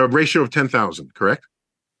 that's a ratio of 10,000, correct?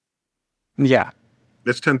 Yeah.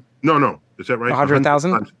 That's 10. No. Is that right?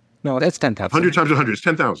 100,000? No, that's 10,000. 100 times 100 is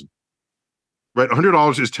 10,000. Right?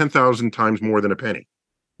 $100 is 10,000 times more than a penny.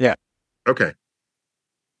 Yeah. Okay.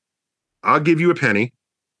 I'll give you a penny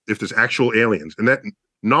if there's actual aliens. And that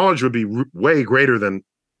knowledge would be way greater than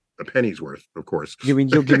a penny's worth, of course. You mean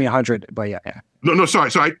you'll give me 100, but yeah. No, sorry.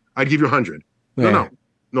 So I'd give you 100. Yeah.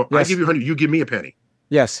 No. Yes. I give you 100. You give me a penny.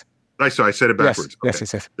 Yes. I said it backwards. Yes.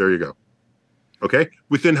 Okay. Yes. There you go. Okay.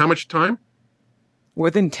 Within how much time?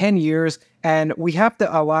 Within 10 years. And we have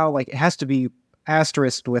to allow, it has to be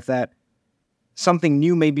asterisked with that. Something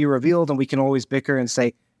new may be revealed and we can always bicker and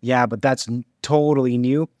say, yeah, but that's totally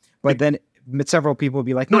new. But then several people will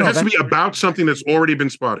be like, no, it has to be about something that's already been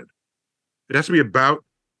spotted. It has to be about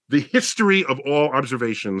the history of all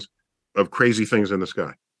observations of crazy things in the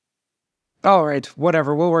sky. All right,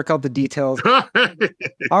 whatever. We'll work out the details.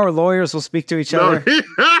 Our lawyers will speak to each other.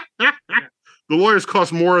 The lawyers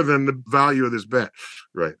cost more than the value of this bet.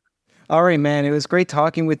 Right. All right, man. It was great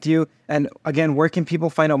talking with you. And again, where can people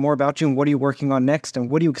find out more about you and what are you working on next? And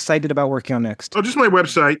what are you excited about working on next? Oh, just my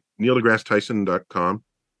website, neildegrassetyson.com.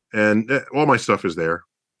 And all my stuff is there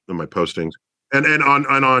in my postings. And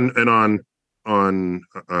on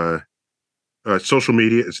social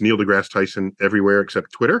media, it's Neil deGrasse Tyson everywhere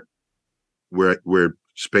except Twitter, where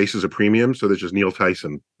space is a premium. So there's just Neil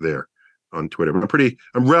Tyson there. on Twitter.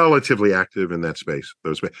 I'm relatively active in that space,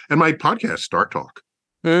 and my podcast, Start Talk.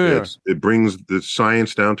 It brings the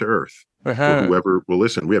science down to earth for whoever will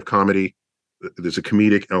listen. We have comedy. There's a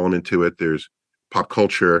comedic element to it. There's pop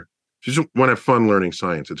culture. If you just want to have fun learning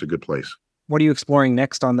science, it's a good place. What are you exploring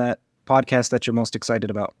next on that podcast that you're most excited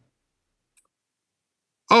about?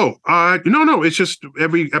 No. It's just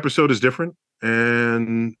every episode is different,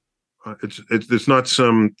 and it's not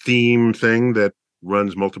some theme thing that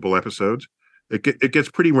runs multiple episodes. It gets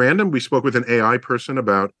pretty random. We spoke with an AI person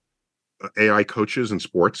about AI coaches in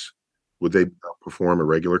sports. Would they outperform a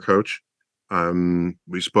regular coach?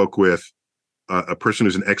 We spoke with a person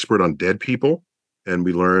who's an expert on dead people, and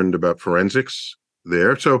we learned about forensics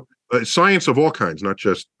there. So science of all kinds, not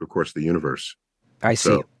just, of course, the universe. I see.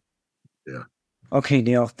 So, yeah. Okay,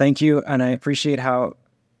 Neil, thank you. And I appreciate how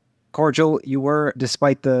cordial you were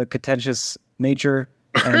despite the contentious nature.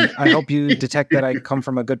 And I hope you detect that I come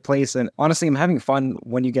from a good place. And honestly, I'm having fun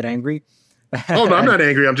when you get angry. Oh, no, I'm not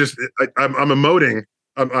angry. I'm just, I'm emoting.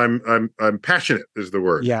 I'm passionate is the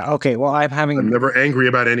word. Yeah. Okay. Well, I'm never angry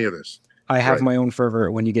about any of this. I have my own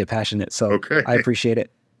fervor when you get passionate. So I appreciate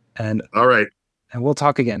it. And all right. And we'll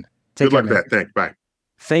talk again. Good luck with that. Thanks. Bye.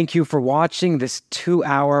 Thank you for watching this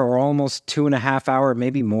 2-hour or almost 2.5 hour,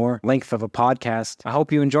 maybe more length of a podcast. I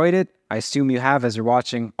hope you enjoyed it. I assume you have as you're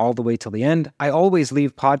watching all the way till the end. I always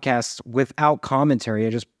leave podcasts without commentary.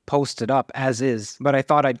 I just post it up as is, but I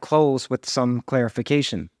thought I'd close with some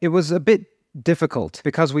clarification. It was a bit difficult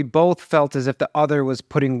because we both felt as if the other was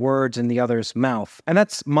putting words in the other's mouth. And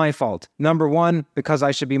that's my fault. Number one, because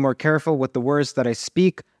I should be more careful with the words that I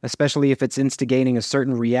speak, especially if it's instigating a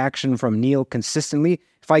certain reaction from Neil consistently.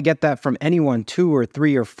 If I get that from anyone 2 or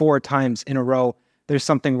 3 or 4 times in a row, there's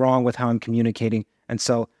something wrong with how I'm communicating. And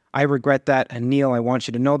so I regret that. And Neil, I want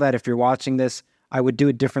you to know that if you're watching this, I would do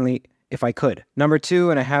it differently if I could. Number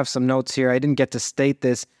two, and I have some notes here. I didn't get to state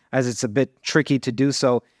this as it's a bit tricky to do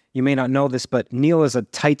so. You may not know this, but Neil is a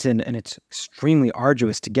Titan, and it's extremely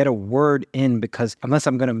arduous to get a word in because unless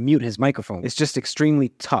I'm going to mute his microphone, it's just extremely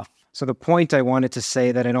tough. So the point I wanted to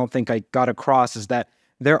say that I don't think I got across is that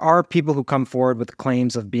there are people who come forward with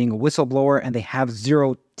claims of being a whistleblower, and they have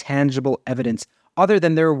zero tangible evidence other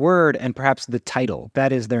than their word and perhaps the title.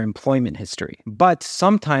 That is their employment history. But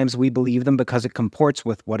sometimes we believe them because it comports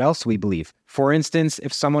with what else we believe. For instance,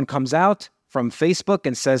 if someone comes out from Facebook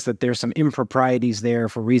and says that there's some improprieties there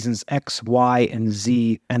for reasons X, Y, and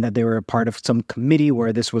Z, and that they were a part of some committee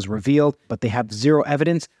where this was revealed, but they have zero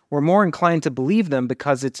evidence, we're more inclined to believe them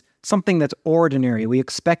because it's something that's ordinary. We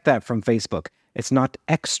expect that from Facebook. It's not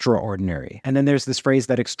extraordinary. And then there's this phrase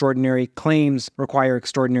that extraordinary claims require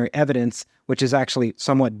extraordinary evidence, which is actually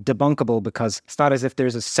somewhat debunkable because it's not as if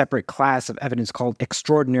there's a separate class of evidence called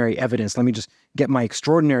extraordinary evidence. Let me just get my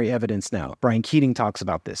extraordinary evidence now. Brian Keating talks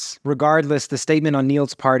about this. Regardless, the statement on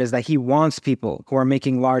Neil's part is that he wants people who are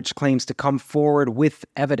making large claims to come forward with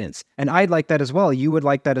evidence. And I'd like that as well. You would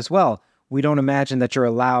like that as well. We don't imagine that you're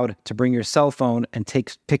allowed to bring your cell phone and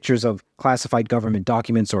take pictures of classified government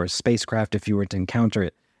documents or a spacecraft if you were to encounter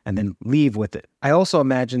it, and then leave with it. I also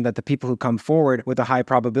imagine that the people who come forward with a high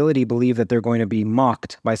probability believe that they're going to be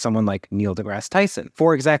mocked by someone like Neil deGrasse Tyson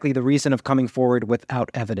for exactly the reason of coming forward without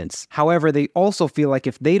evidence. However, they also feel like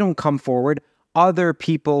if they don't come forward, other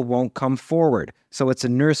people won't come forward. So it's a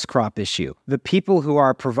nurse crop issue. The people who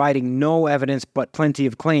are providing no evidence but plenty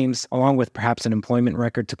of claims, along with perhaps an employment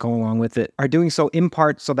record to go along with it, are doing so in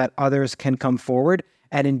part so that others can come forward,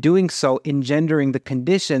 and in doing so, engendering the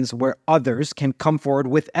conditions where others can come forward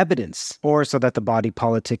with evidence, or so that the body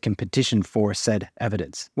politic can petition for said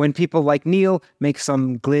evidence. When people like Neil make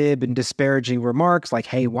some glib and disparaging remarks like,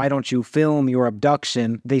 hey, why don't you film your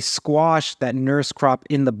abduction? They squash that nurse crop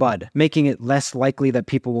in the bud, making it less likely that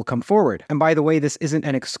people will come forward. And by the way, this isn't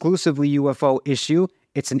an exclusively UFO issue.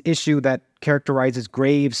 It's an issue that characterizes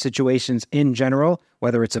grave situations in general,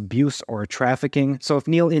 whether it's abuse or trafficking. So if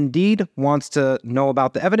Neil indeed wants to know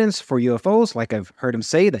about the evidence for UFOs, like I've heard him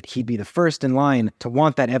say, that he'd be the first in line to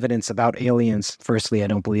want that evidence about aliens. Firstly, I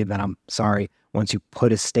don't believe that. I'm sorry. Once you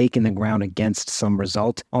put a stake in the ground against some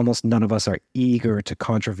result, almost none of us are eager to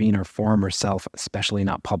contravene our former self, especially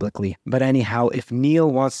not publicly. But anyhow, if Neil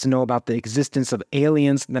wants to know about the existence of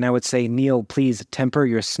aliens, then I would say, Neil, please temper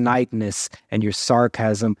your snideness and your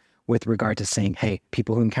sarcasm with regard to saying, hey,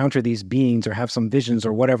 people who encounter these beings or have some visions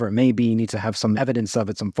or whatever it may be need to have some evidence of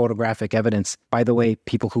it, some photographic evidence. By the way,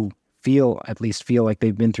 people who at least feel like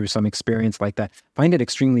they've been through some experience like that find it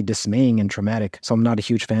extremely dismaying and traumatic. So I'm not a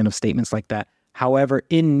huge fan of statements like that. However,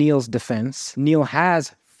 in Neil's defense, Neil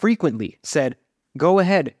has frequently said, go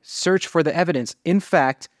ahead, search for the evidence. In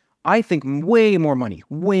fact, I think way more money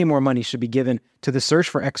should be given to the search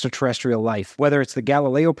for extraterrestrial life. Whether it's the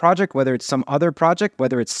Galileo project, whether it's some other project,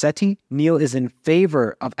 whether it's SETI, Neil is in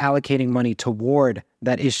favor of allocating money toward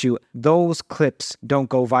that issue. Those clips don't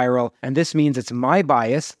go viral, and this means it's my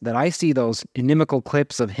bias that I see those inimical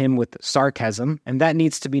clips of him with sarcasm, and that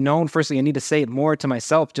needs to be known. Firstly, I need to say it more to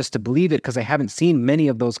myself just to believe it because I haven't seen many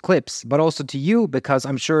of those clips, but also to you because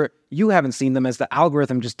I'm sure you haven't seen them as the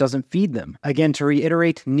algorithm just doesn't feed them. Again, to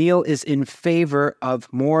reiterate, Neil is in favor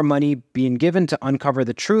of more money being given to uncover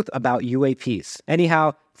the truth about UAPs.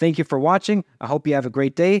 Anyhow, thank you for watching. I hope you have a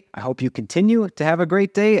great day. I hope you continue to have a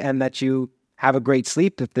great day and that you have a great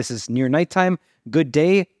sleep if this is near nighttime. Good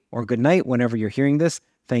day or good night whenever you're hearing this.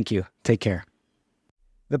 Thank you. Take care.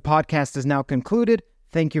 The podcast is now concluded.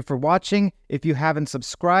 Thank you for watching. If you haven't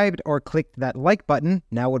subscribed or clicked that like button,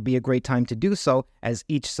 now would be a great time to do so, as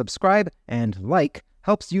each subscribe and like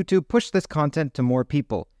helps YouTube push this content to more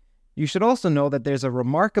people. You should also know that there's a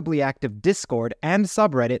remarkably active Discord and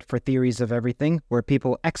subreddit for Theories of Everything, where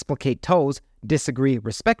people explicate toes, disagree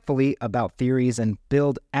respectfully about theories, and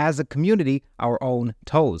build as a community our own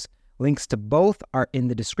toes. Links to both are in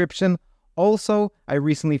the description. Also, I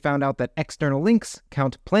recently found out that external links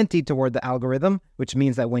count plenty toward the algorithm, which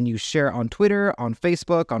means that when you share on Twitter, on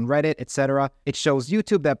Facebook, on Reddit, etc., it shows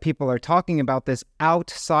YouTube that people are talking about this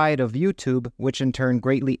outside of YouTube, which in turn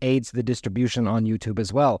greatly aids the distribution on YouTube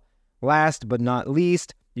as well. Last but not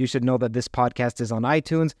least, you should know that this podcast is on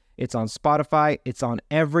iTunes, it's on Spotify, it's on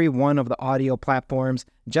every one of the audio platforms.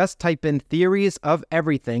 Just type in Theories of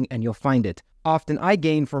Everything and you'll find it. Often I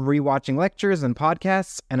gain from rewatching lectures and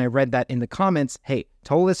podcasts, and I read that in the comments, hey,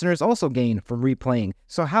 Toe listeners also gain from replaying.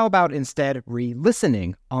 So how about instead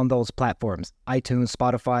re-listening on those platforms? iTunes,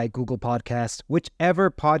 Spotify, Google Podcasts, whichever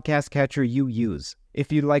podcast catcher you use.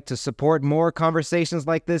 If you'd like to support more conversations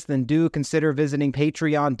like this, then do consider visiting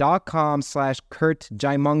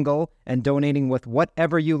patreon.com/KurtJaimungal and donating with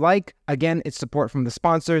whatever you like. Again, it's support from the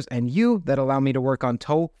sponsors and you that allow me to work on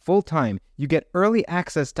Toe full-time. You get early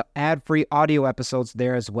access to ad-free audio episodes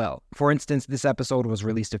there as well. For instance, this episode was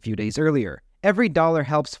released a few days earlier. Every dollar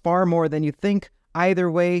helps far more than you think. Either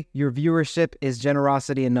way, your viewership is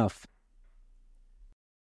generosity enough.